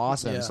that's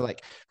awesome. So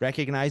like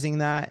recognizing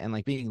that and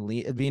like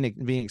being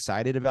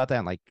excited about that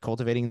and like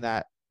cultivating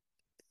that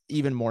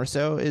even more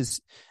so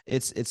is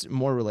it's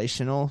more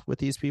relational with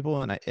these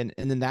people, and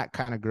then that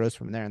kind of grows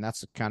from there. And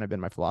that's kind of been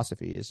my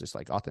philosophy, is just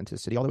like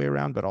authenticity all the way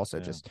around, but also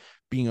just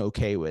being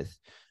okay with,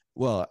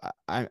 well,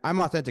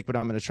 I'm authentic, but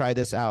I'm going to try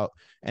this out,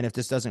 and if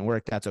this doesn't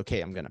work, that's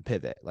okay. I'm going to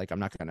pivot. Like I'm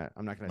not going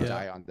to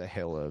die on the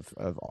hill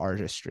of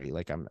artistry.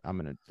 Like I'm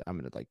going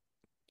to like,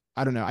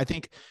 I don't know. I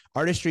think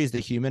artistry is the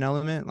human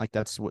element. Like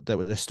that's what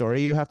the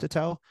story you have to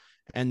tell,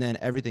 and then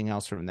everything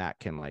else from that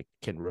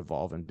can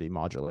revolve and be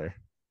modular.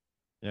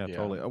 Yeah,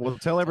 totally. Well,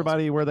 tell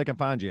everybody where they can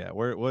find you at.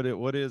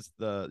 What is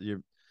tell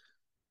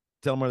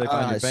them where they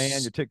find your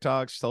band, your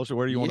TikToks, social.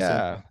 Where do you want to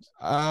send?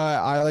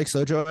 I like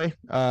Slowjoy,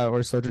 or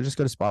Slowjoy. Just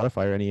go to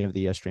Spotify or any of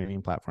the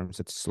streaming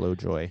platforms. It's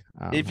Slowjoy.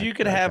 If you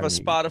could have a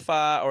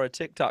Spotify or a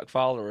TikTok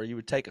follower, you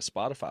would take a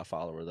Spotify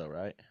follower, though,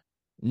 right?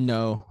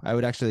 No, I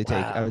would actually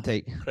take. Wow. I would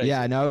take. Crazy.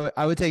 Yeah, no,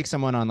 I would take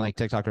someone on like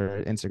TikTok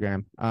or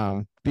Instagram,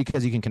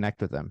 because you can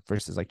connect with them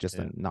versus like just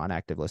a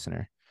non-active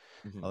listener.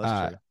 Oh,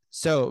 that's true.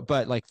 So,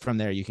 but like from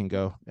there, you can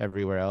go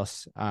everywhere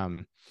else.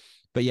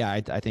 But yeah,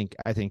 I think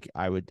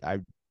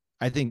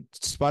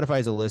Spotify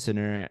is a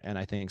listener, and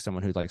I think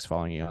someone who likes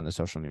following you on the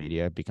social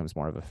media becomes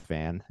more of a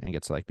fan and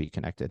gets to like be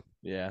connected.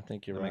 Yeah, I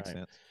think you're right. Makes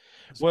sense.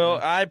 Well,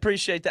 I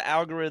appreciate the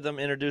algorithm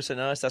introducing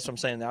us. That's what I'm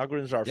saying. The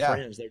algorithms are our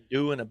friends. They're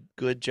doing a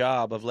good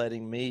job of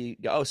letting me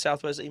go, oh,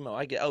 Southwest Emo.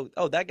 I get,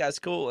 oh, that guy's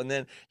cool. And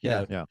then, you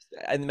know,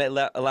 and they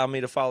allow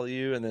me to follow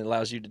you, and then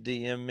allows you to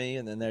DM me,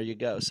 and then there you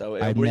go.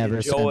 So we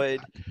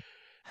enjoyed.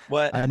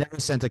 What? I never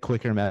sent a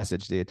quicker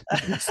message, dude.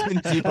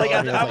 Like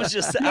I was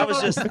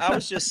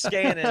just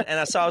scanning, and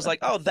I was like,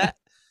 oh,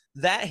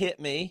 that hit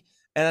me,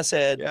 and I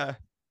said,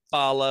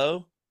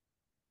 follow.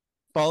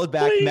 Followed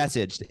back,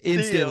 messaged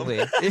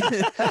instantly,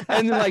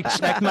 and then like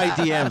check my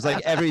DMs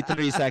like every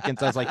 3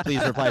 seconds. I was like,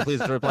 please reply, please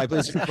reply,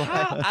 please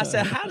reply. I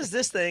said, how does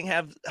this thing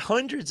have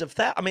hundreds of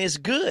thousands? I mean, it's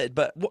good,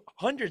 but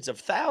hundreds of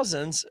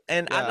thousands,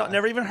 and I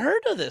never even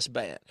heard of this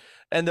band.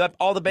 And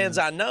all the bands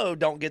I know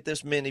don't get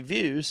this many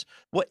views.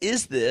 What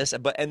is this?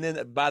 And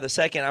then by the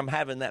second I'm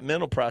having that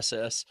mental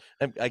process,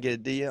 I get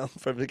a DM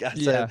from the guy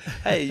saying,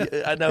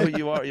 hey, I know who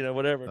you are,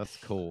 whatever. That's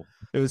cool.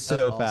 It was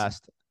so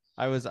fast.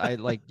 I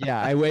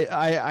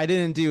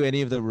didn't do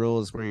any of the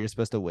rules where you're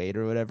supposed to wait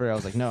or whatever. I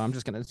was like, no, I'm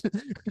just gonna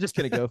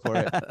go for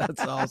it.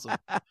 That's awesome.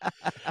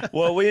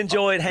 Well, we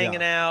enjoyed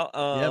hanging out,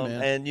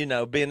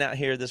 and being out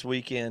here this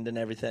weekend and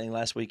everything,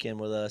 last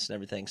weekend with us and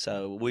everything.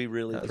 So we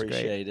really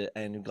appreciate it,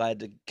 and glad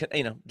to,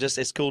 just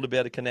it's cool to be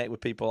able to connect with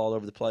people all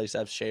over the place.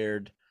 I've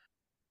shared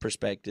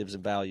perspectives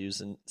and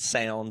values and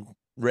sound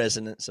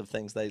resonance of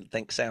things they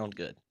think sound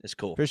good. It's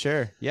cool. For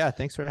sure. Yeah,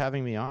 thanks for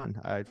having me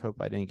on. I hope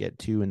I didn't get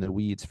too in the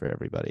weeds for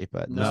everybody,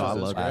 but no, I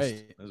love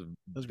it. It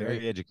was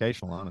very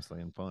educational,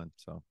 honestly, and fun.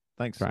 So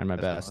thanks. Trying my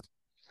best.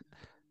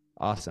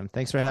 Awesome.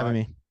 Thanks for having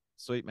me.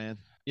 Sweet, man.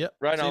 Yep.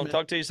 Right on.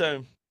 Talk to you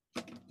soon.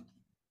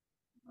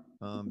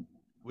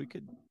 We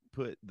could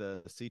put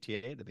the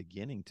CTA at the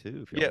beginning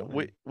too.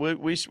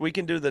 If we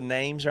can do the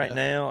names right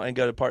now and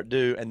go to part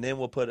 2, and then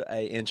we'll put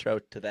a intro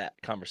to that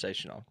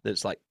conversation on.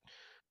 That's like,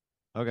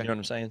 okay, you know what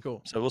I'm saying?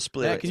 Cool. So we'll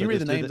split. Can you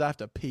read the names? I have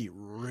to pee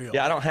real.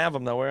 Yeah, I don't have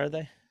them though. Where are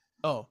they?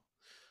 Oh,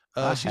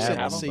 she said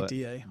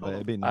CTA. But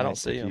it'd be nice. I don't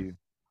see them.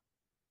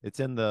 It's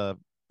in the.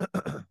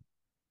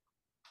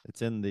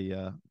 It's in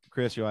the.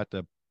 Chris, you'll have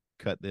to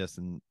cut this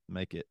and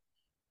make it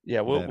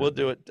Yeah, we'll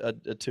do it a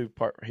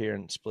 2-part here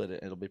and split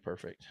it. It'll be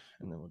perfect,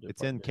 and then we'll do.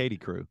 It's in Katie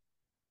Crew.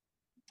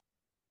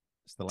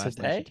 It's the last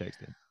thing she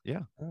texted.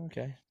 Yeah.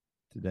 Okay.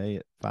 Today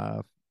at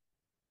 5.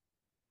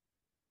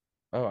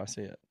 Oh, I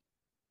see it.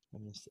 I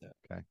missed that.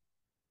 Okay.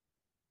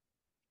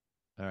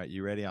 All right,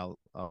 you ready? I'll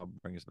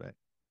bring us back.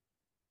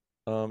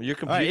 Your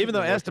computer. All right, even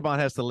though Esteban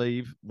has to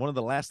leave, one of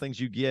the last things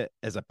you get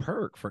as a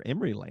perk for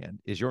Emeryland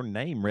is your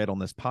name read on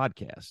this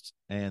podcast.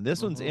 And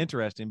this one's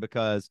interesting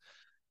because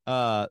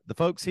the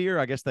folks here,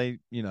 I guess they,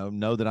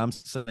 know that I'm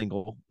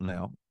single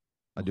now.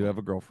 I do have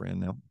a girlfriend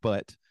now,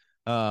 but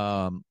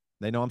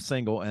they know I'm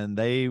single, and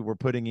they were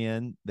putting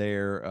in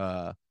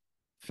their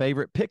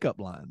favorite pickup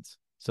lines.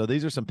 So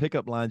these are some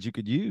pickup lines you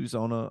could use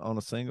on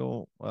a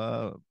single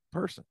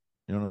person.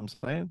 You know what I'm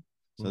saying?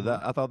 So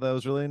that I thought that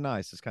was really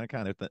nice. It's kind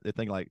of they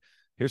think like,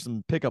 here's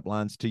some pickup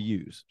lines to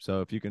use.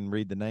 So if you can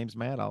read the names,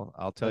 Matt,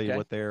 I'll tell you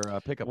what their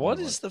pickup. What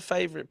is the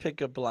favorite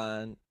pickup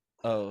line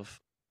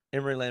of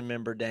Emeryland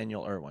member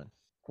Daniel Irwin?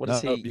 What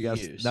does he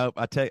use? Nope,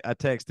 I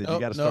texted. You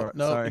got to start.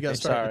 Sorry. You got to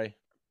start. Sorry.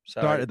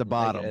 Start at the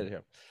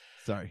bottom.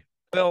 Sorry.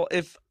 Well,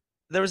 if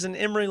there was an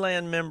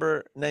Emeryland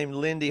member named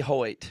Lindy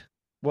Hoyt,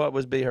 what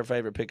would be her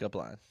favorite pickup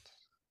line?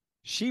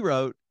 She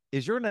wrote,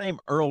 "Is your name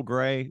Earl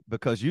Grey?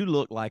 Because you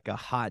look like a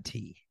hot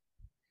tea."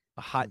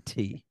 A hot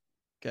tea.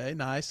 Okay,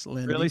 nice,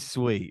 Lindy. Really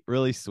sweet,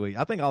 really sweet.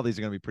 I think all these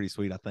are going to be pretty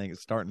sweet. I think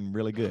it's starting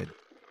really good.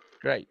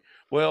 Great.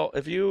 Well,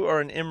 if you are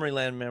an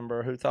Emeryland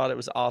member who thought it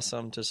was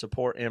awesome to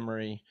support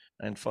Emory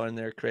and fund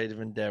their creative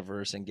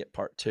endeavors and get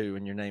part 2,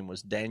 and your name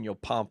was Daniel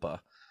Pompa,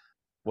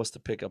 what's the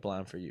pickup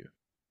line for you?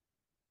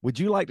 Would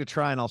you like to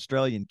try an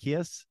Australian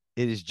kiss?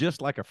 It is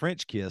just like a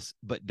French kiss,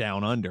 but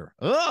down under.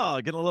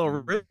 Oh, getting a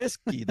little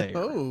risky there.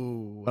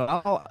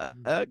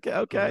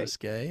 Okay.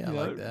 Risque. I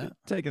like that.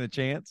 Taking a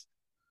chance.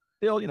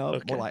 Still, more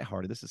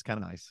lighthearted. This is kind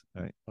of nice.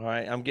 All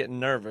right. I'm getting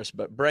nervous,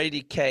 but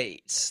Brady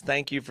Cates,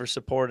 thank you for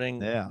supporting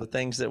the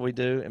things that we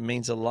do. It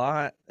means a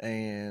lot.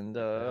 And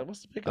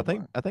what's the pickup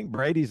line? I think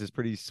Brady's is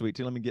pretty sweet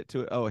too. Let me get to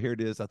it. Oh, here it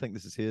is. I think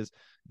this is his.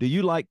 Do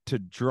you like to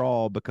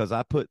draw? Because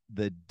I put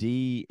the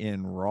D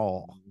in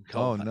raw.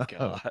 Oh no!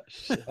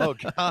 Gosh. Oh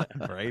God,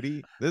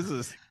 Brady. This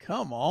is.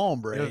 Come on,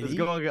 Brady.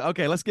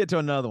 Okay, let's get to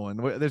another one.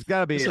 There's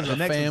got to be. This is a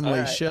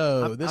family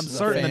show. I'm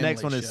certain the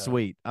next one is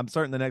sweet. I'm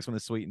certain the next one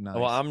is sweet and nice.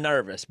 Well, I'm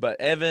nervous, but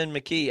Evan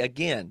McKee,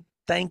 again,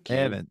 thank you.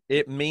 Evan.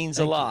 It means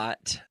a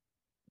lot.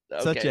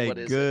 Okay, such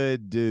a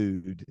good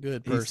dude.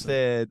 Good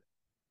person.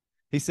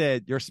 He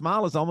said, your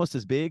smile is almost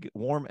as big,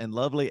 warm, and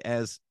lovely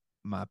as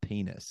my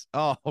penis.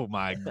 Oh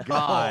my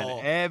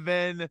God,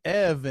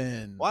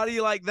 Evan. Why do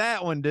you like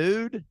that one,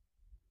 dude?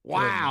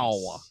 Wow.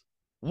 Goodness.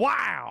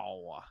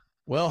 Wow.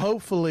 Well,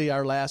 hopefully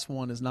our last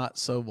one is not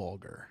so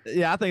vulgar.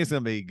 Yeah, I think it's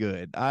going to be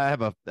good.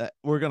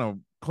 We're going to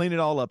clean it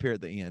all up here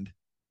at the end.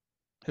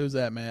 Who's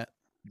that, Matt?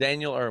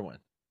 Daniel Irwin.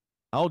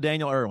 Oh,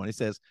 Daniel Irwin. He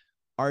says,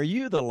 are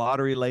you the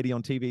lottery lady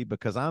on TV?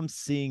 Because I'm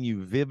seeing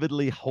you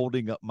vividly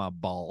holding up my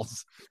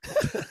balls.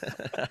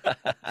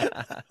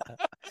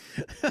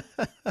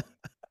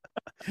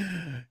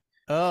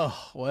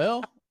 Oh,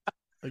 well,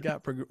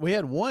 we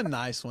had one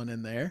nice one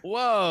in there.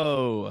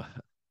 Whoa.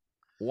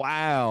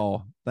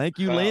 Wow. Thank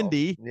you,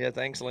 Lindy. Yeah,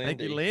 thanks, Lindy.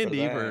 Thank you,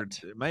 Lindy, for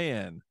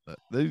man.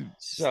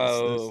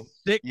 So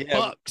sick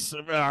bucks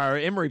our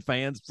Emory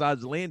fans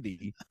besides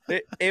Lindy.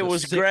 It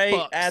was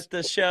great at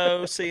the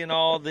show, seeing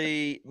all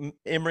the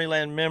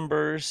Emeryland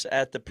members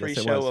at the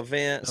pre-show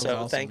event. So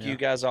awesome, thank you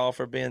guys all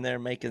for being there,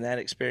 making that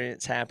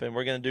experience happen.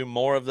 We're going to do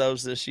more of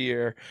those this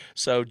year.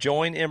 So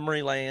join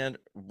Emeryland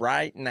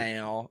right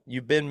now.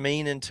 You've been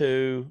meaning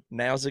to.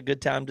 Now's a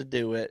good time to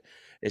do it.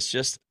 It's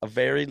just a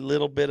very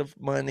little bit of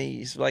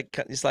money. It's like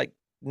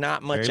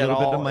not much at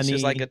all. It's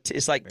just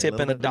it's like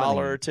tipping $1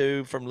 or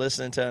 $2 from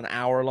listening to an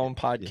hour-long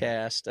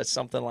podcast. That's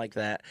something like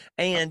that.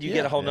 And you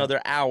get a whole nother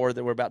hour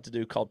that we're about to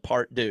do called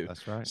Part 2.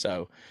 That's right.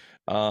 So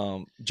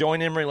join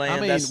Emeryland. I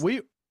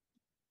mean,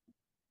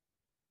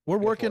 we're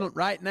working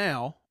right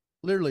now,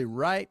 literally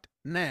right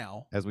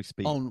now, as we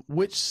speak, on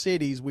which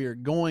cities we are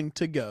going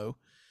to go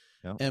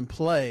and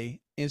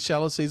play in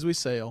Shallow Seas We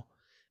Sail.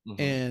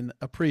 And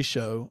a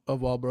pre-show of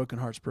While Broken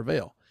Hearts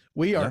Prevail.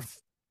 We are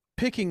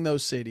picking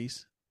those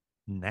cities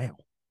now.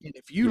 And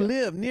if you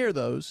live near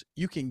those,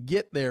 you can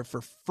get there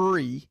for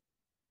free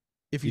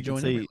if you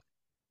join Emeryland.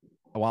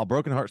 While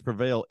Broken Hearts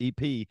Prevail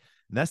EP, and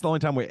that's the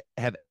only time we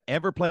have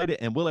ever played it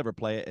and will ever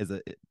play it, is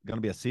going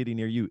to be a city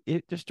near you.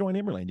 Just join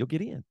Emeryland. You'll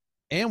get in.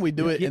 And we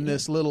do it in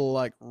this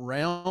little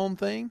round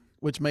thing,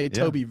 which made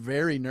Toby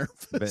very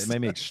nervous. It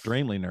made me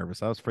extremely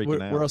nervous. I was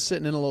freaking out. We're all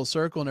sitting in a little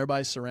circle and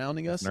everybody's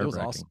surrounding us. It was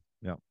awesome.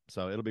 Yeah.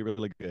 So it'll be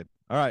really good.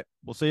 All right.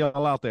 We'll see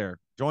y'all out there.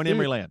 Join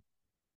Emeryland.